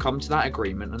and you've come to that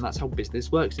agreement, and that's how business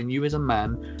works. And you, as a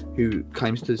man who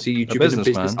claims to see YouTube as a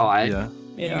business eye,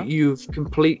 you've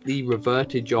completely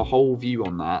reverted your whole view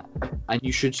on that, and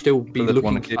you should still be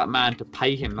looking for that man to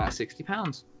pay him that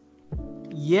 £60.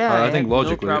 Yeah, I think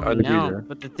logically, no problem now,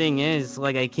 but the thing is,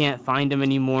 like, I can't find him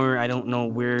anymore. I don't know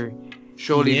where.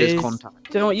 Surely there's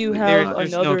contact. Don't you have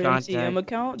another MCM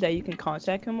account that you can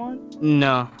contact him on?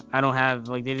 No, I don't have.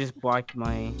 Like, they just blocked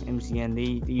my MCN.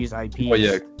 They use IPs. Oh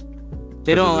yeah.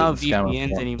 They don't allow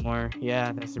VPNs anymore.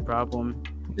 Yeah, that's the problem.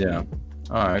 Yeah.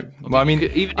 All right. Well, I mean,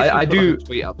 even if I do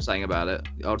tweet up saying about it,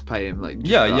 I'd pay him like.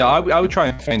 I would try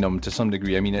and find him to some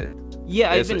degree. I mean, it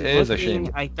is a shame.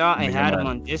 I thought I had him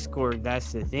on Discord.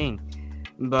 That's the thing,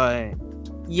 but.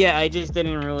 Yeah, I just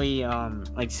didn't really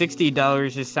like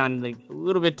 $60 just sounded like a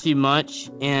little bit too much,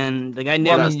 and the guy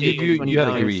never you had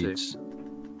agreed.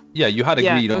 Yeah, you had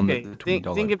agreed on the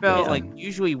 $20. Think about like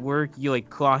usually work you like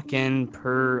clock in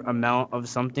per amount of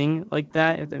something like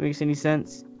that, if that makes any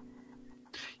sense.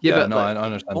 Yeah, but no, I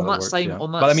understand. On that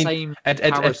same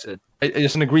comparison,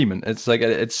 it's an agreement. It's like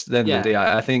it's the end of the day.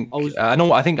 I think I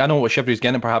know what Shifty's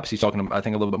getting. Perhaps he's talking. I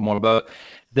think a little bit more about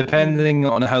depending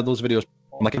on how those videos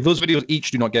Like if those videos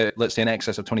each do not get, let's say, in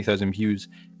excess of 20,000 views,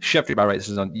 Shifty by rights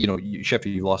is on, Shifty,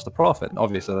 you lost the profit.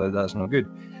 Obviously, that's not good.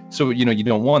 So you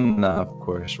don't want that, of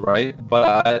course, right?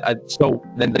 But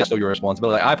then that's still your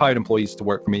responsibility. Like, I've hired employees to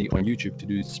work for me on YouTube to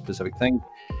do specific things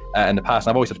in the past,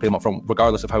 and I've always had to pay them up front,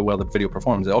 regardless of how well the video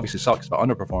performs. It obviously sucks if it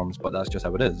underperforms, but that's just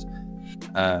how it is.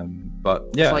 But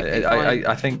yeah, like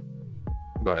I think.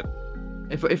 Go ahead.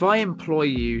 If I employ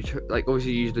you to, like,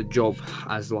 obviously use the job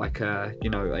as like a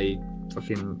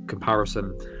fucking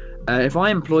comparison. If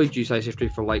I employed you, say, Shifty,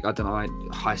 for like, I don't know,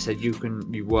 I said you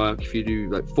work, if you do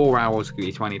like 4 hours, give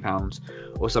you £20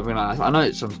 or something like that. I know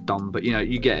it sounds dumb, but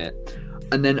you get it.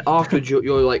 And then afterwards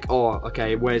you're like, oh,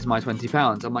 okay, where's my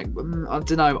 £20? I'm like, I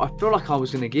don't know, I feel like I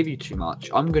was going to give you too much.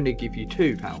 I'm going to give you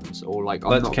 £2, or like,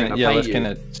 I'm not going to pay you. Let's kind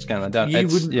of scale that down. You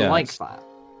wouldn't like that.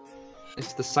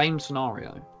 It's the same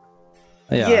scenario.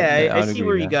 Yeah, I see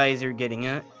where you guys are getting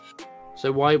at.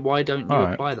 So why don't you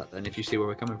apply that then, if you see where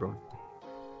we're coming from?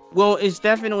 Well, it's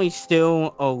definitely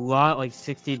still a lot, like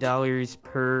 $60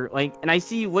 per, like, and I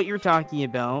see what you're talking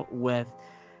about with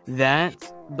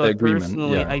that, but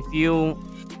personally, yeah.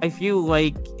 I feel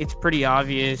like it's pretty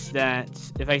obvious that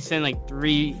if I send like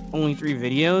only three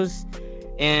videos,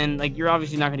 and like you're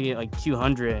obviously not gonna get like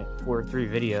 200 for 3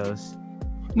 videos.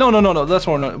 No. That's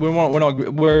what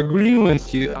we're agreeing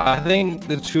with you. I think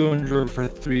the 200 for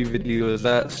 3 videos.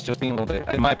 That's just being a little bit.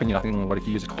 In my opinion, I think what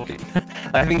he uses cooking.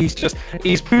 I think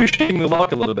he's pushing the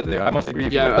luck a little bit there. I must agree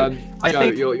with you. I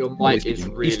think your mic is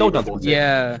really. He's still done.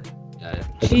 Yeah.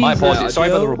 My apologies. Sorry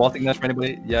about the roboticness for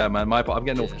anybody. Yeah, man. I'm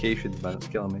getting notifications, man. It's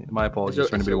killing me. My apologies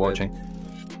for anybody watching.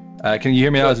 Can you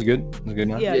hear me now? Is it good? Is it good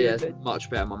now? Yeah, it's much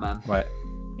better, my man. Right.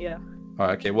 Yeah. All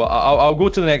right, okay. Well, I'll go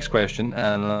to the next question,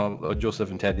 and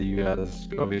Joseph and Teddy, you guys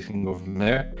obviously can go from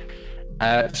there.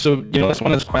 So this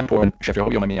one is quite important. Shifty, I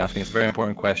hope you don't mind me asking. It's a very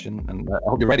important question, and I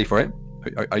hope you're ready for it.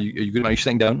 Are you good? Are you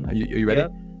sitting down? Are you ready? Yeah.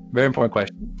 Very important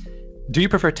question. Do you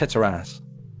prefer tits or ass?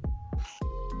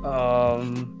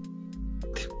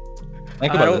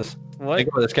 Think about this. What? Think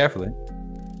about this carefully.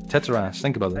 Tits or ass?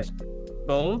 Think about this.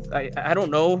 Both? I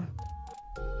don't know.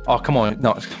 Oh, come on.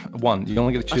 No, it's one. You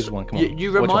only get to choose one. Come on.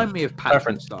 You remind me of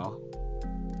Patrick Star.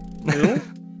 Who?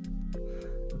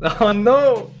 Oh,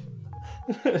 no.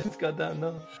 It's goddamn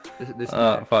no. This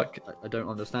fuck. I don't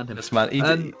understand him. This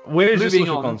man. Where's your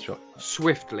social construct?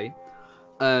 Swiftly.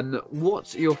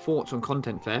 What's your thoughts on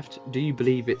content theft? Do you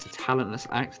believe it's a talentless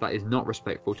act that is not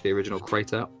respectful to the original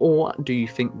creator, or do you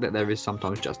think that there is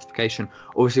sometimes justification?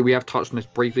 Obviously, we have touched on this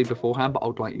briefly beforehand, but I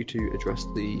would like you to address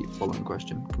the following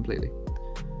question completely.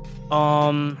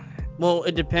 Well,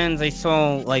 it depends. I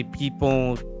saw like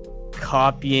people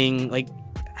copying, like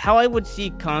how I would see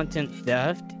content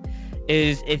theft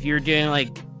is if you're doing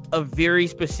like a very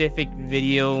specific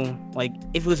video, like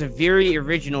if it was a very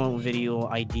original video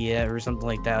idea or something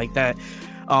like that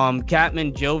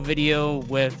Catman Joe video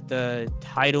with the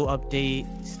title update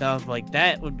stuff, like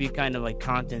that would be kind of like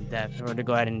content theft, or to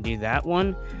go ahead and do that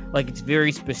one. Like it's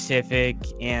very specific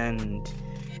and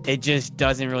it just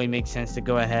doesn't really make sense to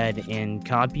go ahead and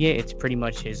copy it. It's pretty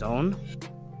much his own.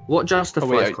 What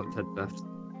justifies content theft?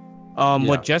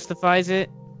 What justifies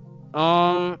it?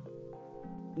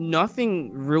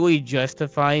 Nothing really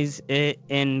justifies it.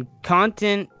 And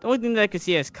content, the only thing that I could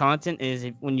see as content is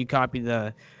when you copy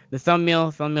the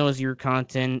thumbnail. Thumbnail is your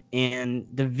content, and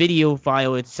the video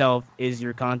file itself is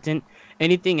your content.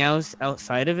 Anything else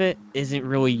outside of it isn't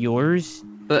really yours.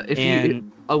 But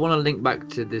I want to link back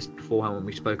to this beforehand when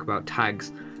we spoke about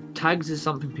tags. Tags is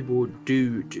something people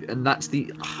do, and that's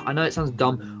I know it sounds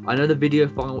dumb. I know the video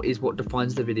file is what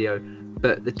defines the video,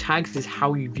 but the tags is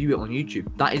how you view it on YouTube.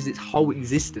 That is its whole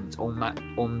existence on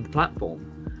the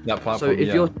platform. That platform.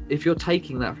 So if you're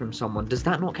taking that from someone, does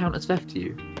that not count as theft to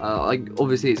you? Like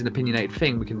obviously it's an opinionated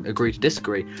thing. We can agree to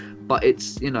disagree, but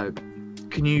it's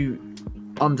can you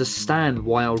understand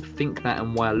why I would think that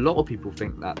and why a lot of people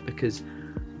think that? Because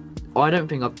I don't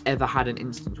think I've ever had an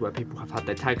instance where people have had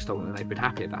their tag stolen and they've been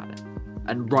happy about it,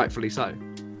 and rightfully so.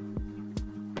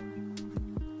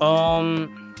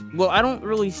 Well, I don't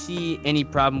really see any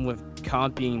problem with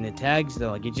copying the tags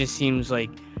though. Like it just seems like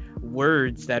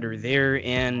words that are there,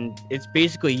 and it's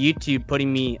basically YouTube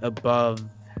putting me above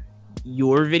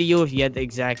your video. If you had the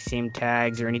exact same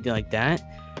tags or anything like that,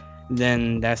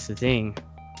 then that's the thing.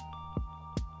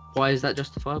 Why is that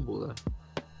justifiable though?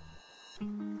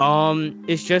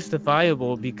 It's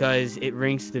justifiable because it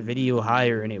ranks the video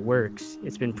higher and it works.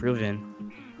 It's been proven.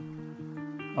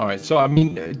 All right, so I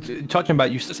mean, talking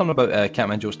about, you said something about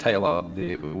Catman Joe's title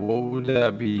update. What would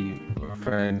that be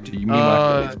referring to? You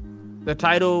mean The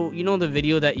title, you know, the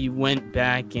video that you went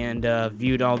back and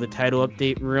viewed all the title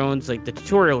update runs, like the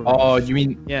tutorial runs. Oh, you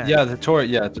mean Yeah. the tutorial?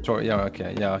 Yeah, tutorial. Yeah,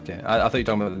 okay. I thought you were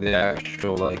talking about the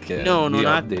actual like No, the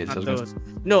not updates. I was gonna those.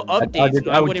 No, updates.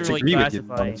 I wouldn't really disagree with you,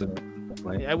 classify.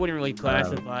 Like, I wouldn't really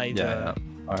classify yeah. the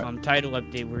Alright. title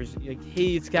update where it's like,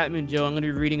 hey, it's Catman Joe. I'm gonna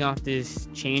be reading off this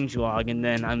change log, and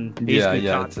then I'm basically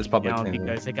Yeah, it's public now thing, yeah.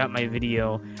 because I got my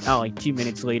video out like 2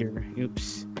 minutes later.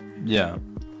 Oops. Yeah.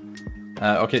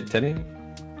 Okay, Teddy.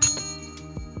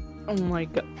 Oh my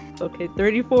god. Okay,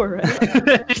 34, right?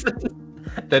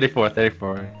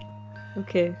 34.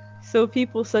 Okay. So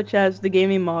people such as the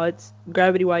gaming mods,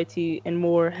 Gravity YT, and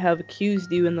more have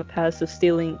accused you in the past of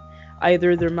stealing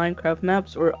either their Minecraft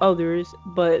maps or others,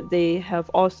 but they have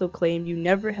also claimed you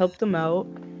never helped them out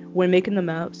when making the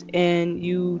maps, and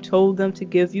you told them to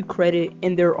give you credit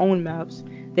in their own maps.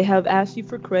 They have asked you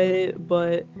for credit,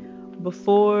 but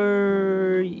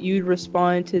before you'd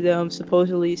respond to them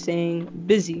supposedly saying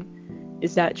busy.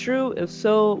 Is that true? If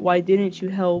so, why didn't you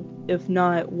help? If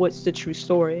not, what's the true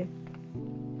story?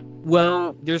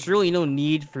 Well, there's really no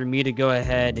need for me to go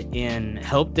ahead and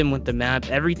help them with the map.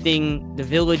 Everything, the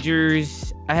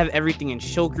villagers, I have everything in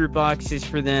shulker boxes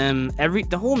for them.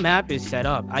 The whole map is set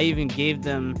up. I even gave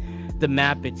them the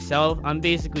map itself. I'm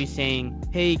basically saying,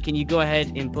 hey, can you go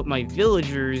ahead and put my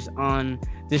villagers on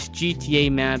this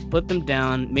GTA map, put them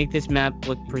down, make this map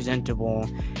look presentable,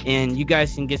 and you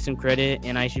guys can get some credit,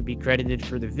 and I should be credited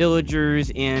for the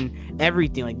villagers and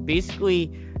everything. Like, basically,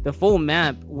 the full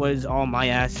map was all my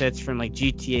assets from like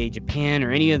GTA Japan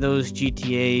or any of those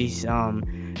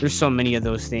GTAs. There's so many of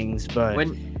those things, but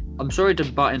I'm sorry to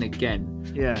butt in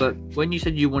again, yeah, but when you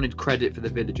said you wanted credit for the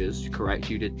villagers, correct?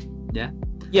 You did, yeah.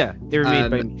 Yeah, they were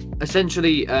made by me.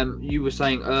 Essentially, you were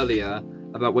saying earlier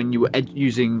about when you were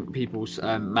using people's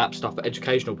map stuff for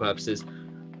educational purposes.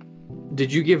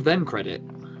 Did you give them credit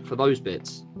for those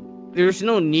bits? There's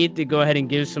no need to go ahead and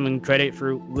give someone credit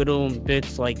for little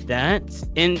bits like that.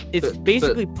 And it's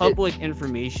basically public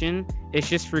information. It's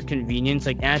just for convenience,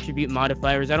 like attribute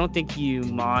modifiers. I don't think you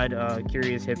mod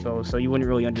Curious Hippo, so you wouldn't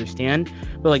really understand.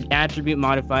 But like attribute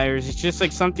modifiers, it's just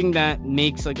like something that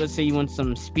makes, like, let's say you want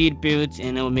some speed boots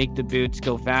and it'll make the boots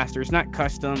go faster. It's not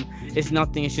custom. It's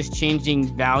nothing. It's just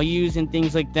changing values and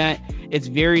things like that. It's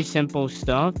very simple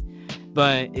stuff.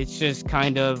 But it's just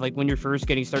kind of like when you're first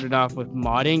getting started off with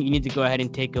modding, you need to go ahead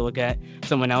and take a look at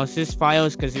someone else's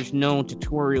files because there's no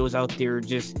tutorials out there,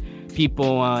 just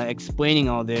people explaining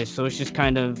all this. So it's just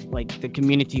kind of like the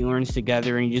community learns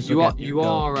together, and you just you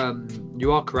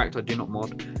are correct. I do not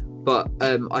mod, but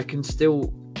I can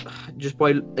still just by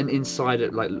an insider,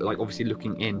 like obviously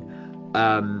looking in,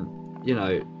 you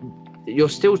know, you're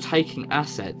still taking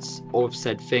assets of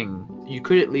said thing. You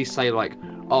could at least say like,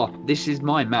 oh, this is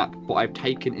my map, but I've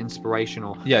taken inspiration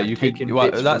or you could.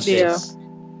 Well, that's this.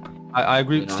 I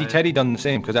agree. You know? See, Teddy done the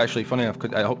same because actually, funny enough,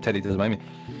 I hope Teddy doesn't mind me.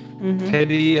 Mm-hmm.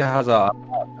 Teddy has a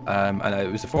and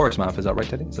it was the forest map. Is that right,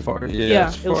 Teddy? It's the forest. Yeah,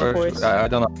 it's it was the forest. I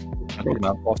don't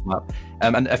know. Forest map.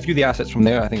 And a few of the assets from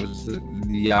there, I think it was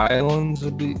the islands.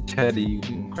 Teddy, you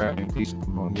can correct me, please.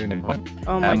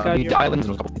 Oh my god, the islands.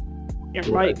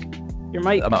 Your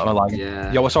mic. Am I lying?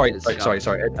 Yeah. Yeah. Well, sorry. Sorry.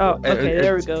 Oh, okay,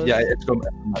 there we go. Yeah, it's going.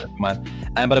 Man.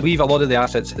 But I believe a lot of the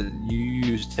assets that you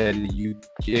used, Teddy, you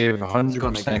gave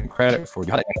 100% credit for.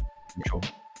 You had control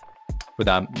with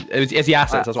them. It's the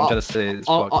assets. That's what I'm trying to say.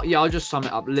 I'll just sum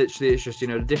it up. Literally, it's just, you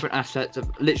know, the different assets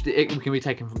of literally it can be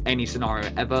taken from any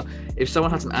scenario ever. If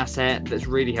someone has an asset that's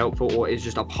really helpful or is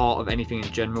just a part of anything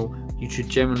in general, you should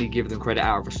generally give them credit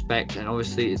out of respect. And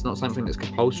obviously, it's not something that's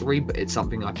compulsory, but it's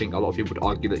something I think a lot of people would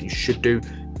argue that you should do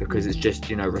because it's just,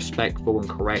 you know, respectful and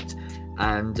correct.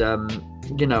 And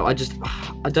you know,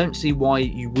 I don't see why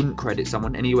you wouldn't credit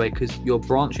someone anyway, because you're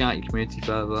branching out your community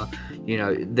further. You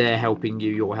know, they're helping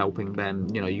you, you're helping them.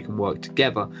 You know, you can work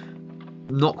together.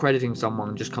 Not crediting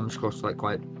someone just comes across like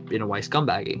quite, in a way,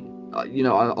 scumbaggy. You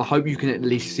know, I hope you can at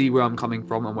least see where I'm coming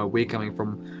from and where we're coming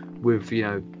from with, you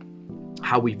know,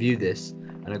 how we view this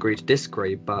and agree to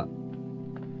disagree. But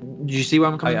do you see where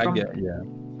I'm coming from?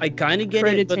 I kind of get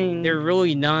it, but they're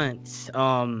really not.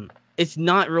 It's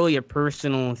not really a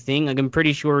personal thing. Like, I'm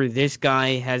pretty sure this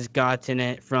guy has gotten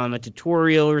it from a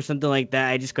tutorial or something like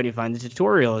that. I just couldn't find the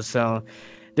tutorial. So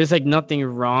there's like nothing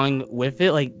wrong with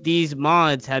it. Like, these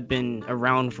mods have been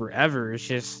around forever. It's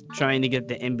just trying to get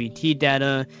the MBT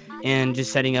data and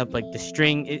just setting up like the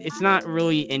string. It's not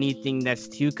really anything that's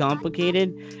too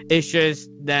complicated. It's just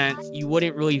that you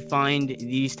wouldn't really find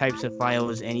these types of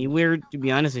files anywhere, to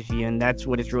be honest with you, and that's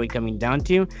what it's really coming down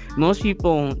to. Most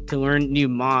people, to learn new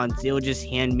mods, they'll just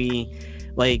hand me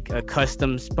like a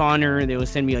custom spawner. They will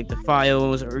send me like the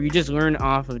files, or you just learn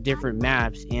off of different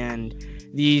maps, and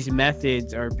these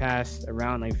methods are passed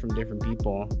around like from different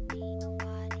people.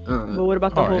 But what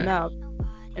about the whole map?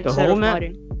 Instead whole of map?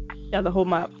 modding? Yeah, the whole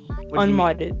map, What do you mean?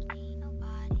 unmodded.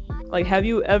 Like, have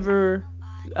you ever,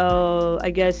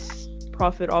 I guess,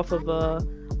 profit off of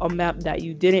a map that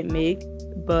you didn't make,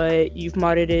 but you've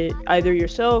modded it either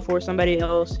yourself or somebody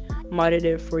else modded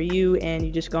it for you, and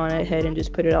you just gone ahead and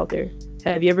just put it out there?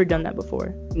 Have you ever done that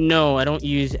before? No, I don't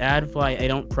use AdFly. I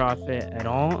don't profit at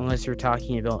all unless you're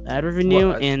talking about ad revenue,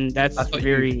 Well, and that's I thought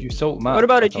very you sold maps. What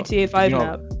about I a thought. GTA 5 You know-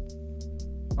 map?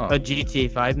 a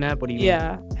GTA 5 map. What do you mean?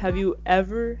 Yeah. Have you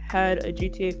ever had a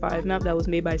GTA 5 map that was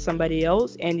made by somebody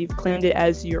else and you've claimed it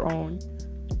as your own?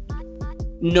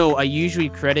 No, I usually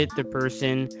credit the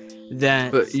person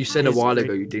that. But you said a is while cre-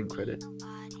 ago you didn't credit.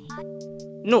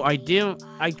 No, I don't.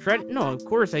 I credit. No, of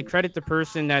course I credit the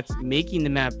person that's making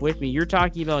the map with me. You're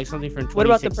talking about like something from 2016. What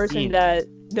about the person that,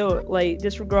 no, like,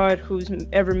 disregard who's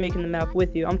ever making the map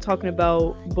with you? I'm talking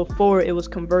about before it was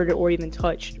converted or even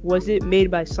touched. Was it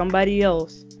made by somebody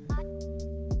else?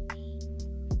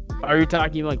 Are you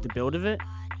talking about like the build of it?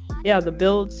 Yeah, the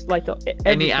builds, like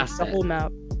Any the asset. whole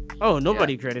map. Oh,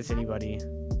 nobody credits anybody.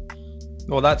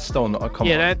 Well, that's still not a come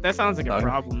Yeah, on. that sounds like a No.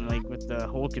 problem, like with the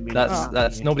whole community.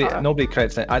 That's nobody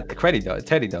credits it. Teddy does.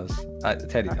 Teddy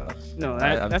does. No,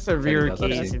 I've- that's a Teddy rare does, I've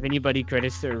case. seen. If anybody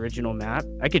credits the original map,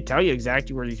 I could tell you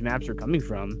exactly where these maps are coming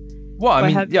from. Well, I But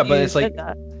mean, have yeah, but you it's like, said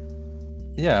that?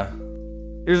 yeah.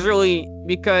 There's really,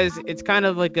 because it's kind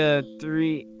of like a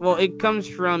well, it comes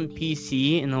from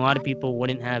PC, and a lot of people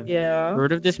wouldn't have Yeah.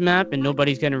 heard of this map, and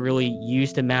nobody's gonna really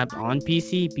use the map on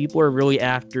PC. People are really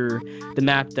after the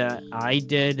map that I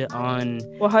did on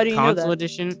Well, how do you know console that?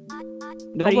 edition.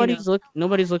 do you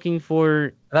Nobody's looking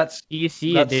for That's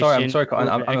PC That's edition. sorry. I'm sorry. or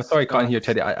I'm sorry, cutting Xbox. here,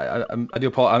 Teddy. I do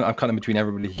apologize. I'm cutting between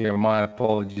everybody here. My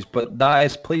apologies, but that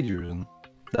is plagiarism.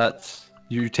 That's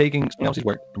you're taking someone else's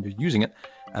work and you're using it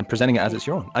and presenting it as it's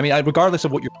your own. I mean, regardless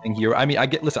of what you're saying here. I mean,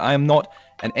 listen. I am not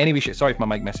in any way. Sorry if my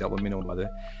mic messed up. Let me know, by the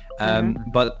way.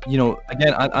 But you know,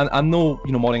 again, I'm no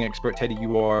modding expert, Teddy.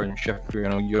 You are, and Shifter.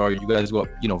 You guys got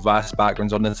vast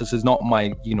backgrounds on this. This is not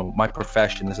my my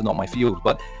profession. This is not my field.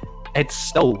 But it's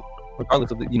still,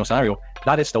 regardless of the scenario,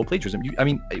 that is still plagiarism. I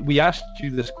mean, we asked you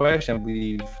this question, I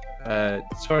believe.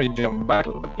 Sorry, jump back.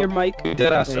 Your mic. We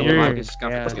did ask. Yeah, someone. your- Mic is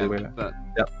scuffed yeah. again, but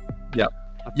Yeah.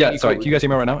 I think Yeah. you Sorry. got Can you guys hear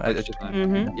me right now? I just.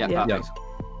 Mm-hmm. Yeah, Yeah. perfect.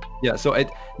 Yeah. So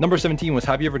number 17 was: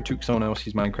 have you ever took someone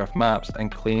else's Minecraft maps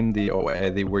and claimed they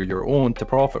were your own to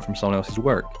profit from someone else's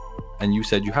work? And you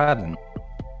said you hadn't.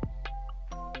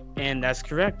 And that's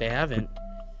correct. I haven't.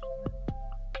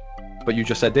 But you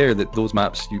just said there that those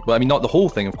maps, well, I mean, not the whole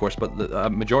thing, of course, but the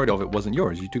majority of it wasn't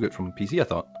yours. You took it from PC, I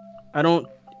thought. I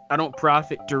don't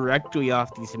profit directly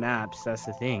off these maps. That's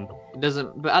the thing. It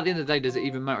doesn't. But at the end of the day, does it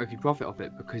even matter if you profit off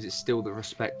it? Because it's still the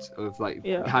respect of like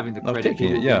Yeah. having the Of credit. taking it,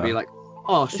 People yeah. can be like,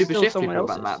 oh, It's Super still Shifty someone built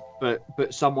that else's. map,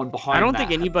 but someone behind. I don't that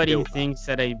think had anybody built that. thinks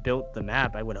that I built the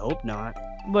map. I would hope not.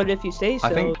 But if you say so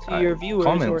I think, to your viewers or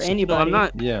comments- anybody, No, I'm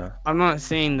not. Yeah. I'm not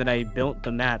saying that I built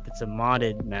the map. It's a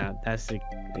modded map. That's like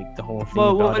the whole thing. But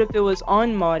about what it. if it was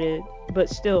unmodded, but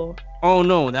still? Oh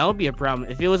no, that would be a problem.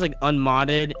 If it was like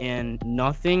unmodded and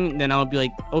nothing, then I would be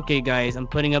like, okay guys, I'm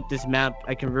putting up this map.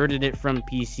 I converted it from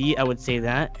PC. I would say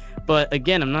that. But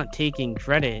again, I'm not taking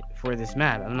credit for this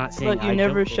map. I'm not saying. But you I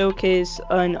never built it. showcase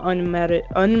an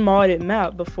unmodded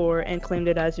map before and claimed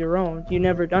it as your own. You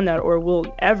never done that, or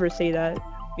will ever say that,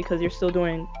 because you're still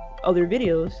doing other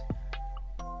videos.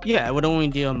 Yeah, I would only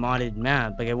do a modded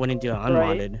map. Like I wouldn't do an Right.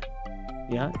 unmodded.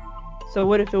 Yeah. So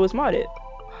what if it was modded?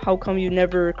 How come you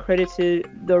never credited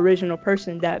the original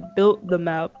person that built the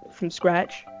map from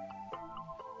scratch?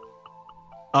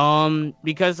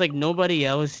 Because like nobody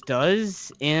else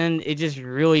does, and it just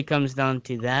really comes down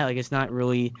to that. Like it's not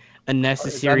really a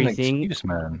necessary That's an thing. excuse,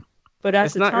 man. But at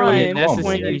It's the not really a time, when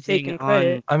necessary you're taking thing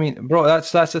credit, I mean, bro,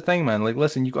 that's the thing, man. Like,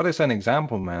 listen, you got to set an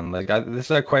example, man. Like, this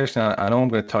is a question I know I'm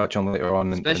going to touch on later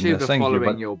on. Especially in if this they're thing here, following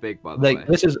but, your big, by the like, way.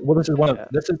 this is one of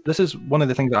this is one of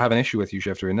the things that I have an issue with you,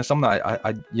 Shifter, and it's something that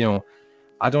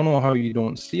I don't know how you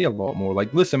don't see a lot more.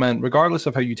 Like, listen, man, regardless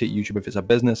of how you take YouTube, if it's a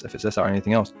business, if it's this or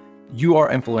anything else, you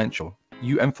are influential.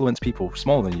 You influence people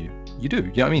smaller than you. You do. You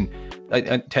know what I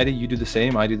mean? Teddy, you do the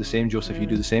same. I do the same. Joseph, you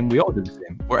do the same. We all do the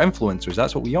same. We're influencers.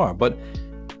 That's what we are. But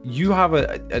you have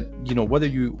a whether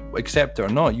you accept it or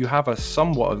not, you have a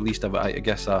somewhat, at least, of I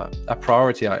guess a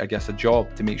priority, I guess a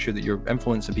job to make sure that you're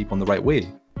influencing people in the right way,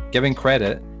 giving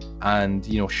credit, and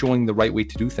showing the right way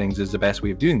to do things is the best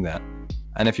way of doing that.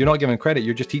 And if you're not giving credit,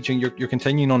 you're just teaching. You're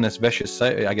continuing on this vicious,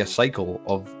 I guess, cycle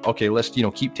of okay, let's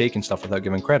keep taking stuff without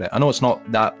giving credit. I know it's not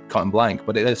that cut and blank,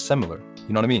 but it is similar.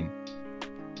 You know what I mean?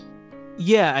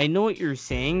 Yeah, I know what you're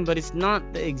saying, but it's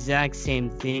not the exact same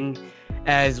thing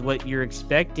as what you're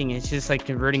expecting. It's just like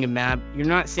converting a map. You're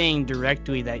not saying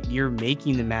directly that you're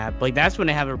making the map. Like, that's when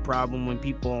I have a problem, when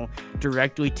people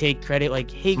directly take credit.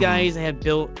 Like, hey guys, I have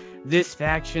built this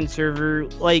faction server.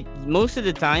 Like, most of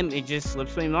the time it just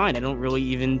slips my mind. I don't really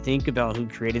even think about who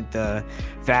created the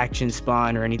faction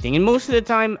spawn or anything, and most of the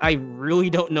time I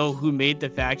really don't know who made the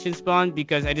faction spawn,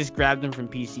 because I just grabbed them from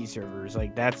PC servers.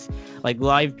 Like, that's like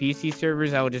live PC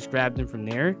servers, I would just grab them from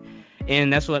there,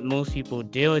 and that's what most people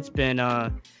do. It's been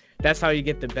that's how you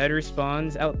get the better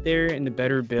spawns out there and the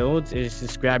better builds, is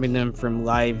just grabbing them from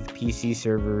live PC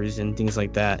servers and things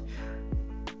like that.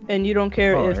 And you don't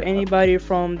care if anybody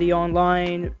from the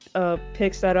online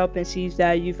picks that up and sees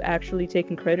that you've actually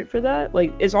taken credit for that?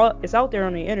 Like, it's out there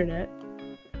on the internet.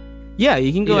 Yeah,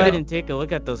 you can go ahead and take a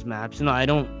look at those maps. No, I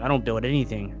don't build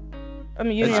anything. I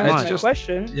mean, you didn't answer my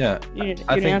question. Yeah. You didn't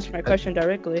answer my question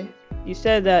directly. You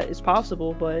said that it's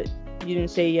possible, but you didn't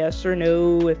say yes or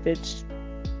no if it's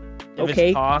okay. If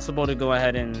it's possible to go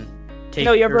ahead and take.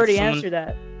 No, you've already answered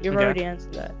that. You've already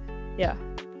answered that. Yeah.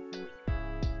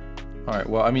 All right.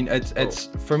 Well, I mean, it's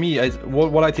for me.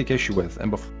 What I take issue with, and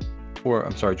before,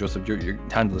 I'm sorry, Joseph, you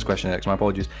handled this question next. My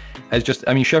apologies. It's just,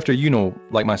 I mean, Shifter,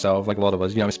 like myself, like a lot of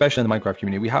us, especially in the Minecraft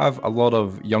community, we have a lot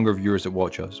of younger viewers that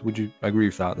watch us. Would you agree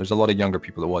with that? There's a lot of younger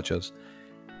people that watch us.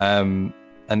 And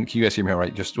can you guys hear me all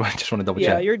right? Just want to double check.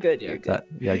 Yeah, you're good. You're good.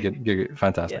 Yeah, good.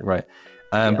 Fantastic. Yeah. Right.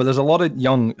 But there's a lot of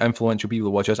young, influential people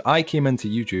that watch us. I came into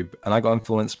YouTube and I got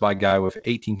influenced by a guy with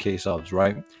 18k subs,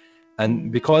 right?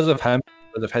 And because of him,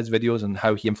 of his videos and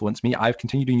how he influenced me, I've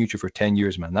continued doing YouTube for 10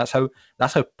 years, man. That's how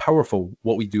powerful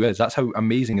what we do is. That's how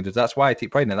amazing it is. That's why I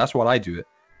take pride in it. That's why I do it.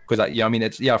 Because I mean,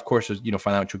 it's, of course there's,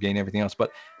 financial gain and everything else,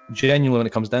 but genuinely when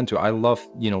it comes down to it, I love,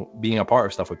 being a part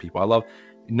of stuff with people. I love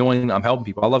knowing I'm helping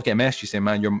people. I love getting messages saying,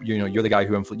 man, you're the guy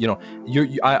who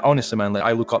I honestly, man, like,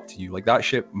 I look up to you. Like, that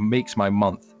shit makes my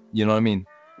month. You know what I mean?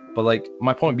 But like,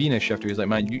 my point being is, Shifter, is like,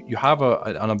 man, you have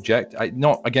an object.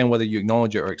 Not again whether you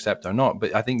acknowledge it or accept it or not,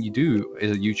 but I think you do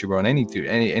as a YouTuber on any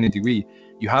degree.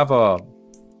 You have a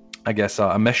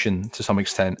mission to some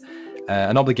extent,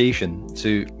 an obligation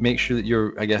to make sure that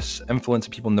you're,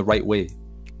 influencing people in the right way.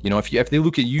 If they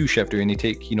look at you, Shifter, and they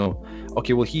take,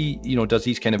 okay, well, he, does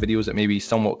these kind of videos that maybe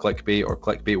somewhat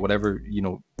clickbait, whatever,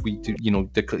 we do,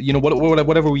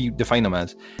 whatever we define them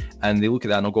as, and they look at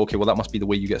that and they'll go, okay, well, that must be the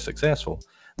way you get successful.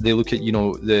 They look at,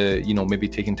 maybe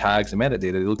taking tags and metadata.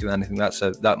 They look at that and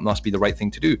think that must be the right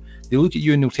thing to do. They look at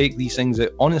you and they'll take these things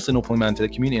that, honestly, no point, man, to the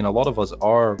community, and a lot of us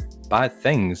are bad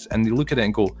things, and they look at it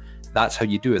and go, that's how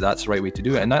you do it. That's the right way to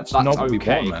do it. And that's not what we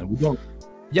want, man. We don't.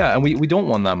 Yeah, and we don't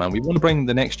want that, man. We want to bring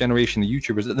the next generation of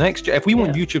YouTubers. If we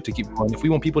want YouTube to keep going, if we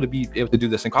want people to be able to do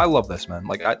this, and I love this, man.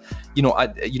 Like,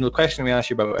 the question we asked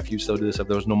you about if you still do this, if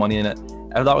there was no money in it,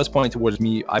 and that was pointing towards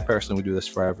me. I personally would do this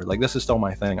forever. Like, this is still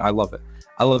my thing. I love it.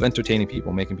 I love entertaining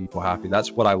people, making people happy.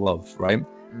 That's what I love, right?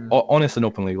 Honest and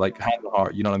openly, like, hand on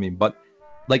heart. You know what I mean? But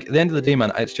like, at the end of the day,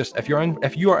 man, it's just if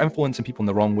you are influencing people in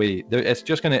the wrong way, it's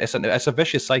just it's a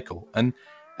vicious cycle, and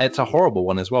it's a horrible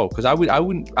one as well, because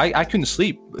I couldn't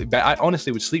sleep, but I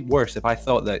honestly would sleep worse if I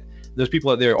thought that there's people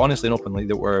out there, honestly and openly,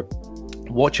 that were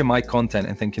watching my content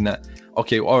and thinking that,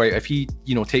 okay, all right, if he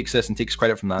takes this and takes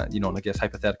credit from that, I guess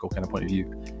hypothetical kind of point of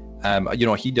view,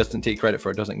 he doesn't take credit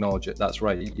for it, doesn't acknowledge it, that's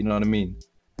right, you know what I mean?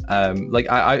 Like,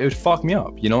 it would fuck me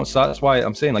up, so that's why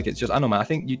I'm saying, like, it's just, I don't know, man, I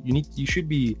think you should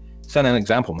be setting an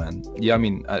example, man. Yeah, I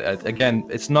mean, again,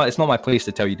 it's not my place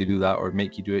to tell you to do that or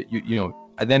make you do it.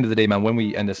 At the end of the day, man, when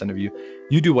we end this interview,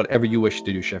 you do whatever you wish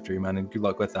to do, Shifter, man, and good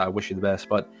luck with that. I wish you the best.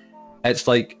 But it's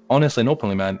like, honestly and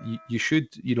openly, man, you should,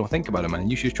 think about it, man.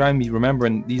 You should try and be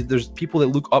remembering there's people that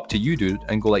look up to you, dude,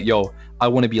 and go like, yo, I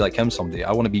want to be like him someday.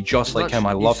 I want to be just like him.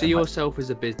 I love him. You see yourself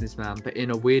as a businessman, but in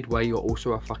a weird way, you're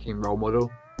also a fucking role model,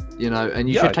 and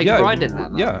you should take pride in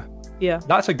that, man. Yeah,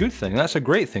 that's a good thing. That's a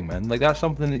great thing, man. Like, that's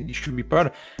something that you should be proud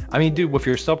of. I mean, dude, with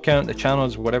your sub count, the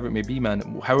channels, whatever it may be,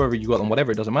 man, however you got them,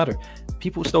 whatever, it doesn't matter.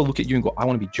 People still look at you and go, I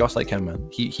want to be just like him, man.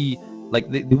 He like,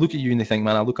 they look at you and they think,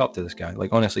 man, I look up to this guy.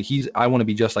 Like, honestly, I want to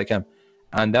be just like him.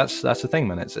 And that's the thing,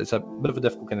 man. It's a bit of a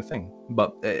difficult kind of thing.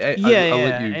 But I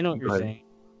know what you're saying.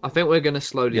 I think we're going to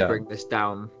slowly bring this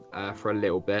down for a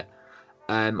little bit.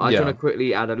 I just want to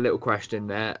quickly add a little question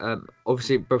there.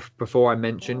 Obviously, before I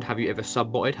mentioned, have you ever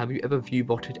sub-botted? Have you ever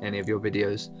view-botted any of your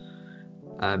videos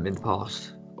in the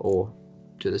past or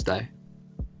to this day?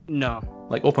 No.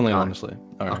 Like, openly, honestly.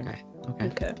 All right.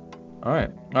 Okay. All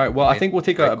right. Well, I think we'll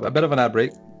take a bit of an ad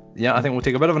break. yeah, I think we'll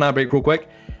take a bit of an ad break real quick.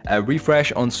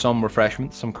 Refresh on some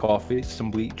refreshments, some coffee,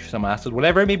 some bleach, some acid,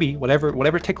 whatever it may be,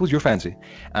 whatever tickles your fancy.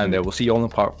 And we'll see you all in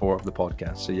part 4 of the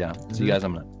podcast. So yeah, see you guys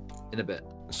in a minute. In a bit.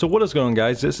 So what is going on,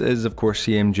 guys? This is, of course,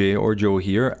 CMJ or Joe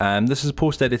here. This is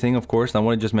post-editing, of course, and I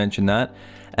want to just mention that.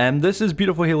 This is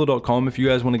beautifulhalo.com. If you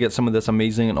guys want to get some of this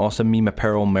amazing and awesome meme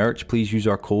apparel merch, please use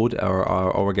our code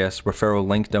or I guess referral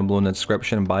link down below in the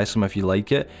description and buy some if you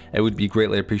like it. It would be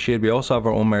greatly appreciated. We also have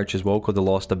our own merch as well called The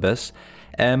Lost Abyss.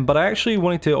 But I actually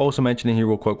wanted to also mention in here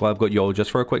real quick while I've got you all just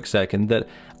for a quick second that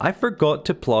I forgot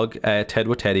to plug Ted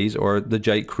with Teddy's or the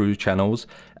Jite Crew channels,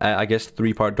 I guess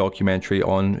 3-part documentary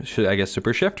on, I guess,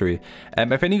 Super Shiftery.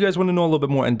 If any of you guys want to know a little bit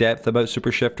more in depth about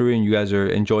Super Shiftery and you guys are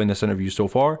enjoying this interview so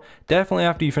far, definitely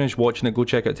after you finish watching it, go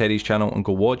check out Teddy's channel and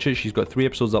go watch it. She's got 3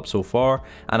 episodes up so far,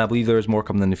 and I believe there is more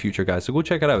coming in the future, guys. So go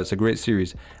check it out. It's a great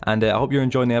series, and I hope you're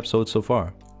enjoying the episode so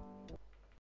far.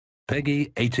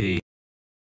 Peggy 80.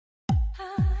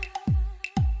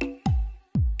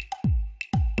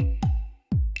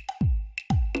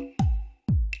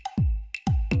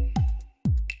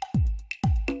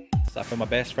 I found my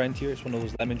best friend here. It's one of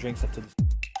those lemon drinks I told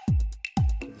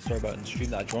the story about in the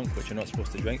stream that I drunk, which you're not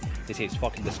supposed to drink. They say it's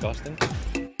fucking disgusting.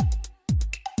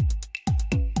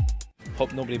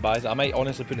 Hope nobody buys it. I might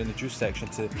honestly put it in the juice section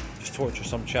to just torture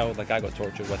some child like I got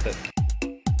tortured with it.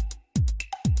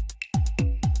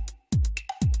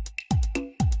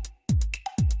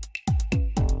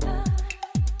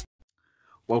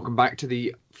 Welcome back to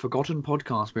the Forgotten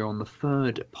Podcast. We're on the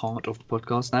 3rd part of the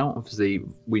podcast now. Obviously,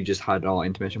 we just had our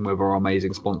intermission with our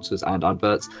amazing sponsors and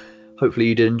adverts. Hopefully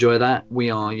you did enjoy that. We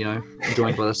are,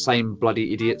 joined by the same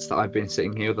bloody idiots that I've been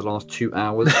sitting here the last 2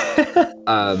 hours.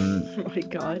 Oh my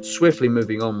god. Swiftly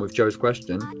moving on with Joe's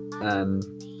question.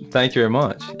 Thank you very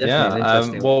much. Yeah.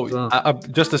 Well,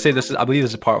 just to say this, I believe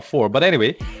this is part 4. But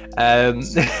anyway,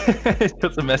 it's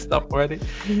just messed up already.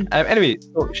 Anyway,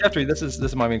 so Shiftery, this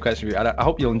is my main question for you. I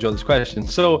hope you'll enjoy this question.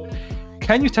 So,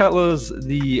 can you tell us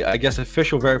the, I guess,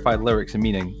 official verified lyrics and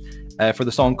meaning for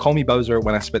the song "Call Me Bowser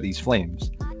When I Spit These Flames"?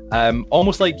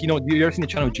 Almost like, you ever seen the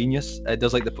channel Genius? It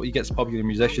does like he gets popular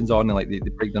musicians on and like they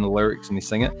break down the lyrics and they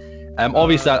sing it.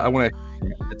 Obviously, I want to.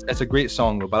 It's a great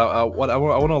song, but I want to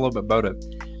know a little bit about it.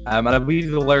 And I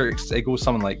believe the lyrics, it goes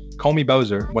something like, "Call me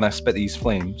Bowser when I spit these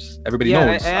flames." Everybody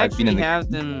knows I've been in the... have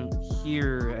them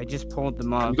here. I just pulled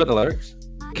them up. You got the lyrics?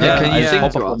 Can you sing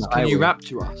to us? Can you rap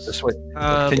to us? This way.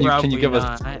 Can you give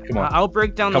us? Come on. I'll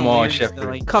break down come the on, lyrics.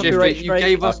 Shiftery. Copyright. You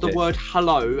gave us the word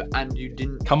hello and you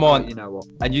didn't. Come on. You know what?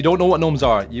 And you don't know what gnomes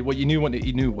are. You knew what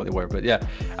they were. But yeah,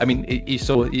 I mean, he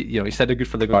said they're good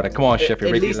for the garden. Come on,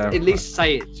 Shiftery. At least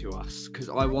say it to us, because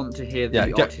I want to hear the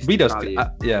artistic read us. value.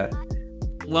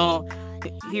 Well,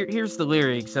 here's the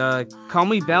lyrics. Call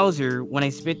me Bowser when I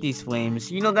spit these flames.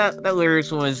 That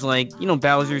lyrics was like,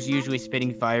 Bowser's usually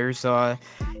spitting fire. So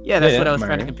that's what I was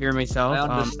trying to compare myself. I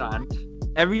understand.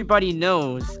 Everybody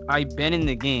knows I've been in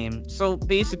the game. So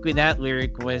basically that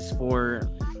lyric was for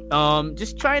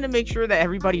just trying to make sure that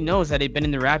everybody knows that I've been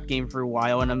in the rap game for a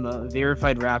while and I'm a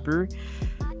verified rapper.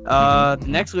 The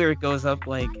next lyric goes up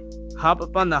like, "Hop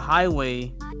up on the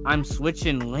highway, I'm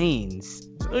switching lanes."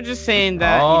 So just saying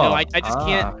that, I just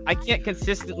can't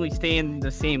consistently stay in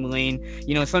the same lane.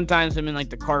 Sometimes I'm in like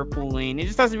the carpool lane. It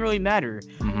just doesn't really matter.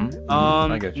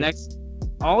 I get you. Next,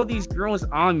 all these girls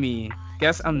on me.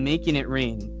 Guess I'm making it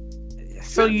rain.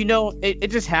 So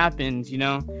it just happens,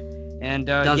 and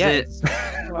does it?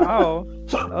 Wow.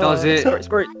 Does it?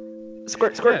 Squirt.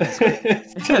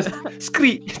 Just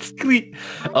screet.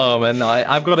 Oh man, no,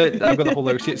 I've got the whole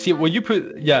lyrics. See, well, you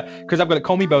put because I've got to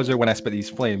 "Call me Bowser when I spit these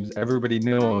flames." Everybody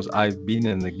knows I've been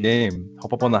in the game.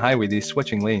 Hop up on the highway, these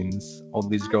switching lanes. All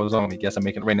these girls on me. Guess I'm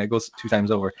making it rain. It goes 2 times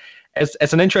over.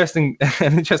 It's an interesting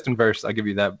verse. I'll give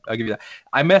you that.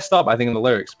 I messed up, I think, in the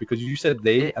lyrics because you said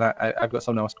they, and I've got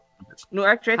something else. No,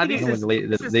 actually, I think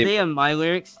it's they on my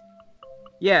lyrics.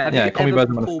 Yeah. Have Call you me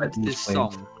ever Bowser when I performed spit these this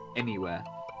flames. song anywhere?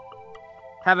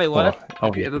 Have I what?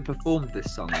 Have you ever performed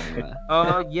this song anywhere?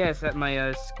 Yes, at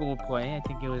my school play. I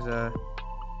think it was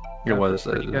It was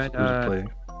a good, play.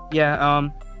 Yeah.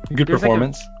 Good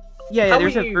performance.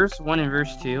 There's a verse 1 and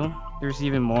verse 2. There's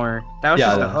even more. That was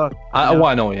just a hook.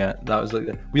 I know. Yeah, that was like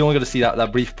we only got to see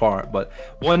that brief part. But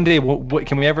one day, what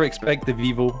can we ever expect the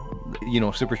Vivo,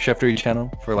 Super Shiftery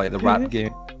channel for like the rap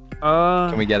game?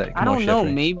 Can we get it? I don't know.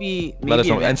 Maybe. Let us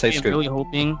know. Inside scoop. I'm really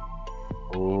hoping.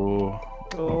 Oh,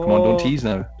 come on! Don't tease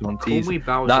now. Don't tease.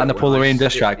 That and the Polar Rain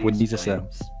diss track would need to sell.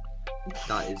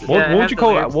 That is. What would you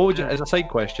call it? What would you, as a side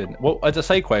question? What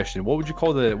would you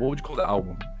call the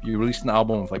album? You released an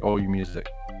album with like all your music.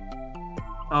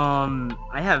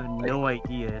 I have no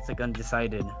idea. It's like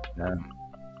undecided. Yeah.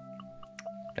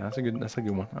 Yeah, that's a good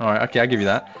one. All right, okay, I'll give you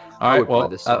that. All I right, would buy well,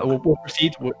 this. we'll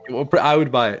proceed. I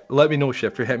would buy it. Let me know,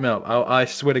 Shifter. Hit me up. I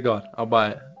swear to God, I'll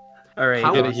buy it. All right,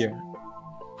 How Get would- it here.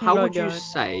 How Oh, would you God.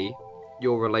 say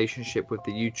your relationship with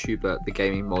the YouTuber, the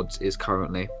Gaming Mods, is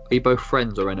currently? Are you both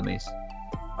friends or enemies?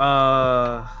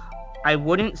 I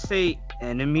wouldn't say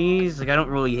enemies. Like, I don't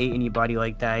really hate anybody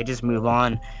like that. I just move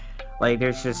on. Like,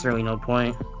 there's just really no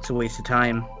point. It's a waste of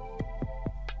time.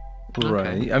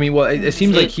 Right. I mean, well, it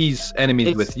seems like It- he's enemies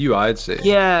it's- with you. I'd say.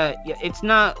 Yeah, it's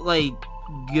not like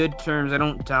good terms. I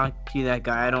don't talk to that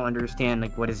guy. I don't understand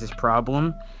like what is his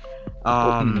problem.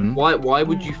 Mhm. Why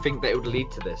would you think that it would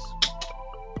lead to this?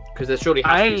 Because there surely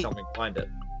has to be I- something behind it.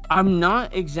 I'm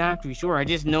not exactly sure. I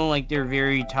just know like they're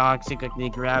very toxic. Like they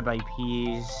grab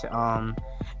IPs.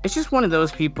 It's just one of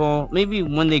those people. Maybe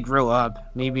when they grow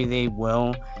up, maybe they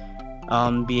will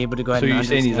be able to go ahead. So and you're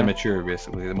saying he's understand. immature,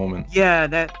 basically, at the moment. Yeah,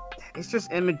 that it's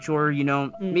just immature, you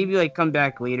know. Mm. Maybe like come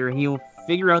back later and he'll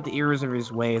figure out the errors of his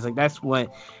ways. Like that's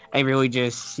what I really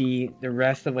just see the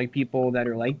rest of like people that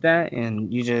are like that,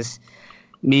 and you just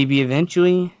maybe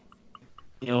eventually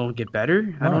you'll get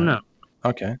better. I don't know.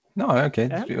 Okay. No. Okay.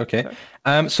 Yeah. Okay.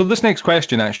 So this next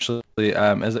question actually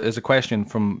is a question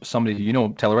from somebody who you know,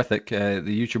 Tellerific,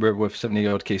 the YouTuber with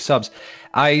 70-odd-K subs.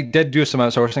 I did do some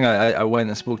outsourcing. I went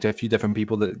and spoke to a few different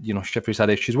people that Shifty's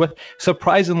had issues with.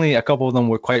 Surprisingly, a couple of them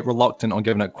were quite reluctant on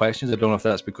giving out questions. I don't know if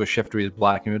that's because Shifty is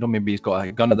black and maybe he's got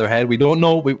a gun to their head. We don't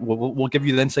know. We'll give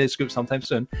you the inside scoop sometime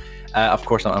soon. Of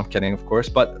course, I'm kidding, of course.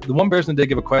 But the one person that did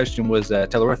give a question was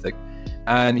Tellerific.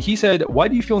 And he said, why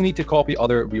do you feel need to copy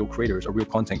other real creators or real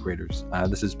content creators?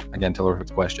 This is, again,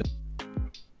 Tellerific's question.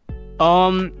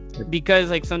 Because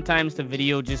like sometimes the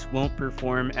video just won't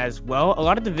perform as well. A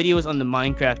lot of the videos on the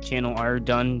Minecraft channel are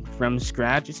done from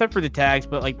scratch, except for the tags,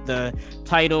 but like the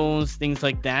titles, things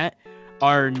like that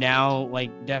are now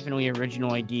like definitely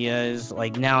original ideas.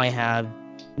 Like now I have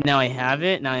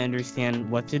it, now I understand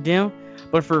what to do.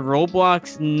 But for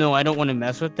Roblox, no, I don't want to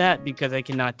mess with that because I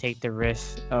cannot take the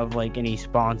risk of like any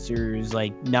sponsors,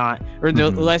 like not, or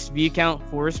the less view count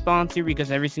for a sponsor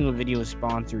because every single video is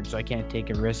sponsored, so I can't take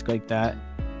a risk like that.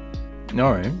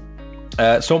 All right.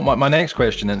 So my next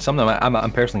question, and something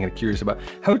I'm personally kind of curious about,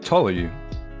 how tall are you?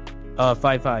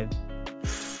 5'5".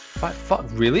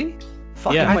 Really?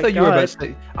 Fuck, Yeah. I Oh thought my you were about.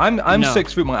 God. I'm No.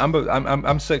 6 foot.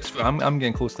 I'm 6 foot. I'm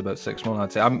getting close to about 6'1".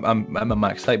 I'd say I'm a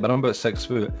max height, but I'm about 6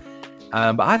 foot.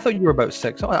 But I thought you were about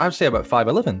 6. I'd say about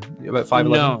 5'11". About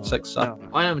 5'11", No, 6. no.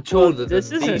 I am Well, taller than this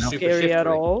these isn't super scary at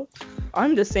shiftery. all.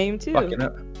 I'm the same too. Fucking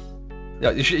hell.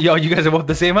 Yeah, you guys are both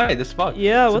the same height. This fuck.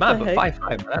 Yeah, It's what mad, the but heck?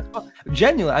 5'5". That's fuck.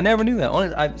 Genuinely, I never knew that.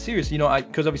 Honestly, I'm serious.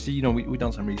 Because obviously, we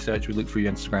done some research. We looked through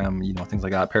your Instagram, things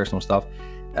like that, personal stuff.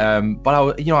 But I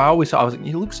was like,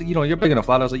 he looks, you're big enough,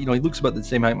 lad. I was like, he looks about the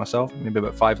same height myself, maybe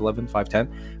about 5'11", 5'10",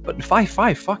 but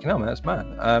 5'5", fucking hell, man, that's mad.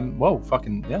 Whoa,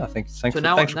 fucking yeah. Thanks So for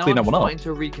now cleaning I'm that one starting up.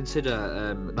 to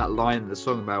reconsider that line in the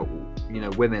song about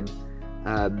women.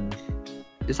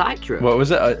 Is that accurate? What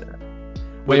was it?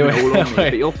 Wait, Women all on me, but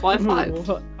wait. you're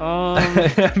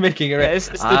 5'5". Making it right. it's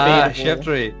debatable.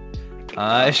 Shiftry.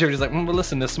 Shifty's like, but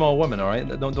listen, they're small women, all right.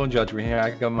 Don't judge me here. I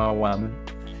got my wham.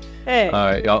 Hey, All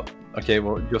right, yeah. Okay,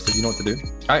 well, Joseph, you know what to do.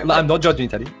 All right, I'm not judging you,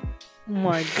 Teddy. oh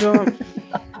my God,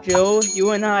 Joe, you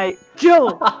and I,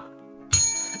 Joe.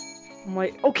 I'm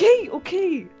like,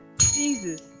 okay,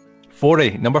 Jesus.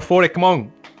 40, number 40. Come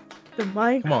on. The on.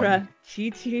 Minecraft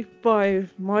GTA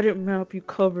 5 modded map you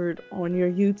covered on your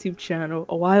YouTube channel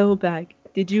a while back.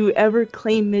 Did you ever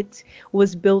claim it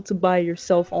was built by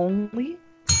yourself only?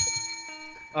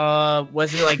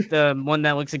 Was it like the one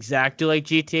that looks exactly like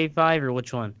GTA 5 or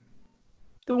which one?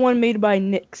 The one made by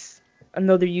Nyx,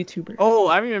 another YouTuber. Oh,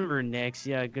 I remember Nyx.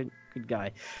 Yeah, good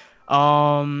guy.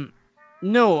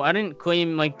 No, I didn't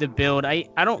claim like the build. I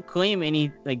don't claim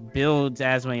any like builds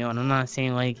as my own. I'm not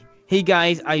saying like, hey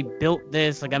guys, I built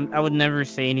this. Like I would never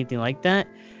say anything like that.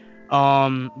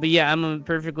 But yeah, I'm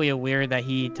perfectly aware that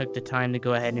he took the time to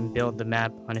go ahead and build the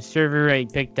map on his server. I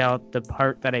picked out the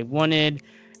part that I wanted,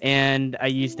 and I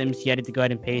used MCEdit to go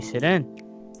ahead and paste it in,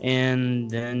 and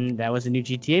then that was a new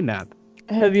GTA map.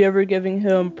 Have you ever given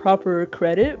him proper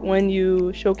credit when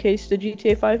you showcased the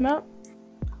GTA 5 map?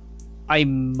 I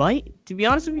might, to be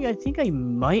honest with you, I think I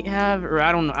might have, or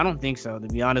I don't know. I don't think so, to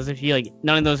be honest with you. Like,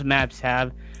 none of those maps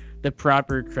have the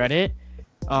proper credit.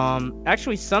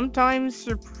 Actually, sometimes,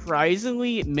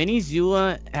 surprisingly,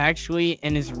 MiniZula actually,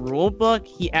 in his rulebook,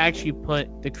 he actually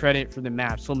put the credit for the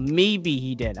map. So maybe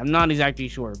he did. I'm not exactly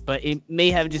sure, but it may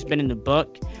have just been in the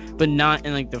book, but not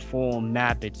in, like, the full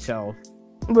map itself.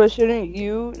 But shouldn't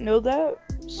you know that?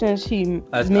 Since he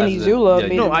As MiniZula yeah,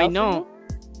 made you- it No, I up for know.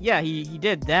 you? yeah, he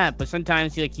did that, but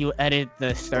sometimes he'll edit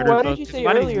the starter Why book. did you 'cause say a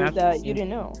lot of these earlier maps that are you didn't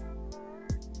know?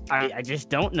 I just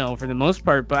don't know for the most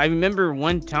part, but I remember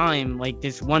one time, like,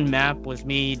 this one map was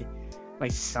made by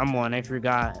someone, I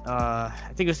forgot. I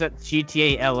think it was at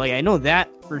GTA LA. I know that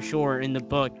for sure in the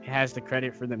book has the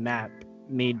credit for the map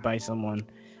made by someone.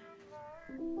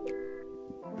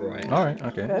 Right. All right.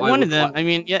 Okay. Okay. One of them. I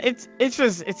mean, yeah, it's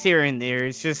here and there.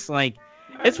 It's just like,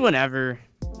 it's whatever.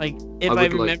 Like, if I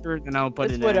would like- remember, then I'll put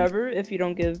It's it in. whatever if you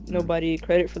don't give nobody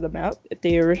credit for the map if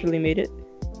they originally made it.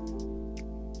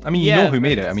 I mean, you Yeah, know who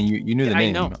made but it. I mean, you knew the I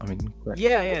name. know. I mean, correct.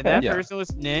 Yeah, that Yeah. person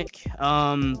was Nick.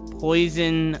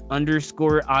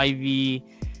 Poison_Ivy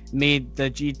made the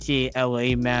GTA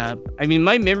LA map. I mean,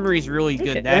 my memory is really good.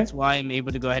 Okay. That's why I'm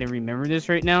able to go ahead and remember this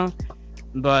right now.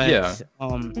 But Yeah.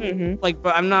 like,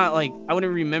 but I'm not like, I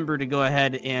wouldn't remember to go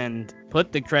ahead and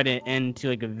put the credit into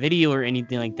like a video or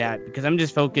anything like that, because I'm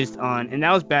just focused on, and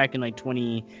that was back in like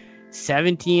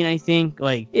 2017, I think.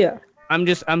 Like, Yeah.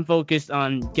 I'm focused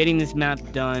on getting this map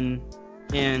done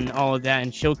and all of that,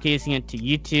 and showcasing it to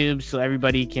YouTube so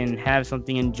everybody can have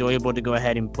something enjoyable to go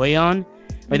ahead and play on.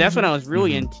 Like, that's when I was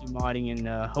really into modding and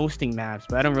hosting maps,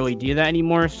 but I don't really do that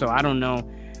anymore, so I don't know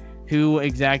who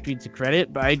exactly to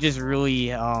credit, but I just really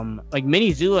like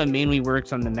Minizula mainly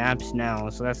works on the maps now,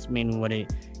 so that's mainly what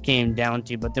it came down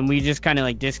to. But then we just kind of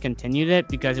like discontinued it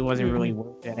because it wasn't really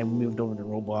worth it, and we moved over to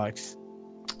Roblox.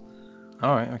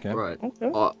 All right. Okay. Right.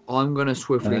 Okay. I'm going to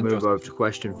swiftly Yeah, move just- over to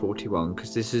question 41,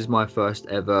 because this is my first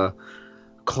ever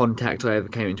contact I ever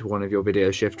came into one of your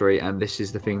videos, Shiftery, and this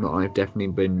is the thing that I've definitely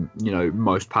been,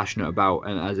 most passionate about.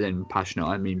 And as in passionate,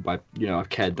 I mean by, I've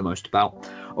cared the most about.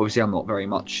 Obviously, I'm not very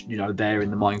much, there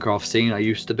in the Minecraft scene. I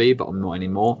used to be, but I'm not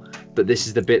anymore. But this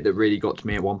is the bit that really got to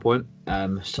me at one point.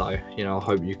 So, I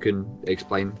hope you can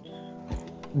explain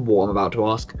what I'm about to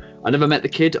ask. I never met the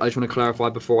kid. I just want to clarify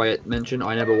before I mention,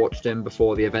 I never watched him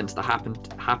before the events that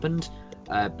happened.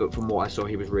 But from what I saw,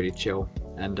 he was really chill.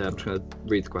 And I'm just going to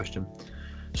read the question.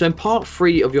 So in part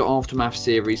 3 of your Aftermath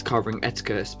series covering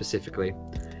Etika specifically,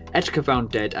 Etika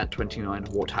found dead at 29,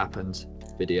 what happens?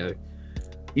 Video.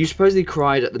 You supposedly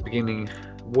cried at the beginning.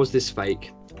 Was this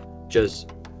fake?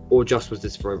 Just was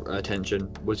this for attention?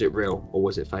 Was it real or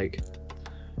was it fake?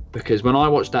 Because when I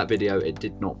watched that video, it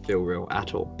did not feel real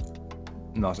at all.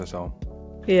 Not at all.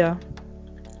 Yeah.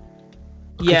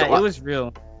 Yeah, I- it was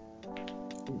real.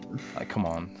 Like, come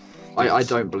on. I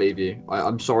don't believe you.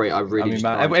 I'm sorry. I really. I mean, just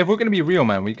man, don't. if we're gonna be real,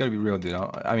 man, we gotta be real, dude.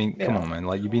 I mean, come Yeah. on, man.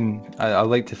 Like, you've been. I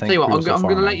like to think. Tell you what, real I'm so far,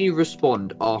 going to man. let you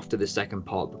respond after the second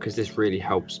part, because this really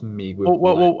helps me with.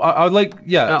 Well, I would like.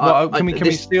 Yeah. No, well, I- can we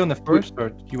this- stay on the first, or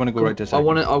do you want to go right to the I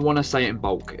second? want to say it in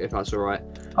bulk, if that's all right.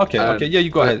 Okay. Okay. Yeah,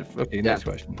 you go uh, ahead. Okay. Next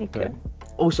question. Go Okay. ahead.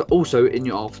 Also in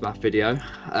your Aftermath video,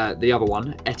 the other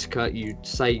one, Etika, you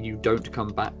say you don't come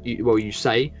back. You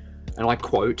say, and I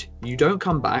quote, "You don't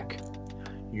come back.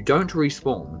 You don't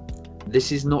respawn.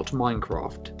 This is not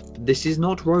Minecraft. This is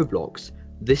not Roblox.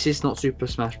 This is not Super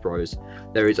Smash Bros.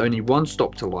 There is only one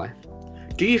stop to life."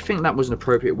 Do you think that was an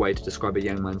appropriate way to describe a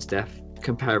young man's death,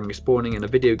 comparing spawning in a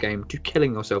video game to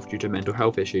killing yourself due to mental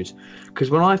health issues? Because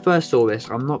when I first saw this,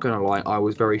 I'm not going to lie, I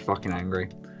was very fucking angry.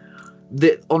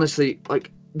 Honestly,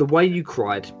 like, the way you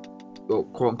cried, or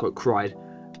quote unquote cried,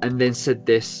 and then said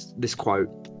this quote,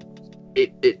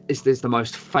 it's the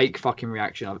most fake fucking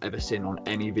reaction I've ever seen on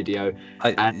any video.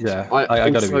 I And gotta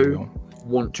be also real.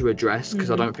 want to address,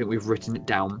 because I don't think we've written it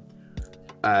down.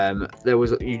 There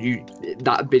was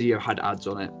that video had ads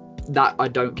on it. That, I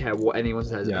don't care what anyone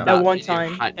says. Yeah. At one video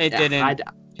time. It didn't.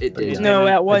 It did. Yeah. No,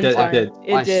 at one did, it time. did.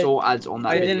 It I did. saw ads on that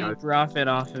I video. didn't profit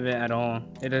off of it at all.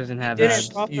 It doesn't have Didn't ads.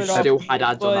 profit You off still of had it,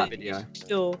 ads on that but video.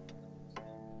 Still.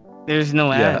 There's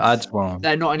no ads. Yeah, ads were on.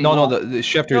 They're not anymore. No, the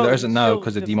shifter No, there isn't now still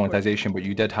because of before. demonetization, but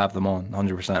you did have them on,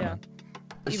 100%, Yeah. man. Even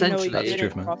though Essentially, he That's didn't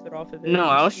truth, man. profit off of it. No,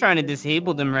 I was trying to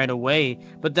disable them right away,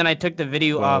 but then I took the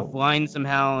video Well- offline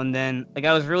somehow, and then like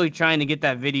I was really trying to get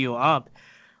that video up,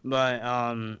 but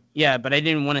yeah, but I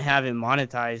didn't want to have it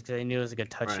monetized because I knew it was like a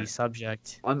touchy Right.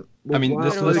 subject. I mean, wow.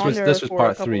 this It was was- on there this was for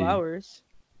part a couple 3. hours.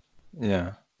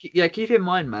 Yeah. Yeah, keep in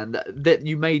mind, man, that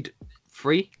you made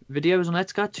 3 videos on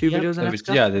Etika, 2 Yep. videos on It was,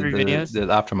 Etika. yeah, Three videos.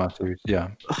 the Aftermath series, yeah.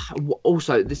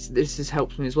 Also, this has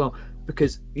helped me as well,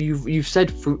 because you've said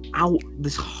throughout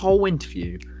this whole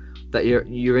interview that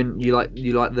you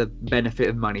like the benefit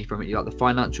of money from it, you like the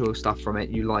financial stuff from it,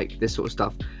 you like this sort of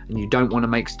stuff, and you don't want to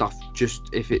make stuff just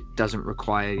if it doesn't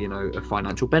require a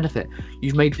financial benefit.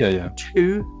 You've made Yeah.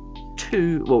 3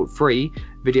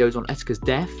 videos on Etika's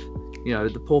death,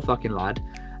 the poor fucking lad.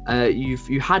 You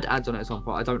had ads on it at some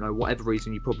point. I don't know, whatever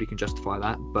reason, you probably can justify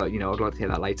that, but I'd like to hear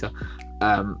that later.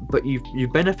 But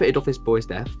you've benefited off this boy's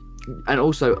death. And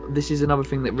also, this is another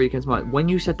thing that really came to mind. When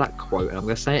you said that quote, and I'm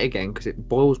going to say it again because it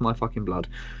boils my fucking blood.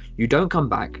 You don't come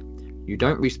back. You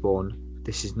don't respawn.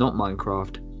 This is not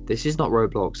Minecraft. This is not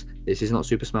Roblox. This is not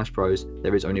Super Smash Bros.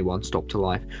 There is only one stop to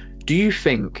life. Do you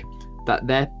think that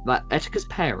Etika's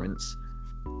parents,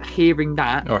 hearing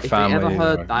that, Or if family, they ever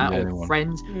heard or that, or anyone.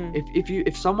 friends,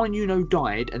 if someone you know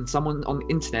died and someone on the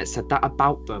internet said that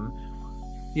about them,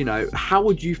 you know, how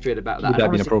would you feel about that? Would that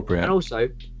And be honestly- inappropriate? And also,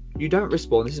 you don't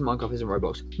respawn. This is Minecraft, this isn't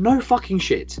Roblox. No fucking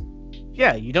shit.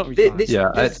 Yeah, you don't respond.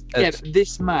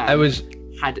 This man I was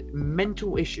had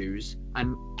mental issues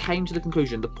and came to the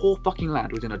conclusion the poor fucking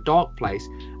lad was in a dark place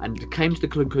and came to the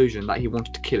conclusion that he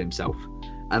wanted to kill himself.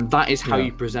 And that is how Yeah.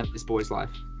 you present this boy's life.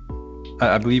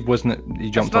 I believe, wasn't it?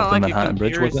 He jumped off the Manhattan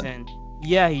Bridge, was it?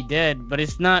 Yeah, he did, but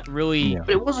it's not really. Yeah. But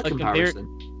it was a a compar-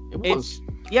 comparison. It was.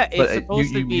 Yeah, it's But,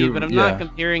 supposed to be, you- but I'm yeah. not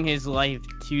comparing his life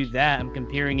to that. I'm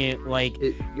comparing it like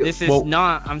this is well-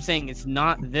 not. I'm saying it's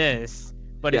not this,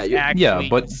 but Yeah, it's you- actually yeah,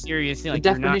 but- a serious thing. The Like,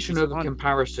 you're not definition of a responding.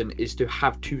 comparison is to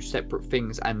have two separate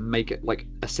things and make it like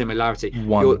a similarity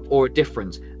One. or a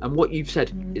difference. And what you've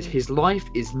said is his life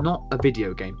is not a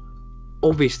video game.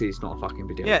 Obviously, it's not a fucking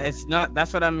video Yeah, game. it's not.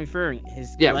 That's what I'm referring. His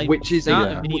Yeah, life which is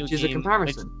not a video which is a game,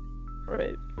 comparison.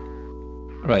 Right.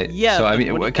 Right. Yeah, So I but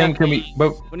mean, wouldn't can that we? be-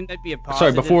 Well, Wouldn't that be a positive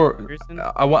sorry. Before comparison?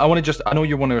 I want to just. I know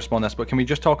you want to respond to this, but can we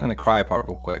just talk on the cry part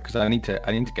real quick? Because I need to get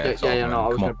Yeah, this off, no, man. I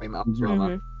was Come going on. to bring that up as well.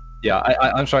 man. Yeah,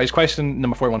 I'm sorry. It's question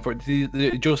number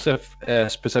 41. Joseph,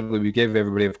 specifically, we gave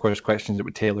everybody, of course, questions that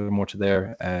would tailor more to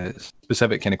their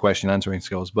specific kind of question answering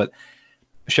skills. But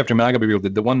Shifter, man, I gotta be real.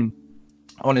 The one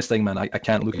honest thing, man, I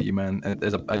can't look at you, man.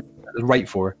 As a right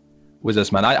for was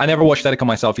this, man. I never watched Etika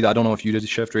myself either. I don't know if you did.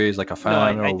 Shifter is like a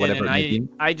fan No, or I whatever didn't. it may be.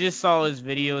 I just saw his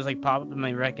videos like pop up in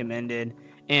my recommended,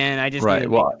 and I just Right. needed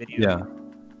to Well, make a video. yeah.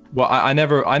 Well, I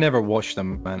never watched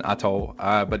them, man, at all.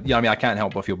 But yeah, I mean, I can't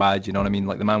help but feel bad. You know what I mean?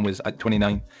 Like the man was at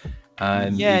 29,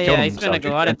 and Yeah, he killed I himself spent like a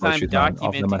lot of just time issues, man, off the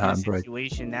documenting the Manhattan Bridge.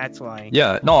 situation. That's why.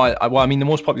 Yeah, no, well, I mean, the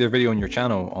most popular video on your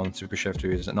channel on Super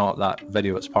Shifter is not that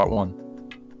video. It's part one.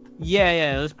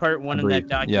 Yeah, it was part one I of that believe.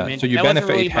 document. Yeah, so you That wasn't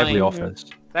benefited really heavily my- off this.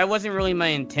 That wasn't really my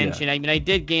intention. I mean, I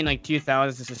did gain like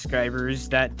 2,000 subscribers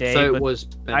that day, So it but was.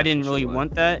 I didn't really beneficial,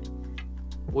 want that.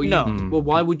 Well, No. Well,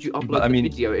 why would you But, upload I the mean-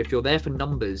 video if you're there for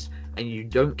numbers and you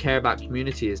don't care about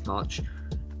community as much?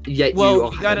 Yet Well, you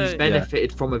you have gotta-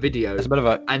 benefited from a video. It's a bit of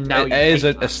a. And now it you is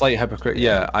hate a that. slight hypocrite.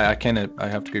 Yeah, I have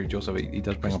to agree with Joseph. He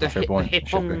does bring up a fair point.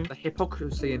 Shifter. The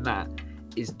hypocrisy in that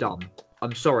is dumb.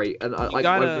 I'm sorry, and I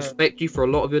gotta- respect you for a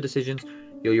lot of your decisions.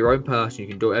 You're your own person. You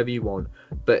can do whatever you want.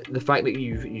 But the fact that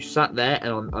you sat there,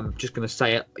 and I'm just gonna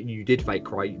say it, you did fake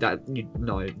cry.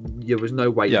 There was no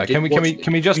way. Yeah, you can we didn't watch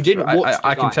can we just? You didn't watch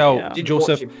I the can guy. tell You didn't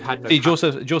Joseph. watch him, you had no See,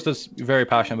 passion. Joseph's very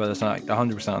passionate about this, and I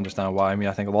 100% understand why. I mean,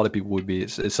 I think a lot of people would be.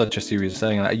 It's such a serious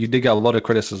thing. And you did get a lot of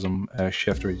criticism,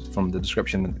 Shifter, from the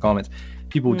description and the comments.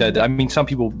 People did. I mean, some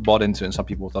people bought into it, and some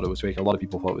people thought it was fake. A lot of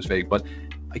people thought it was fake. But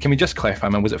can we just clarify,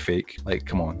 man? Was it fake? Like,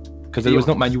 come on. Because there was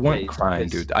no, man, you weren't crying,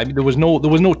 dude. I mean, there was no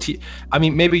I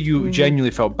mean, maybe you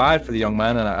genuinely felt bad for the young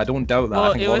man, and I don't doubt that.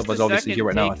 I think it a lot was of us the obviously here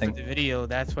right second now. I take think for the video.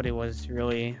 That's what it was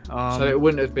really. So it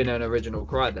wouldn't have been an original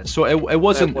cry then. so. It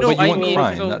wasn't. No, but you I weren't mean,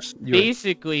 crying. so That's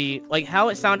basically like how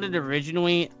it sounded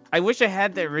originally. I wish I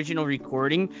had the original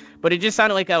recording, but it just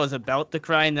sounded like I was about to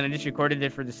cry, and then I just recorded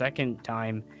it for the second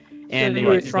time. And so it you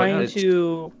were was trying like,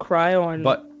 to cry on,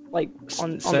 But like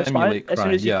on the spot simulate as soon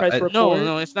crying, as you yeah, press it- record.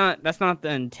 no, it's not. That's not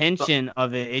the intention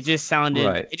of it. It just sounded.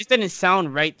 Right. It just didn't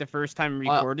sound right the first time we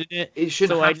recorded it. It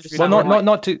shouldn't So I have just to well, sound not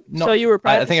like- to. Not, so you were I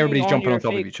practicing think everybody's jumping your on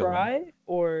top of fake each other. cry,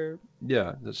 or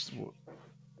Yeah, that's.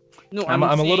 No, I'm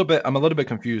a little saying- I'm a little bit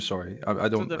confused. Sorry, I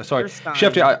don't. the Sorry, first time-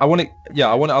 Shifty. I want to. Yeah,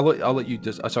 I'll let you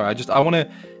just. Sorry,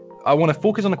 I want to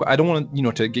focus on the. I don't want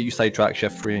to, to get you sidetracked,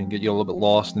 Shifty, and get you a little bit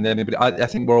lost. And then, but I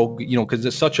think we're all, because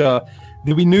it's such a.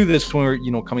 We knew this when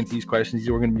we were, coming to these questions. These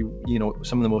were going to be,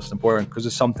 some of the most important because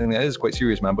it's something that is quite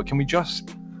serious, man. But can we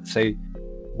just say,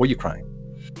 were you crying?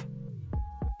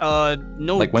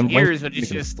 No Like, when- tears, but it's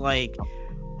just like.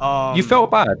 You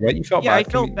felt bad, right? You felt Yeah, bad. I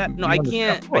Can felt we- bad. No, we I understand?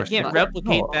 Of can't. I course, can't no,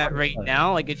 replicate no, that right 100%.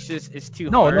 now. Like it's too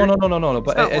No, hard. no.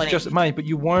 But not it's like- just mine. But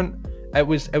you weren't. It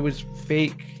was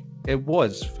fake. It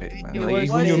was fake, man. It Like,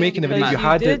 was when you were making the video, because you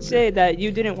had did to. say that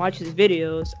you didn't watch his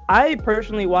videos. I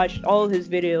personally watched all of his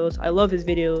videos. I love his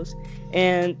videos,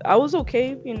 and I was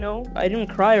okay. I didn't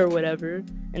cry or whatever,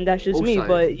 and that's just me. Also,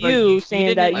 But you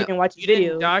saying that you didn't- didn't watch his You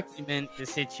didn't videos. document the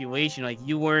situation. Like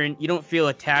you don't feel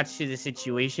attached to the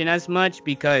situation as much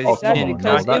because Oh, you Exactly, didn't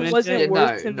because document it wasn't it.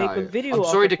 worth to make a video. I'm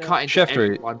sorry off to of that. cut into Shifter,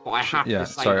 everyone, but I have Yeah, to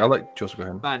say sorry. that. I'll let Joseph go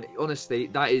ahead. Man, honestly,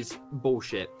 that is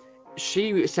bullshit.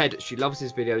 She said she loves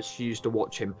his videos. She used to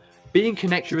watch him. being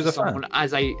connected She was to a fan. someone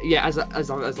as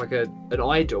like an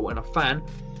idol and a fan,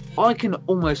 I can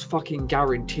almost fucking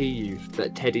guarantee you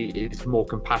that Teddy is more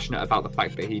compassionate about the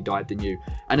fact that he died than you.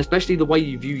 And especially the way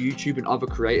you view YouTube and other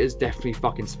creators definitely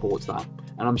fucking supports that.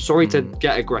 And I'm sorry to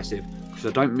get aggressive, because I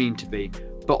don't mean to be.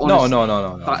 But honestly,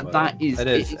 no. That is,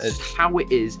 it's it's how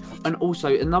it is. And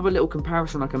also, another little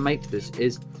comparison I can make to this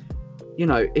is, you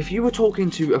know, if you were talking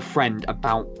to a friend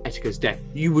about Etika's death,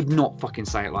 you would not fucking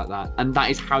say it like that. And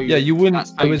that is how you... Yeah, you wouldn't.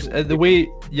 that's how It you was talk. the way.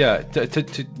 Yeah,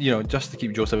 to you know, just to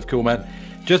keep Joseph cool, man.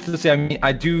 Just to say,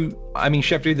 I mean,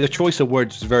 Shifty, the choice of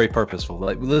words is very purposeful.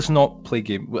 Like, let's not play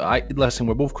game. Listen,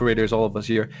 we're both creators, all of us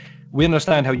here. We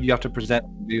understand how you have to present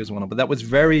videos and whatnot, but that was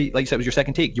very, like I said, it was your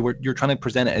second take. You're trying to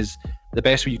present it as the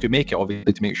best way you could make it,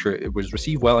 obviously, to make sure it was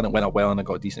received well and it went up well and it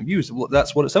got decent views. Well,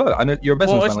 that's what it's about. I know you're a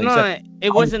businessman. Well, it's like you not. said.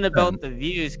 It wasn't about the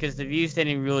views, because the views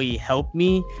didn't really help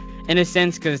me, in a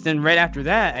sense. Because then right after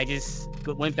that, I just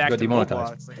went back Got to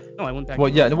demonetized. Roblox. Like, no, I went back. Well,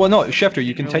 to yeah, Roblox. well, no, Shifter, you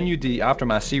You know? continued the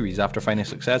Aftermath series after finding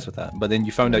success with that, but then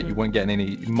you found out you weren't getting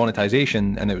any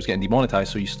monetization and it was getting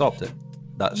demonetized, so you stopped it.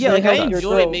 That's Yeah, like I That's-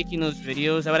 enjoyed So- making those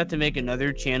videos. I would have to make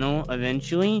another channel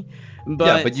eventually,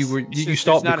 but but you there's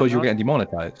stopped not because you were enough- getting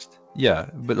demonetized. Yeah,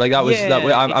 but like that was Yeah, that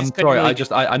way. I'm you just couldn't sorry.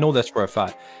 really- I know this for a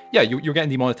fact. Yeah, you're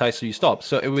getting demonetized, so you stopped.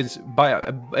 So it was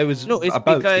No, it's about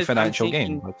the because financial I'm gain.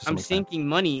 sinking, to some I'm extent. sinking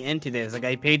money into this. Like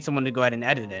I paid someone to go ahead and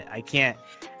edit it. I can't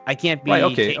be. Right,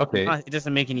 okay, taking okay. It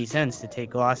doesn't make any sense to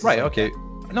take losses. Right. like Okay.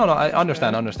 No, I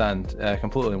understand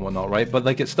completely and whatnot. Right, but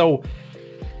like it's still.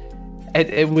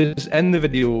 It was in the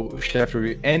video,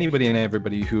 Shifter. Anybody and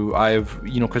everybody who I've,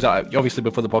 because obviously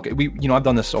before the podcast, I've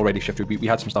done this already, Shifter. We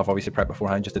had some stuff obviously prepped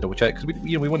beforehand just to double check because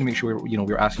we want to make sure we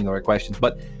were asking the right questions.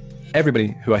 But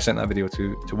everybody who I sent that video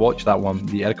to watch that one,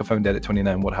 the Etika found dead at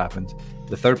 29, what happened?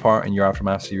 The third part in your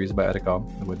Aftermath series about Etika,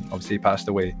 when obviously he passed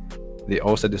away, they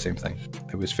all said the same thing.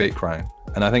 It was fake crying.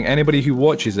 And I think anybody who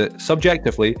watches it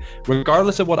subjectively,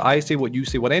 regardless of what I say, what you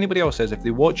say, what anybody else says, if they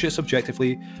watch it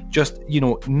subjectively, just,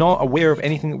 not aware of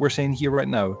anything that we're saying here right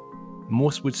now,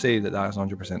 most would say that is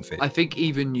 100% fake. I think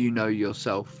even you know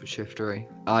yourself, Shiftery.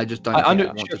 I just don't I think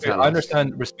I want to tell us.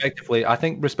 understand respectively. I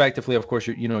think respectively, of course,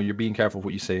 you're being careful of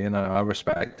what you say, and I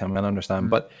respect him and understand.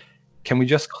 But can we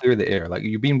just clear the air? Like,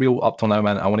 you're being real up till now,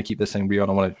 man. I want to keep this thing real,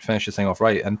 and I want to finish this thing off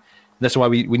right. And that's why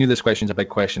we knew this question is a big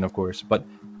question, of course. But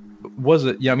was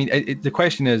it? Yeah, I mean, the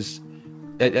question is,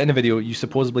 in the video, you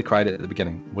supposedly cried at the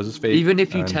beginning. Was this fake? Even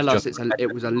if you And tell us just-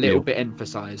 it was a little bit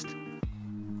emphasized.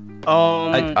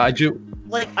 I do.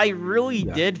 Like I really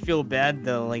Yeah. did feel bad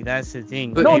though. Like that's the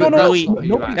thing. But No, It really,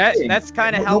 nobody's saying- that's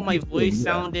kind of how my nobody's voice saying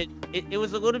that. sounded. It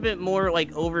was a little bit more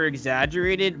like over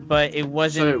exaggerated, but it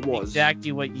wasn't it was.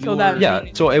 exactly what you So were. that- Yeah,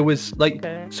 so it was like,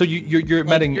 Okay. so you're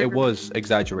admitting you're- it was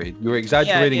exaggerated. You're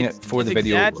exaggerating it for the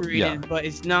video. Exaggerated, Yeah. but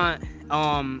it's not.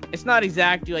 It's not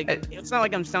exactly like. It's not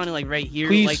like I'm sounding like right here.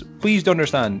 Please, like, please do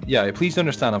understand. Yeah, please do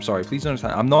understand. I'm sorry. Please do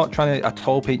understand. I'm not trying to at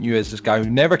all paint you as this guy who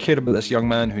never cared about this young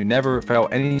man, who never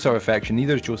felt any sort of affection.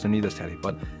 Neither is Joseph, neither is Teddy.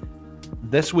 But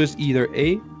this was either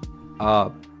a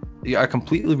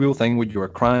completely real thing where you were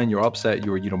crying, you're upset,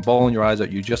 you were bawling your eyes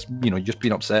out, you just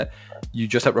being upset, you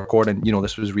just hit record and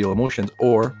this was real emotions,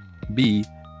 or B,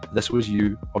 this was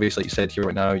you. Obviously, like you said here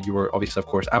right now, you were obviously, of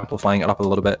course, amplifying it up a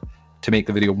little bit to make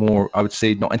the video more, I would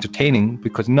say, not entertaining,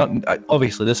 because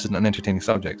obviously this isn't an entertaining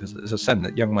subject. It's a sin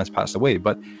that young man's passed away,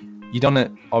 but you done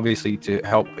it obviously to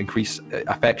help increase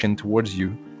affection towards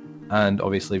you, and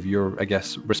obviously of your, I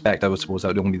guess, respect. I would suppose that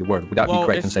would only be the word. Would that be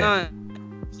correct in it's saying? not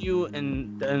you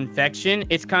and the infection.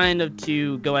 It's kind of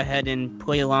to go ahead and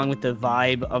play along with the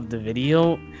vibe of the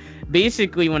video.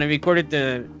 Basically, when I recorded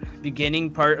the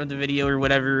beginning part of the video or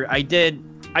whatever, I did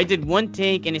one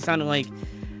take and it sounded like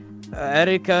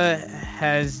Etika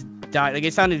has died. Like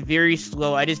it sounded very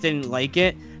slow. I just didn't like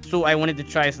it, so I wanted to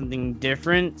try something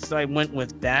different. So I went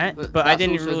with that, but I that's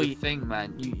didn't also really. the thing,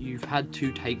 man. You've had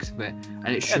 2 takes of it, and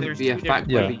it Yeah, shouldn't there's be a 2 fact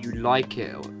different- whether you like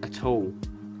it at all.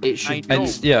 It should know. be.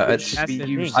 It's- yeah, it it's- should That's be the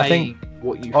you thing. I saying think-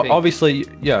 what you think. Obviously,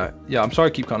 yeah. I'm sorry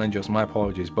I keep cutting in, Joseph. My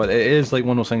apologies, but it is like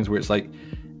one of those things where it's like,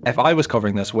 if I was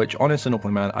covering this, which honestly and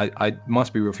openly, man, I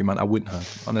must be real with you, man, I wouldn't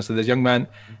have. Honestly, this young man,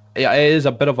 it is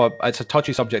a bit of it's a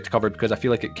touchy subject to cover because I feel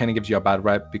like it kind of gives you a bad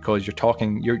rep because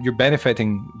you're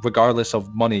benefiting regardless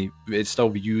of money. It's still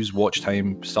views, watch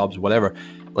time, subs, whatever.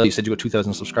 Like you said, you got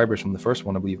 2,000 subscribers from the first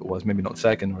one, I believe it was, maybe not the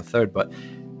second or the third, but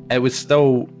it was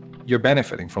still, you're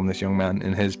benefiting from this young man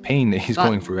and his pain that he's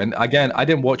going through. And again, I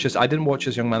didn't watch this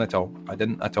young man at all. I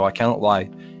didn't at all. I cannot lie.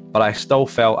 But I still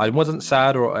felt, I wasn't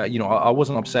sad or I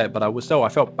wasn't upset, but I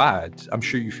felt bad. I'm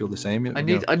sure you feel the same. I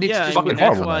need Yeah, to fucking that's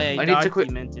horrible, why man. I I need to quit-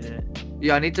 documented it.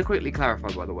 Yeah, I need to quickly clarify,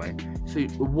 by the way. So,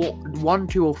 what 1,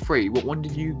 2, or 3? What one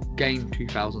did you gain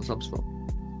 2,000 subs from?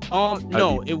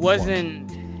 No, it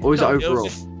wasn't. Or was no, it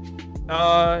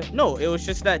overall? No, it was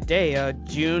just that day,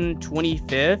 June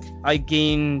 25th. I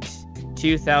gained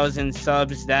 2,000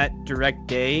 subs that direct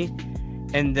day,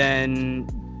 and then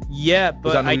but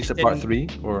Was that I released at part 3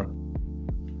 or?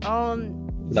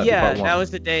 Yeah, part 1? that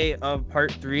was the day of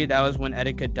part 3. That was when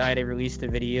Etika died. I released a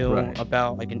video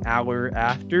about like an hour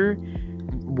after.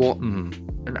 What?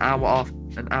 An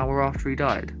hour after he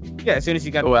died? Yeah, as soon as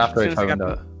he got. after as I soon as found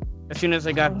out. As soon as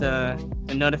I got the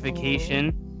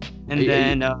notification, and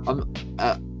then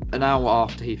an hour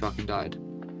after he fucking died.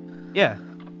 Yeah.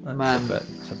 Man,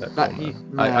 It's a bit cool,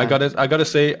 man. I gotta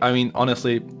say, I mean,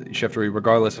 honestly, Shiftery,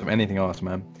 regardless of anything else,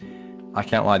 man, I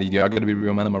can't lie to you. I gotta be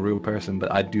real, man. I'm a real person,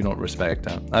 but I do not respect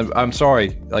that. I'm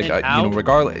sorry, like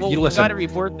regardless, well, you listen. You gotta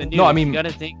report the news. No, I mean, you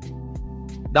gotta think.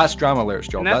 That's Drama Alert's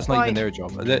job. That's not why- even their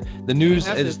job. The news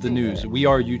is the news. We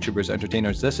are YouTubers,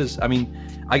 entertainers. This is, I mean,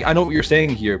 I know what you're saying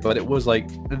here, but it was like,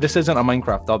 this isn't a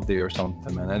Minecraft update or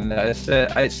something, man. And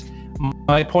it's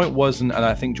my point wasn't, and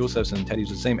I think Joseph's and Teddy's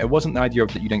was the same. It wasn't the idea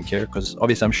of that you didn't care, because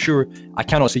obviously I'm sure, I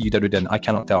cannot say you did or didn't. I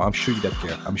cannot tell. I'm sure you did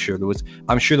care. I'm sure there was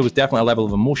definitely a level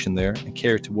of emotion there and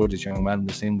care towards this young man.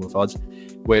 The same with us,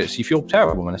 where it's, you feel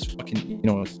terrible, man. It's fucking,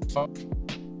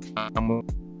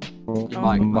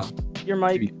 Your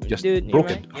mic, just dude, your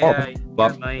broken. mic. Horrible.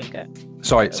 But Okay.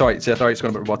 sorry, Seth, it's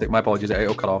going a bit robotic. My apologies,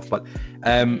 it'll cut off. But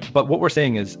what we're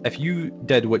saying is, if you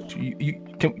did what you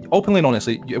can openly and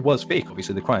honestly, it was fake.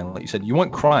 Obviously, the crying, like you said, you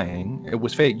weren't crying. It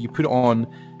was fake. You put it on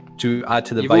to add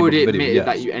to the You've vibe of already the video. admitted Yes.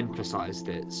 that you emphasized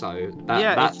it, so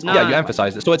Yeah, that's it's not, Yeah, you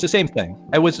emphasized it, so it's the same thing.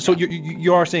 It was so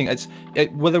you are saying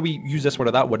whether we use this word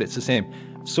or that word, it's the same.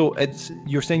 So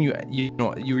you're saying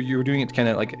you're doing it to kind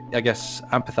of like, I guess,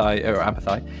 empathy.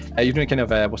 You're doing kind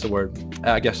of what's the word?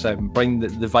 I guess bring the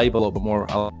vibe a little bit more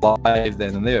alive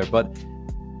then and there. But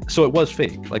so it was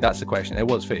fake. Like that's the question. It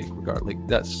was fake. Regardless, like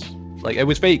that's. Like it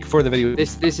was fake for the video.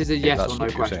 This is a yes That's or no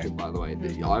what you're question, saying. by the way.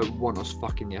 I want us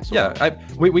fucking yes or Yeah,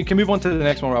 no. we can move on to the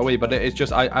next one right away, but it's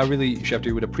just I really,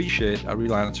 Shefty, would appreciate a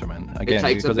real answer, man. Again, It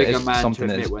takes a because bigger it's man to something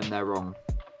admit that's when they're wrong.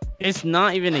 It's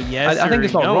not even a yes. I think or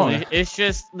it's not no. wrong. It's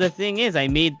just the thing is, I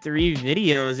made 3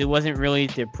 videos. It wasn't really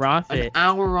to profit. An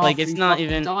hour after Like, it's he not fucking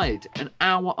even- died. An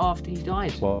hour after he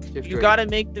died. Well, You gotta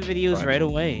make the videos right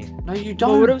away. No, you But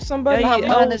don't. what if somebody Yeah, That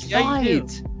man else? has yeah, you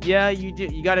died. Yeah, you do.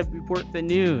 You gotta report the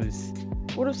news.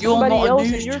 What if You're somebody not a else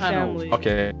in news your channel. family?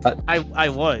 okay. I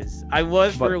was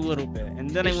But- for a little bit, and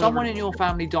then If someone in your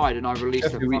family died and I released a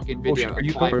Jeffrey, fucking bullshit, video are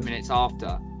you 5 covered? minutes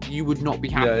after, you would not be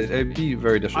happy. Yeah, it'd be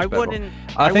very I disrespectful. wouldn't.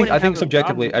 I think wouldn't have a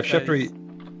subjectively, problem if Shefty,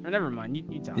 because- Or never mind. You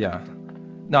tell me. yeah.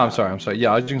 No, I'm sorry.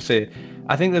 Yeah, I was just gonna say,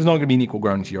 I think there's not gonna be an equal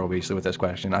ground here, obviously, with this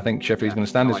question. I think Shefty's gonna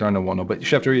stand his ground and whatnot, but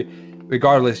Shefty,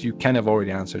 regardless, you kind of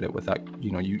already answered it with that.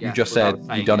 You just said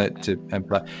without you've done saying it to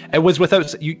imply. It was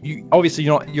without you. Obviously,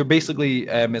 you're basically.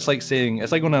 It's like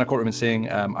going in a courtroom and saying,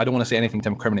 I don't want to say anything to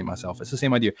incriminate myself. It's the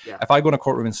same idea. Yeah. If I go in a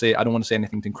courtroom and say I don't want to say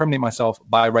anything to incriminate myself,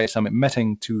 by rights I'm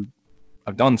admitting to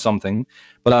I've done something,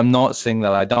 but I'm not saying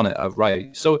that I've done it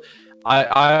outright. So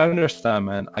I understand,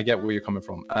 man. I get where you're coming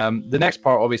from. The next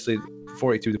part, obviously,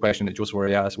 42, the question that Joseph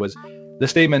already asked was the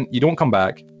statement: you don't come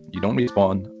back, you don't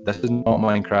respawn. This is not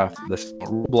Minecraft. This is not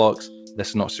Roblox. This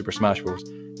is not Super Smash Bros.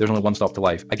 There's only one stop to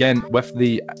life. Again, with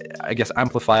the, I guess,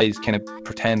 amplifies kind of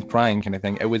pretend crying kind of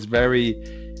thing. It was very.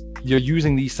 You're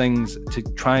using these things to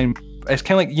try and. It's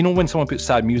kind of like, when someone puts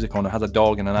sad music on, it has a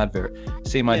dog in an advert.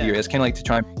 Same idea. It's kind of like to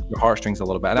try and pull your heartstrings a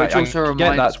little bit. And Which also I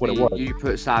get reminds that's what it me, was. you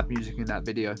put sad music in that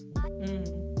video.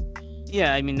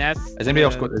 Yeah, I mean that's. Has anybody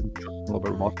else got a little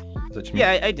bit more?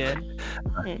 Yeah, I did.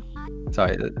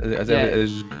 Sorry, it's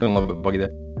a little bit buggy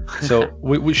there. So,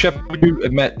 would you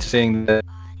admit to saying that,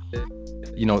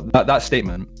 that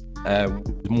statement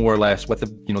was more or less with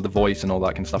the, the voice and all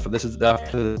that kind of stuff. But this is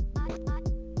after.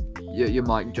 Your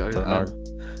mic, Joe.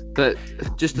 But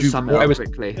just to sum it I up was-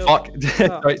 quickly. Fuck.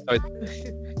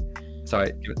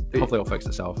 Sorry. Hopefully it'll fix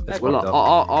itself. It's Well, fucked up.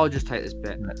 I'll just take this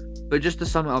bit. But just to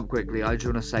sum it up quickly, I just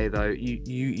want to say though,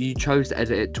 you chose to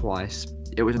edit it twice.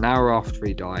 It was an hour after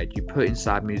he died. You put in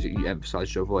sad music. You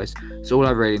emphasised your voice. It's all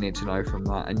I really need to know from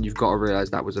that. And you've got to realise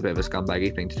that was a bit of a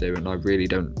scumbaggy thing to do, and I really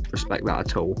don't respect that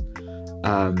at all.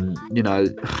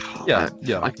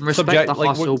 Yeah. I can respect the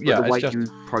hustle, but the way you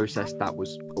processed that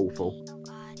was awful.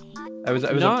 It was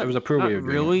a poor way of doing it.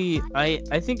 Really,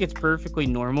 I think it's perfectly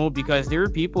normal because there were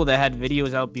people that had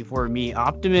videos out before me.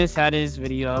 Optimus had his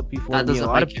video out before That me. doesn't A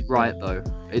lot of make it people, right though.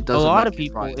 It a doesn't. lot make of it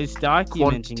people. right. It's documenting.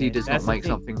 Quantity it. does That's not the make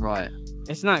thing. something right.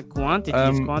 It's not quantity.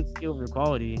 It's quantity over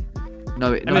quality.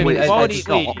 No, I mean, it's quality.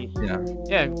 not.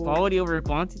 Yeah, quality over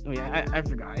quantity. Oh, yeah, I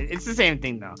forgot. It's the same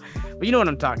thing though. But you know what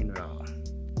I'm talking about.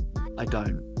 I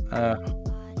don't.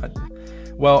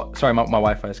 Well, sorry, my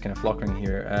Wi-Fi is kind of flickering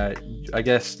here. I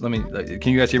guess can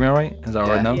you guys hear me all right? Is that all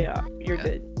right now? Yeah, you're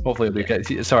good. Hopefully it'll be okay.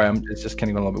 Sorry, it's just kind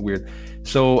of going a little bit weird.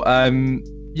 So,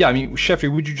 yeah, I mean, Sheffrey,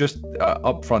 would you just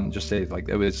up front just say like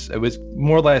it was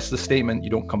more or less the statement: you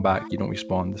don't come back, you don't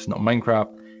respawn. This is not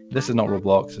Minecraft. This is not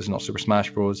Roblox. This is not Super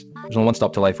Smash Bros. There's no One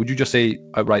Stop to Life. Would you just say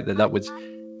outright that was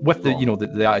with the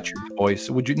the attitude voice?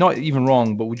 Would you not even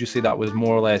wrong, but would you say that was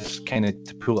more or less kind of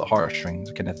to pull at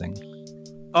heartstrings kind of thing?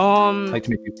 Like to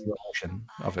make you feel emotion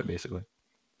of it, basically.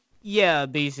 Yeah,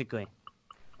 basically.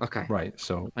 Okay. Right.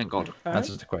 So thank God.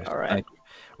 Answers the question. All right.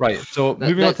 Right. So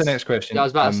moving on to the next question. Yeah, I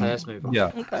was about to say let's move on.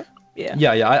 Yeah. Okay. Yeah.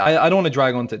 Yeah. I don't want to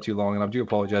drag on to it too long, and I do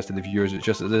apologize to the viewers. It's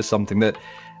just it is something that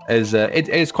is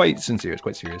it's quite sincere. It's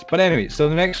quite serious. But anyway, so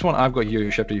the next one I've got here,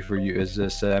 Shifty, for you is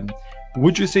this: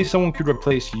 would you say someone could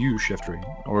replace you, Shifty,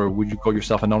 or would you call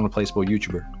yourself a non-replaceable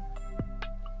YouTuber?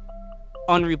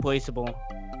 Unreplaceable.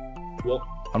 What?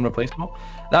 Unreplaceable?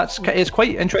 It's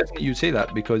quite interesting that you say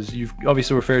that, because you've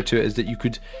obviously referred to it as that you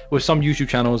could, with some YouTube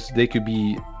channels, they could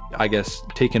be, I guess,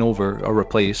 taken over or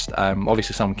replaced.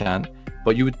 Obviously some can't,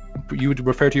 but you would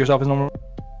refer to yourself as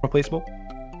non-replaceable?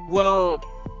 Well,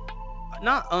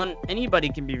 not anybody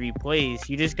can be replaced.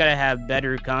 You just gotta have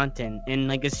better content, and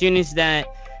like as soon as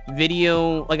that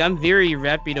video, like I'm very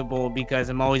reputable because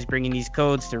I'm always bringing these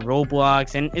codes to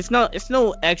Roblox, and it's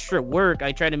no extra work.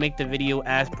 I try to make the video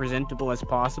as presentable as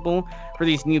possible for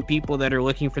these new people that are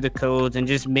looking for the codes, and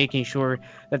just making sure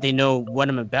that they know what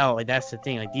I'm about. Like that's the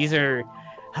thing. Like these are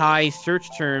high search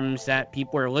terms that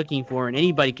people are looking for, and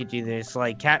anybody could do this.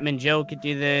 Like Catman Joe could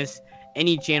do this.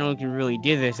 Any channel can really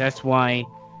do this. That's why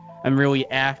I'm really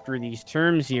after these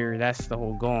terms here. That's the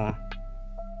whole goal.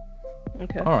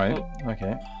 Okay. All right.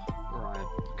 Okay. Right.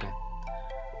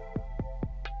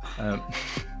 Okay.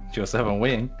 Joseph, I'm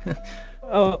waiting.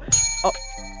 Oh.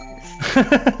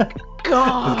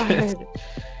 God.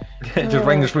 Just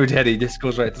bring this through, Teddy. This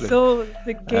goes right through. So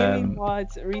the gaming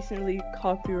mods recently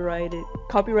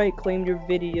copyright claimed your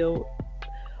video,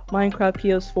 Minecraft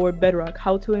PS4 Bedrock,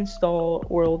 how to install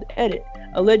World Edit,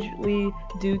 allegedly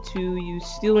due to you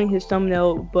stealing his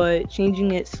thumbnail but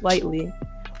changing it slightly.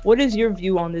 What is your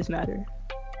view on this matter?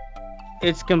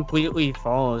 It's completely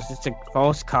false. It's a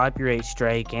false copyright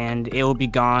strike, and it will be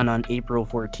gone on April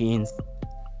 14th.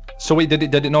 So wait, did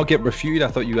it not get refuted? I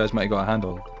thought you guys might have got a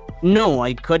handle. No,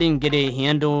 I couldn't get it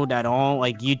handled at all.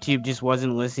 Like YouTube just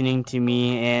wasn't listening to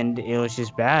me, and it was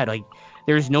just bad. Like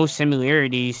there's no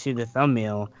similarities to the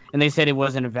thumbnail, and they said it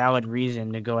wasn't a valid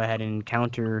reason to go ahead and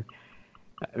counter.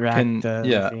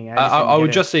 I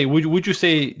would just say, would you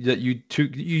say that you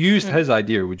used his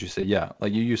idea? Would you say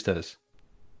like you used his?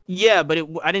 Yeah, but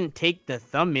I didn't take the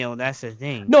thumbnail. That's the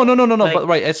thing. No. Like, but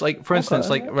right, it's like, for instance,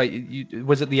 like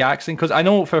was it the accent? Because I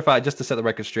know for a fact, just to set the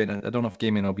record straight, I don't know if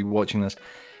Gaming will be watching this.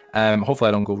 Hopefully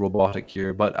I don't go robotic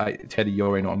here, but Teddy, you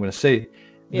already know what I'm going to say.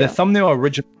 The thumbnail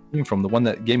originally came from the one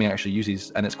that Gaming actually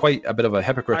uses, and it's quite a bit of a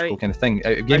hypocritical kind of thing.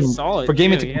 I saw it for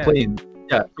Gaming too, to complain.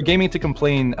 Yeah, for Gaming to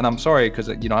complain, and I'm sorry because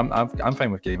I'm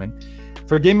fine with Gaming.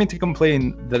 For Gaming to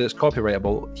complain that it's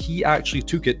copyrightable, he actually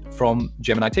took it from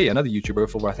Gemini Tay, another YouTuber,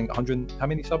 for I think 100. How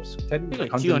many subs? Teddy?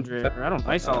 Like 200.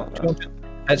 I saw it.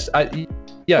 200.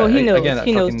 Well, he knows. Again,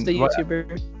 he knows the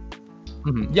YouTuber.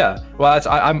 Yeah,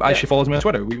 well, she follows me on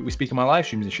Twitter. We speak on my live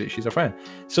streams and shit. She's a friend.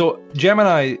 So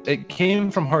Gemini, it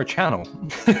came from her channel.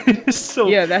 So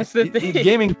yeah, that's the thing.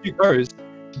 Gaming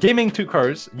took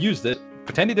hers, used it,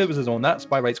 pretended it was his own. That's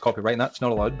by rights copyright, and that's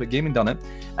not allowed. But Gaming done it,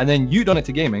 and then you done it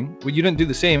to Gaming. Well, you didn't do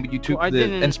the same, but you took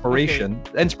the inspiration.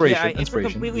 Okay. Inspiration. It's a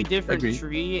completely different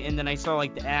tree, and then I saw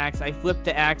like the axe. I flipped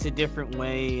the axe a different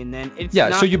way, and then it's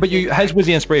his was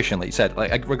the inspiration, like you said.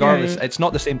 Like regardless, it's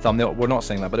not the same thumbnail. We're not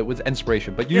saying that, but it was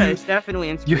inspiration. But it's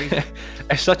definitely inspiration.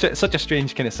 It's such a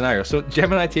strange kind of scenario. So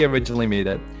Gemini T originally made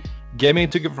it. Gaming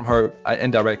took it from her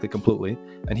indirectly, completely,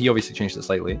 and he obviously changed it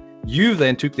slightly. You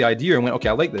then took the idea and went, okay,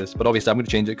 I like this, but obviously I'm going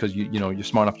to change it because you're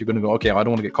smart enough. You're going to go, okay, I don't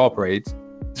want to get copyrighted.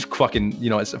 It's fucking,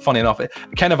 it's funny enough,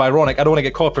 kind of ironic. I don't want to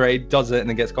get copyrighted, does it, and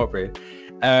then gets copyrighted.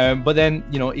 But then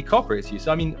he copyrights you.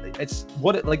 So I mean, it's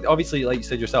obviously, like you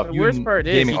said yourself. The worst part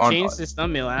is he changed his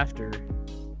thumbnail after.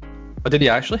 Oh, did he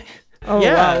actually? Oh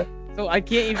yeah. Wow. So I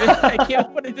can't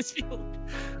put it in this field.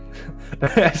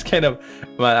 It's kind of,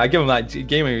 man, I give him that.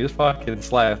 Gaming just fucking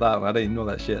sly with that, man. I didn't even know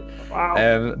that shit.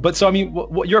 Wow. But so I mean,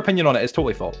 what your opinion on it is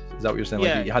totally false. Is that what you're saying?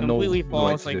 Yeah, like, you had completely no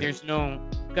false. Right there's no,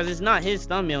 because it's not his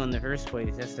thumbnail in the first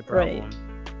place. That's the problem.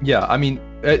 Yeah, I mean,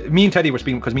 me and Teddy were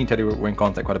speaking because me and Teddy were in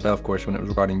contact quite a bit, of course, when it was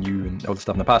regarding you and all the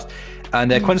stuff in the past. And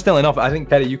coincidentally enough, I think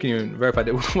Teddy, you can even verify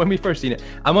that when we first seen it.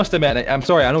 I must admit, and I'm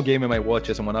sorry, I know gaming might watch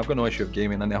this, and I've got no issue with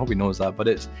gaming, and I hope he knows that. But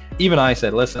it's even I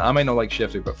said, listen, I might not like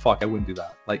Shifty, but fuck, I wouldn't do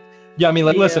that. Like, yeah, I mean,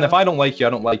 like, listen, if I don't like you, I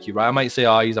don't like you, right? I might say,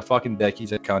 he's a fucking dick,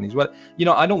 he's a cunt, he's what, you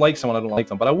know, I don't like someone, I don't like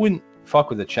them, but I wouldn't fuck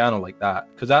with the channel like that,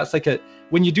 because that's like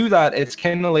when you do that, it's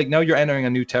kind of like now you're entering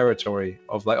a new territory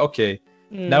of like, okay.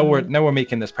 Now we're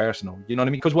making this personal. You know what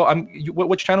I mean? Because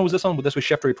which channel was this on? Well, this was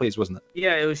Shifty Replays, wasn't it?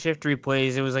 Yeah, it was Shifty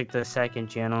Replays. It was like the second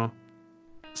channel.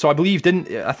 So I believe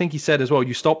I think he said as well,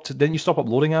 didn't you stop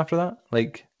uploading after that?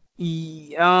 Like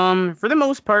for the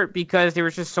most part, because there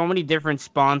was just so many different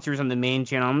sponsors on the main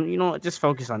channel. You know, just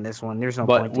focus on this one. There's no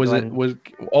point. But was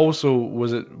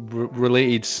it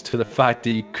related to the fact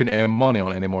that you couldn't earn money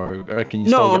on it anymore? Or can you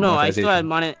still get I still had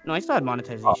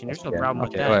monetization. There's no problem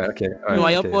with that. All right, no,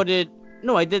 I uploaded.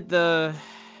 No, I did the.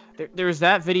 There was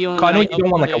that video. I know you did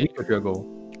one like a week or two ago.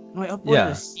 No, I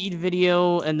uploaded a seed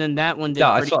video, and then that one did.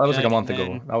 Yeah, I saw. That was like a month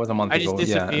ago. That was a month ago. I just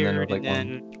disappeared, and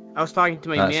then I was talking to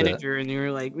my manager, and they were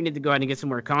like, "We need to go ahead and get some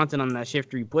more content on that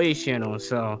Shifty Replays channel."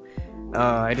 So,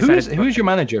 I decided. Who's your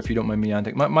manager, if you don't mind me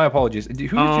asking? My apologies. Who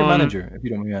is your manager, if you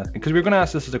don't mind me asking? Because we're gonna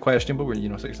ask this as a question, but we're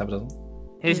 6 episodes.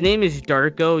 His name is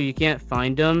Darko. You can't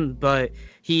find him, but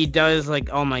he does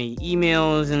like all my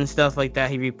emails and stuff like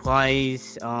that. He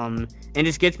replies, and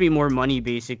just gets me more money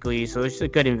basically. So it's a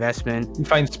good investment. He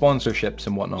finds sponsorships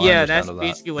and whatnot. Yeah, that's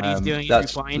basically what he's doing.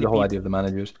 That's the whole idea of the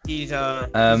managers. He's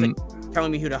like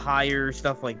telling me who to hire,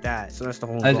 stuff like that. So that's the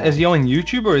whole. Is he on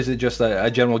YouTube, or is it just a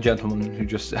general gentleman who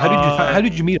just? How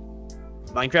did you meet him?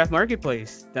 Minecraft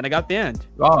Marketplace. Then I got banned.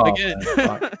 Oh, again.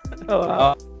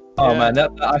 Oh man,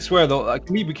 I swear though,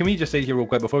 can we just say here real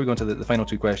quick before we go into the final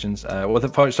two questions?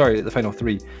 The final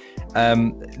three.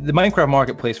 The Minecraft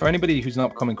Marketplace, for anybody who's an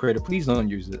upcoming creator, please don't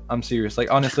use it. I'm serious. Like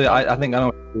honestly, I think I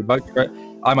know about it.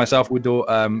 I myself would do.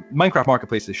 Minecraft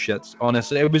Marketplace is shit.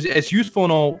 Honestly, it's useful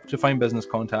and all to find business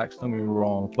contacts. Don't get me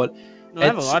wrong, but I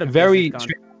have a lot of very. I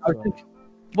think,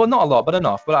 well, not a lot, but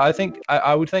enough. But I think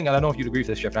I would think, and I don't know if you'd agree with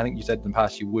this, Shift. I think you said in the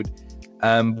past you would.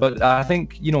 But I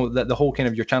think, that the whole kind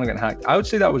of your channel getting hacked, I would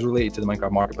say that was related to the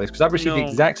Minecraft Marketplace, because I've received the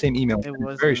exact same email.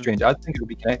 It's very strange. I think it would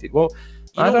be connected. Well,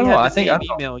 I don't know. I think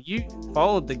email. You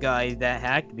followed the guy that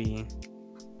hacked me.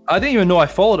 I didn't even know I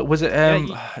followed it. Was it?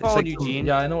 You followed Eugene.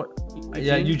 Yeah, I know it.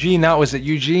 Yeah, Eugene. That was it.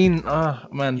 Eugene. Oh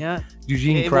man. Yeah.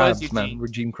 Eugene Krabs, man.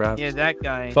 Eugene Krabs. Yeah, that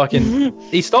guy. Fucking.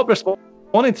 He stopped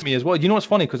responding to me as well. You know what's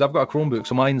funny? Because I've got a Chromebook,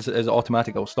 so mine is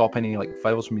automatic. It'll stop any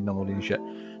files from me downloading and shit.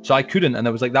 So I couldn't, and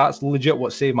I was like, that's legit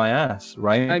what saved my ass,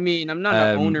 right? I mean, I'm not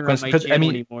an owner of my channel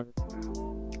anymore.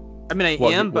 I mean, I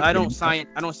am, but I don't sign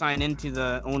into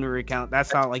the owner account.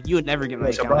 That's how, you would never get my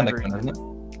account. It's a brand account, isn't it?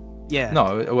 Yeah.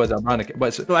 No, it was a brand account.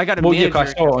 But so I got a manager. I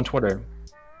saw it on Twitter.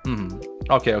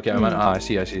 Okay. I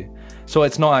see. So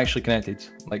it's not actually connected,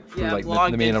 through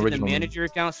the main original. The manager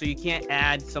account, so you can't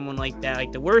add someone like that.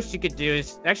 Like the worst you could do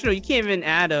is actually you can't even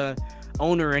add a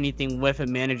owner or anything with a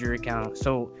manager account.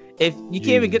 So if you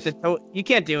can't even get you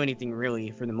can't do anything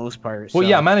really for the most part. Well,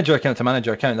 yeah, manager account to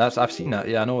manager account. I've seen that.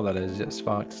 Yeah, I know what that is. It's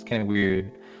fucked. It's kind of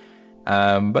weird.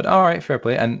 But all right, fair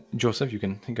play. And Joseph, you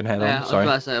can head on. Sorry. I was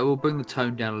about to say, we'll bring the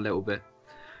tone down a little bit.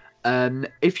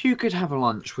 If you could have a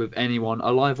lunch with anyone,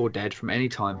 alive or dead, from any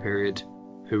time period,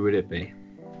 who would it be?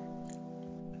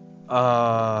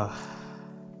 That's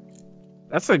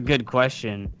a good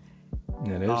question.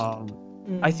 Yeah, it is.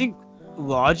 I think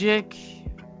Logic.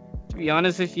 To be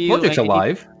honest with you, Logic's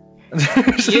alive.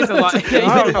 He is alive. He's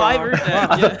alive or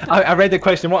dead. Yeah. I read the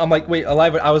question. I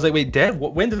was like, wait, dead?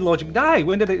 When did Logic die?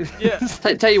 When did it? Yeah.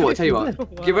 Tell you what.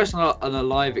 Give us an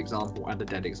alive example and a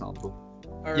dead example.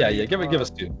 Yeah. Give us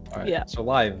two. All right. Yeah. So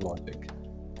live Logic.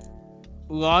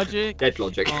 Dead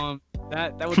Logic.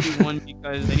 That would be one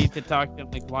because I need to talk to him.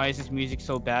 Why is his music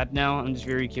so bad now? I'm just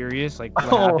very curious. What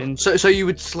happened? So you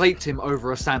would slate him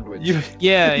over a sandwich? You would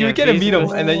get him meet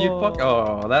him, and then you fuck.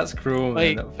 Oh, that's cruel.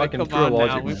 Fucking cruel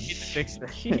Logic. We need to fix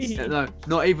that. No,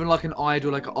 not even like an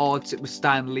idol, I'd sit with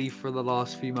Stan Lee for the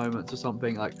last few moments or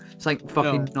something. Something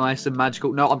fucking nice and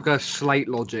magical. No, I'm gonna slate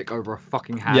Logic over a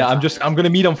fucking hand. Yeah, I'm gonna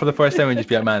meet him for the first time and just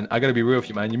be like, man, I gotta be real with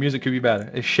you, man. Your music could be better.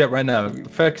 It's shit right now.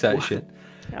 Fix that shit.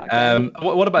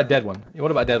 What about a dead one? Come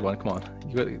on,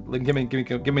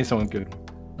 give me someone good.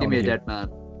 Give me a dead man.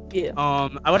 Yeah.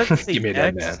 I would have to say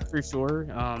X for sure.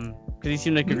 Because he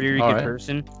seemed like a very good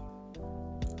person.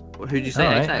 Who'd you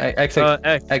say?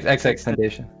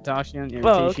 Extentation.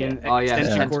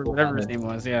 Extension cord, whatever his name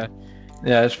was. Yeah.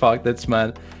 Yeah, it's fucked. That's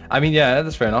mad. I mean, yeah,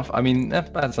 that's fair enough. I mean,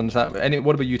 that's understandable.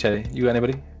 What about you, Teddy? You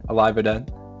anybody alive or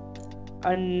dead?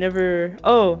 I never.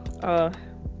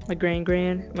 my great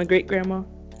grandma.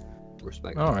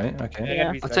 Respect. All right. Okay.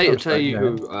 Yeah. I'll tell you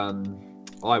who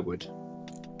I would.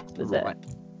 Who's that?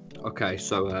 Okay,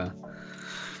 so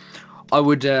I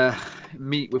would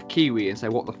meet with Kiwi and say,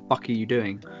 "What the fuck are you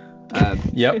doing?"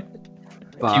 Yep.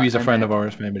 But, Kiwi's a and friend then- of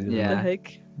ours. For anybody. Yeah. The heck?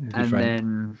 He's a good And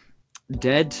friend. then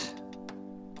Dead.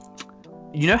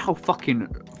 You know how fucking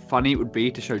funny it would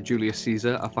be to show Julius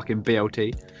Caesar a fucking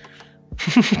BLT?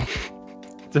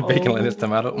 The bacon, lettuce,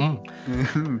 tomato.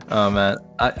 Oh man,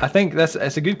 I think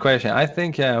it's a good question. I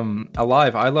think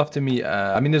alive, I love to meet.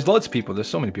 I mean, there's lots of people. There's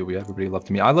so many people everybody love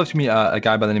to meet. I love to meet a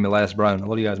guy by the name of Les Brown. A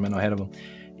lot of you guys might not have heard of him.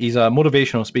 He's a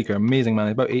motivational speaker, amazing man.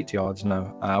 He's about 80 odds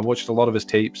now. I watched a lot of his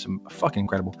tapes. Fucking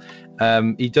incredible.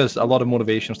 He does a lot of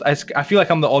motivational stuff. I feel like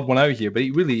I'm the odd one out here, but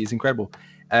he really is incredible.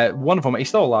 One of them, he's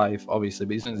still alive, obviously,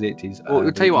 but he's in his 80s. Well,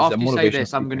 I'll tell you what, after you say motivational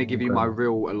this, I'm going to speaker, give you my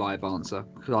incredible. real alive answer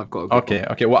because I've got a good Okay,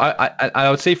 okay. Well, I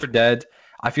would say for Dead,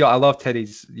 I love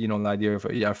Teddy's, the idea of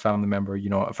a family member.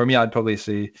 For me, I'd probably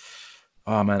say,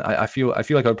 oh man, I feel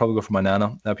like I'd probably go for my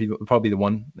nana. That'd be probably the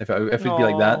one if it'd be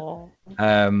like that.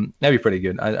 That'd be pretty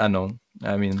good. I know.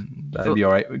 I mean, that'd be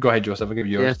all right. Go ahead, Joseph. I'll give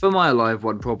you yours. Yeah, for my alive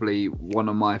one, probably one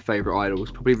of my favorite idols,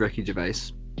 probably Ricky Gervais.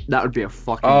 That would be a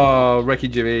fucking. Oh,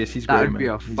 Ricky Gervais, he's great. that would be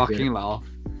man. a He's fucking great. laugh.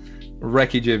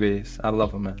 Ricky Gervais, I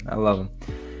love him, man. I love him.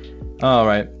 All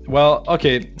right. Well,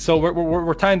 okay. So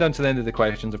we're tying down to the end of the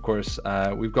questions, of course.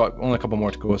 We've got only a couple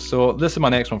more to go. So this is my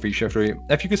next one for you, Shifty.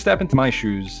 If you could step into my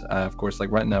shoes, of course,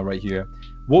 like right now, right here,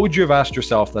 what would you have asked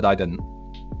yourself that I didn't?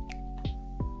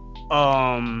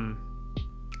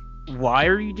 Why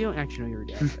are you doing? Actually, no, you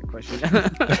already asked that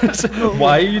question.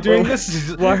 Why are you doing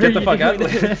this? Why Get are the you fuck out.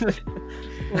 doing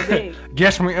Well, dang.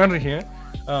 Get me out of here.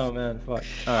 Oh man, fuck.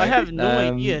 All I right. have no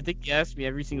idea. I think you asked me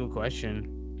every single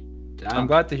question. I'm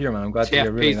glad to hear, man. I'm glad to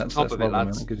hear. Really, TFP's on that's top of it, lovely, man.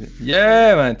 lads. Good.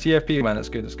 Yeah, man. TFP, man. That's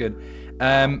good. That's good.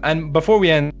 And before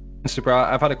we end, Super,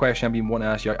 I've had a question I've been wanting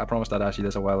to ask you. I promised I'd ask you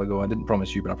this a while ago. I didn't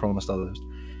promise you, but I promised others.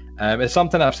 It's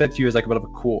something I've said to you as like a bit of a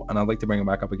quote, and I'd like to bring it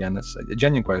back up again. It's a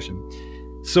genuine question.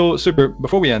 So, Super,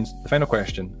 before we end, the final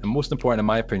question, and most important in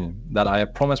my opinion, that I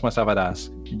promised myself I'd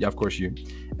ask, of course you,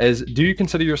 is do you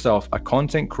consider yourself a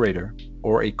content creator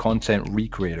or a content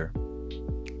recreator?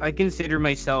 I consider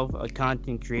myself a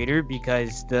content creator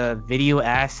because the video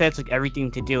assets, like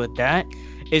everything to do with that,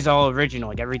 is all original.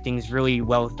 Like everything's really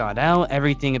well thought out.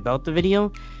 Everything about the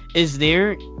video is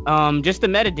there. Just the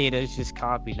metadata is just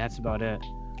copied. That's about it.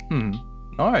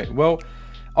 All right. Well,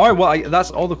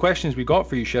 that's all the questions we got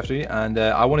for you, Shifty. And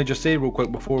I want to just say real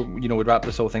quick before we wrap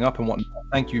this whole thing up and whatnot.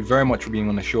 Thank you very much for being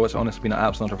on the show. It's honestly been an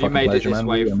absolute You fucking made it pleasure, this man.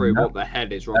 way Really, through. man. What the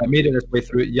hell is wrong? I made it this way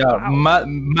through. Yeah,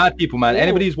 mad people, man.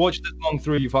 Anybody who's watched this long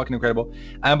through, you fucking incredible.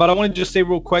 But I want to just say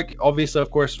real quick, obviously,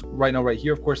 of course, right now, right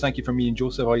here, of course, thank you for me and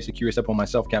Joseph. Obviously, curious up on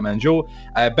myself, Catman Joe.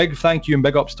 Big thank you and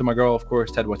big ups to my girl, of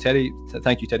course, Tedwa Teddy.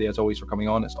 Thank you, Teddy, as always, for coming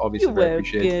on. It's obviously You're very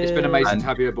appreciated. It's been amazing And to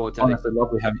have you aboard, Teddy. honestly,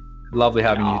 lovely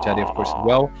having you, Teddy, of course, as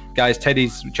well. Guys,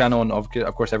 Teddy's channel and of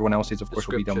course everyone else's, of course,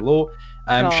 will be down below.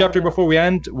 Shifty, before we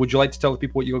end, would you like to tell the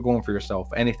people what you got going for yourself?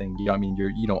 Anything, you know what I mean?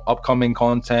 Your upcoming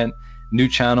content, new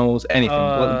channels, anything.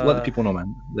 Let the people know,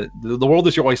 man. The world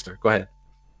is your oyster. Go ahead.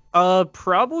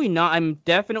 Probably not. I'm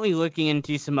definitely looking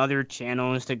into some other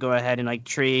channels to go ahead and like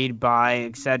trade, buy,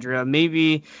 etc.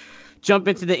 Maybe jump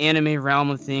into the anime realm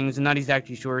of things. I'm not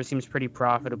exactly sure. It seems pretty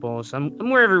profitable. So I'm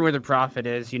wherever where the profit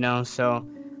is, So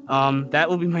that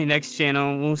will be my next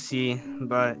channel. We'll see.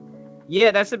 But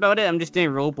yeah, that's about it. I'm just doing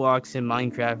Roblox and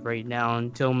Minecraft right now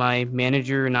until my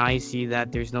manager and I see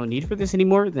that there's no need for this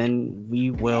anymore. Then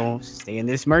we will stay in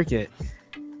this market.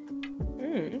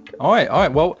 All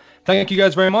right. Well, thank you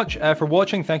guys very much for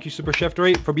watching. Thank you, Super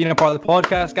Shifty, for being a part of the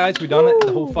podcast, guys. We've done it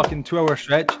the whole fucking 2-hour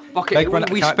stretch. Fuck it, Big run at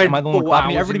we Cat- spent am I the one 4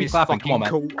 clapping? hours Everybody in be this clapping. Come on,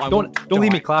 man. fucking call. I Don't will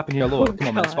leave me die. clapping here alone. Come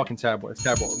on, man. It's God. fucking terrible. It's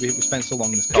terrible. We spent so long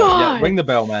in this call. Yeah, ring the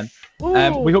bell, man.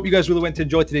 We hope you guys really went to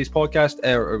enjoy today's podcast,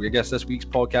 or I guess this week's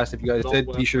podcast. If you guys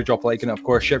did, be sure to drop a like and of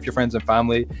course share with your friends and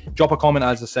family. Drop a comment,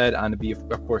 as I said, and be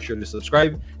of course sure to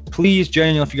subscribe. Please,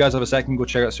 genuinely, if you guys have a second, go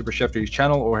check out Super Shifty's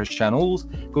channel or his channels.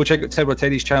 Go check out Tedwa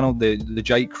Teddy's channel, the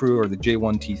Jite crew or the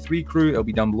J1T3 crew. It'll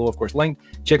be down below, of course, linked.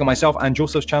 Check out myself and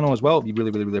Joseph's channel as well. It'd be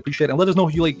really, really, really appreciate it. And let us know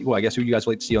who you like. Well, I guess who you guys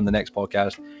like to see on the next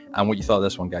podcast and what you thought of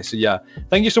this one, guys. So yeah,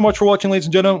 thank you so much for watching, ladies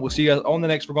and gentlemen. We'll see you guys on the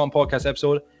next Forgotten Podcast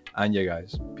episode. And yeah,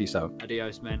 guys, peace out.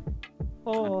 Adios, men.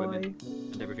 Bye. And women.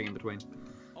 And everything in between.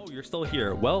 Oh, you're still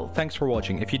here. Well, thanks for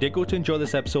watching. If you did go to enjoy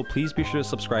this episode, please be sure to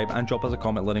subscribe and drop us a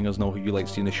comment letting us know who you'd like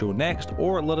to see in the show next,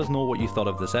 or let us know what you thought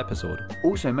of this episode.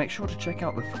 Also, make sure to check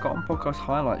out the Forgotten Podcast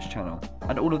Highlights channel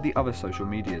and all of the other social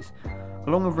medias,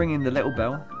 along with ringing the little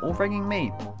bell or ringing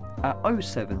me at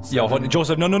 077. Yo,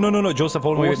 Joseph, no, Joseph,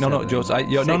 hold on, wait, no, Joseph,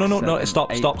 no,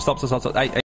 stop.